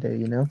Moj one day,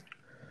 you know?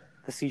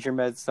 The seizure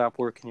meds stopped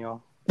working,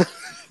 y'all.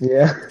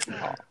 Yeah.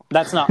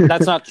 That's not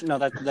no,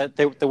 that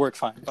they work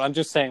fine. But I'm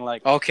just saying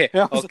like okay.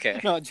 No,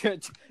 I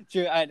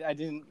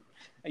didn't.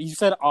 You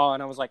said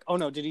and I was like, oh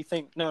no, did he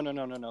think? No.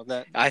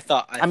 That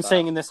I'm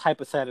saying in this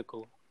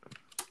hypothetical.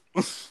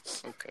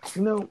 Okay.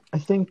 You know, I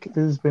think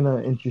this has been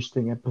an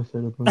interesting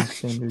episode of Moon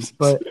Standards,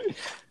 but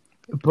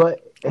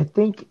I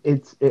think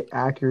it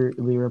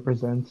accurately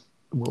represents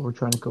what we're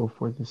trying to go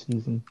for this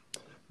season.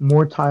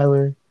 More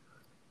Tyler,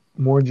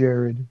 more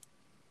Jared,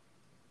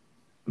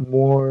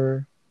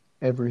 more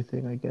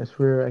everything. I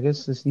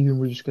guess this season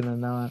we're just gonna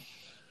not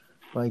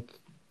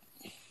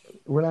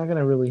we're not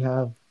gonna really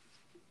have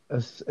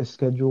a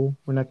schedule.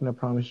 We're not gonna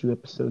promise you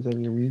episodes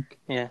every week.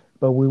 Yeah.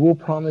 But we will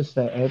promise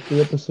that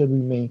every episode we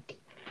make,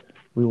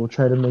 we will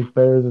try to make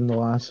better than the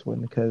last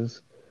one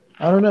because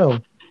I don't know.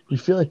 We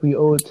feel like we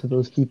owe it to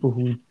those people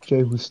who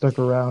stuck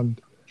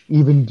around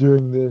even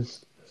during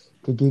this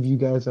to give you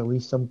guys at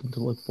least something to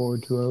look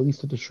forward to, or at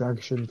least a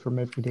distraction from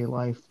everyday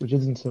life, which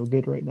isn't so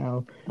good right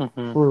now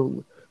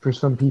for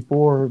some people,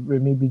 or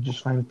it may be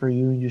just fine for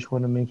you. You just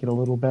want to make it a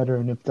little better,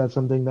 and if that's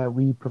something that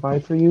we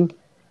provide for you,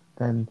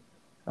 then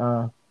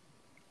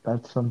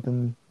that's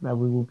something that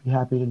we will be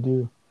happy to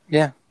do.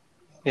 Yeah.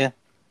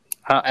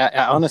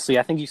 I honestly,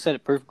 I think you said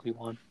it perfectly,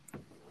 Juan.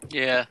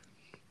 Yeah.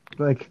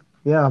 Like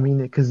Yeah, I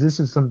mean, because this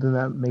is something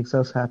that makes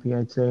us happy,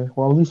 I'd say.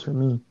 Well, at least for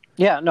me.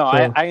 Yeah, no,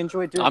 So, I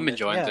enjoy doing I'm this.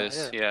 enjoying Yeah,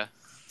 this. yeah. Yeah.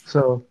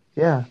 so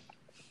yeah.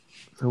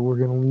 So we're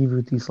gonna leave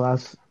with this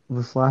last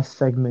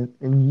segment,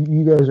 and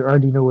you guys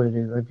already know what it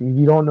is. If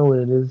you don't know what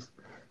it is,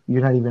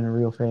 you're not even a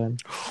real fan.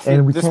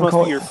 And we This can't must be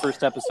call it. your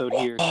first episode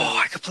here, Oh,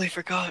 I because completely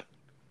forgot.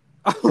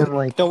 And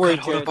like, don't worry,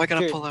 God, hold up. Jared. I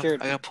gotta pull Jared, up.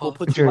 Jared, I gotta we'll pull up.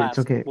 put you Jared, it's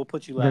last. okay. We'll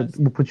put you Jared, last.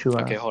 we'll put you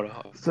Okay, last. hold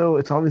up. So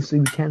it's obviously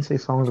we can't say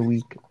song of the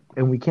week,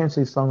 and we can't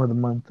say song of the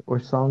month or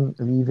song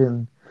of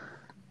even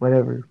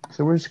whatever.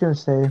 So we're just gonna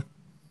say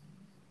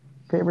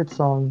favorite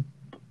song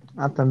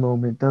at the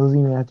moment. Doesn't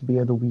even have to be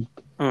of the week.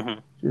 Mm-hmm.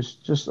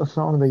 Just a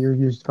song that you're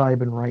just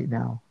vibing right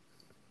now,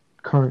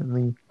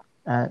 currently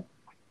at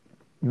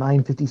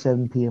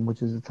 9:57 p.m.,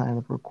 which is the time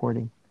of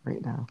recording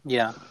right now.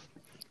 Yeah.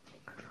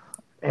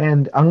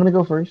 And I'm gonna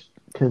go first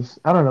because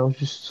I don't know, it's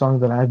just a song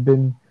that I've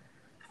been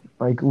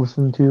like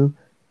listening to.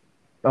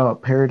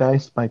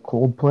 Paradise by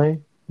Coldplay.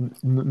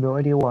 No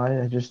idea why.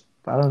 I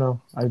don't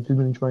know. I've been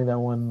enjoying that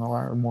one a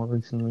lot more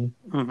recently.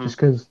 Mm-hmm. Just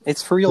because.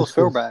 It's for real Just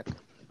 'cause- throwback.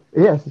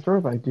 Yeah, it's a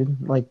throwback,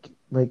 dude. Like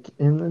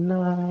in the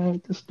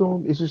night, the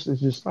storm. It's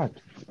just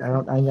sucked. I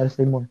ain't gotta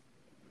say more.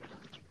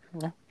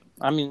 Yeah.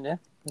 I mean, yeah,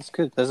 that's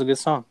good. That's a good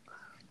song.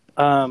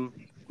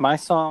 My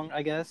song,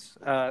 I guess,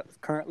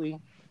 currently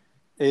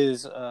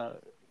is a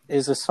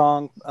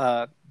song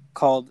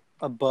called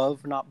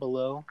 "Above, Not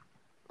Below"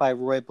 by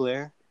Roy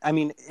Blair. I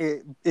mean,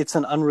 it's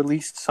an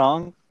unreleased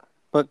song,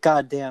 but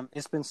goddamn,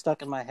 it's been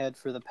stuck in my head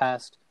for the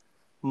past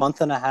month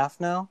and a half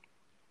now.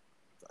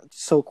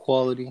 It's so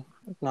quality.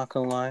 Not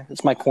gonna lie,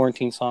 it's my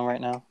quarantine song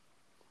right now.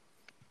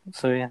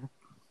 So yeah,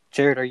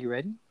 Jared, are you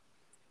ready?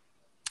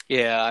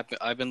 Yeah,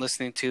 I've been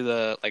listening to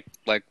the like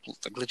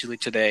literally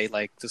today,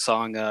 like the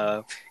song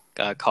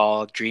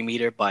called Dream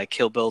Eater by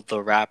Kill Bill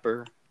the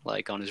Rapper,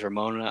 like on his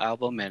Ramona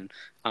album, and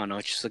I don't know,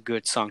 it's just a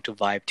good song to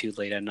vibe to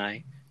late at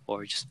night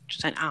or just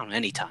I don't know,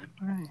 anytime.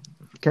 All right,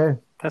 Okay.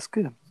 that's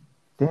good.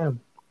 Damn.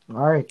 All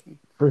right.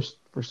 First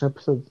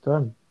episode's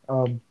done.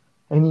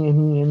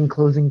 Any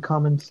closing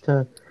comments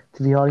to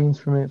the audience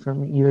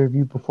from either of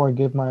you before I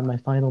give my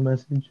final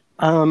message?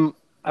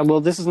 Well,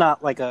 this is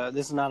not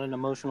an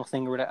emotional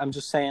thing or whatever. I'm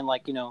just saying,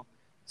 like,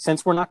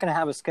 since we're not gonna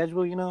have a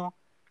schedule,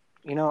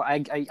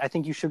 I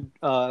think you should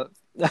follow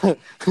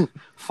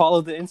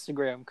the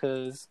Instagram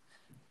because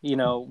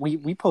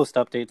we post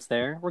updates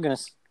there. We're gonna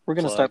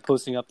start Plug.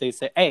 posting updates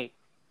there. Hey,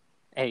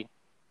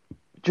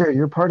 Jared,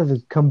 you're part of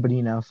the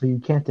company now, so you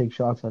can't take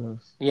shots at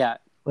us. yeah,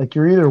 Like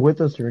you're either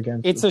with us or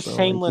against it's us, a bro. Like,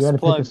 you shameless gotta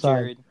pick a plug, side.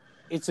 Jared.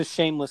 It's a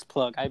shameless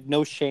plug. I have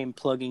no shame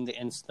plugging the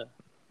Insta.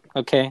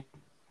 Okay,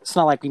 it's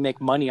not like we make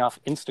money off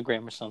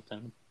Instagram or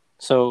something.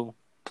 So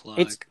Plug.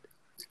 it's.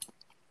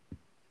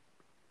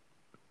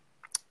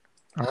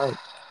 All right.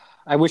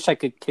 I wish I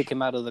could kick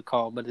him out of the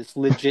call, but it's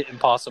legit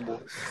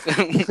impossible.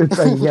 It's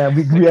like, yeah,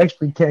 we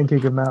actually can't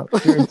kick him out.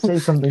 Jared, say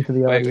something to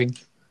the Wait,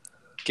 audience.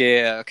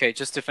 Yeah, okay,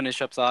 just to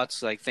finish up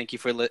thoughts, like, thank you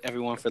for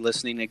everyone for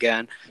listening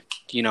again.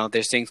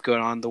 There's things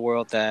going on in the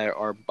world that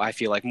are, I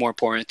feel like, more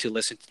important to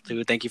listen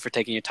to. Thank you for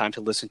taking your time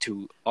to listen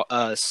to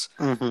us.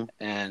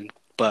 Mm-hmm.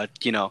 But,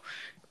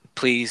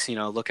 please,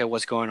 look at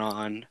what's going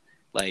on.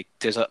 Like,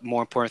 there's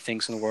more important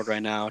things in the world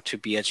right now to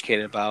be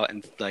educated about.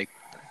 And, like,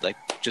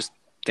 just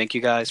thank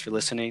you guys for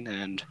listening.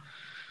 And,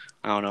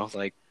 I don't know,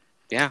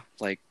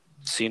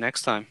 see you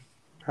next time.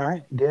 All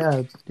right.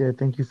 Yeah,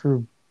 thank you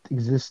for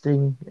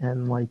existing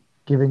and like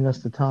giving us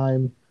the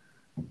time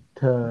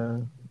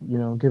to,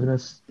 giving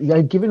us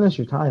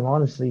your time,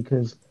 honestly,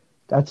 because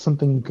that's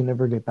something you can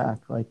never get back.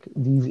 Like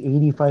these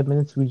 85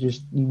 minutes we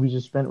just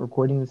spent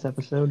recording this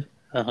episode,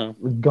 Uh-huh.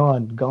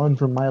 gone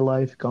from my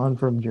life, gone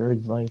from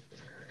Jared's life,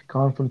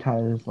 gone from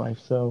Tyler's life.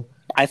 So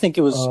I think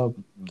it was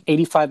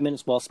 85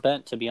 minutes well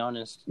spent, to be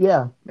honest.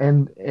 yeah,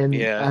 and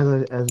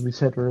Yeah. as we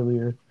said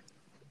earlier,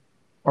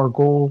 our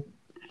goal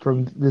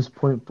from this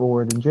point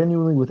forward, and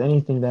genuinely with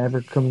anything that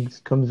ever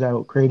comes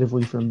out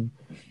creatively from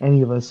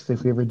any of us,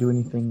 if we ever do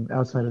anything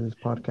outside of this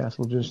podcast,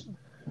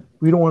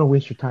 we don't want to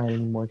waste your time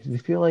anymore because we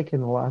feel like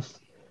in the last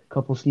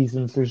couple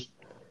seasons there's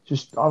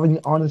just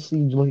honestly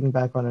looking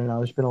back on it now,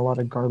 there's been a lot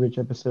of garbage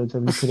episodes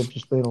that we could have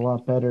just made a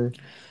lot better.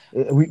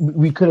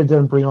 We could have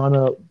done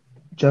Brianna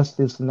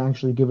justice and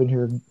actually given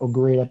her a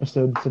great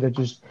episode instead of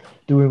just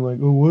doing like,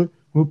 oh,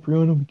 what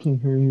Brianna, we can't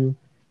hear you.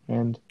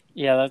 And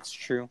Yeah, that's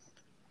true.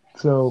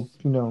 so,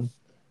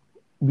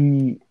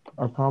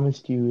 our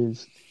promise to you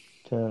is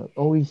to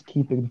always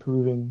keep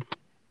improving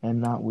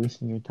and not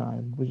wasting your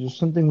time, which is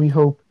something we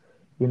hope,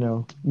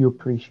 you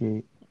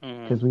appreciate,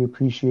 because we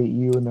appreciate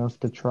you enough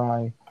to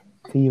try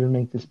to even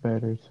make this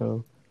better.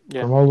 So,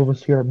 Yeah. from all of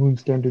us here at Moon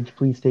Standards,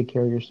 please take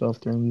care of yourself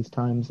during these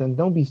times and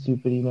don't be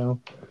stupid,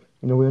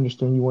 we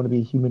understand you want to be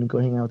a human and go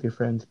hang out with your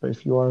friends, but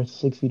if you are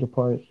 6 feet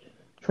apart,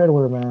 try to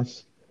wear a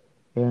mask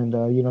and,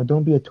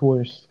 don't be a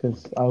tourist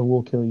because I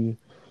will kill you.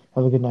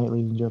 Have a good night,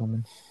 ladies and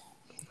gentlemen.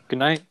 Good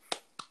night.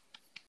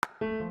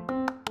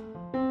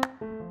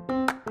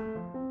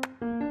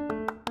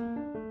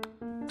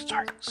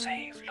 Start,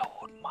 save,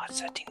 load, mod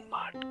setting,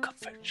 mod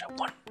configuration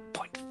 1.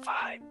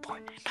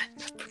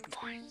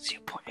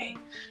 0.8.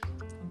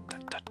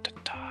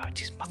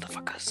 These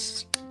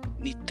motherfuckers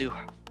need to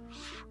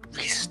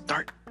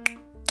restart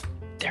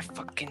their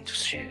fucking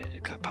shit.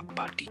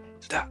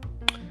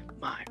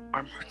 My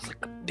arm hurts like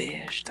a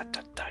bitch.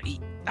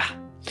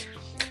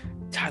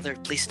 Tyler,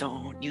 please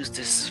don't use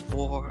this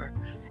for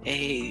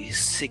a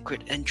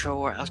secret intro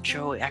or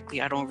outro.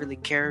 Actually, I don't really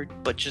care,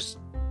 but just,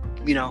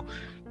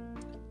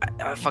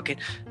 I fucking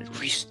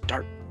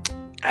restart.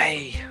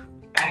 Hey,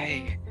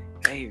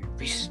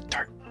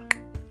 restart.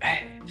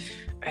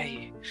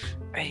 Hey.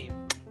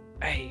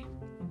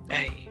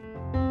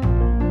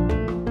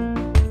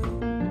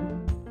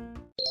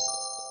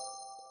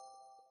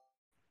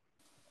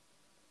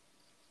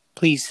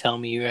 Please tell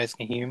me you guys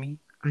can hear me.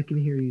 I can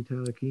hear you,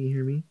 Tyler. Can you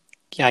hear me?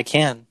 Yeah, I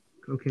can.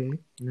 Okay.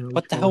 Now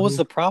What the hell was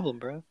the problem,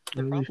 bro?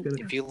 The Now we just problem?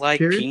 gotta- If you like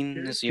Jared?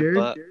 penis in Jared?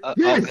 your butt.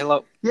 Yes!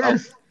 Hello.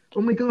 Yes!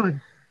 Oh my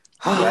god!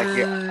 Oh,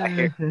 I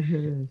hear.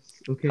 Yes.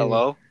 Okay.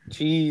 Hello.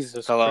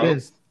 Jesus Hello?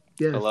 Christ.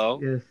 Yes. Hello?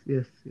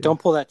 Yes. Don't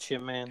pull that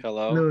shit, man.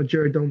 Hello. No,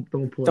 Jared, don't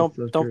pull Don't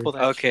that stuff, don't Jared. pull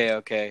that shit.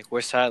 Okay.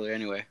 Where's Tyler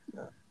anyway?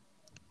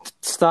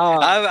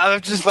 Stop. I'm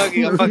just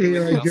fucking. I'm fucking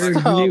with you. I'm Jared,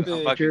 fucking with you. Stop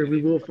I'm it. fucking Jared, with we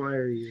you. will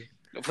fire you.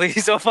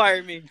 Please don't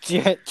fire me.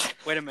 Jared,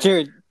 Wait a minute.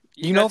 Jared,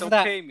 you know guys for don't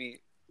that- pay me.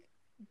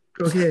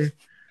 Okay.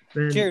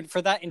 Then Jared,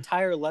 for that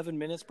entire 11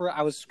 minutes, bro,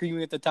 I was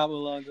screaming at the top of the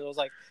lungs. I was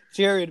like,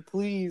 Jared,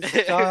 please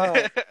stop.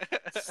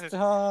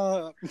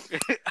 Stop.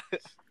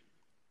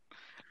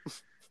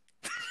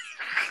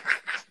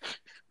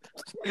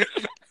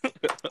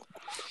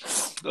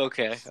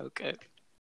 Okay.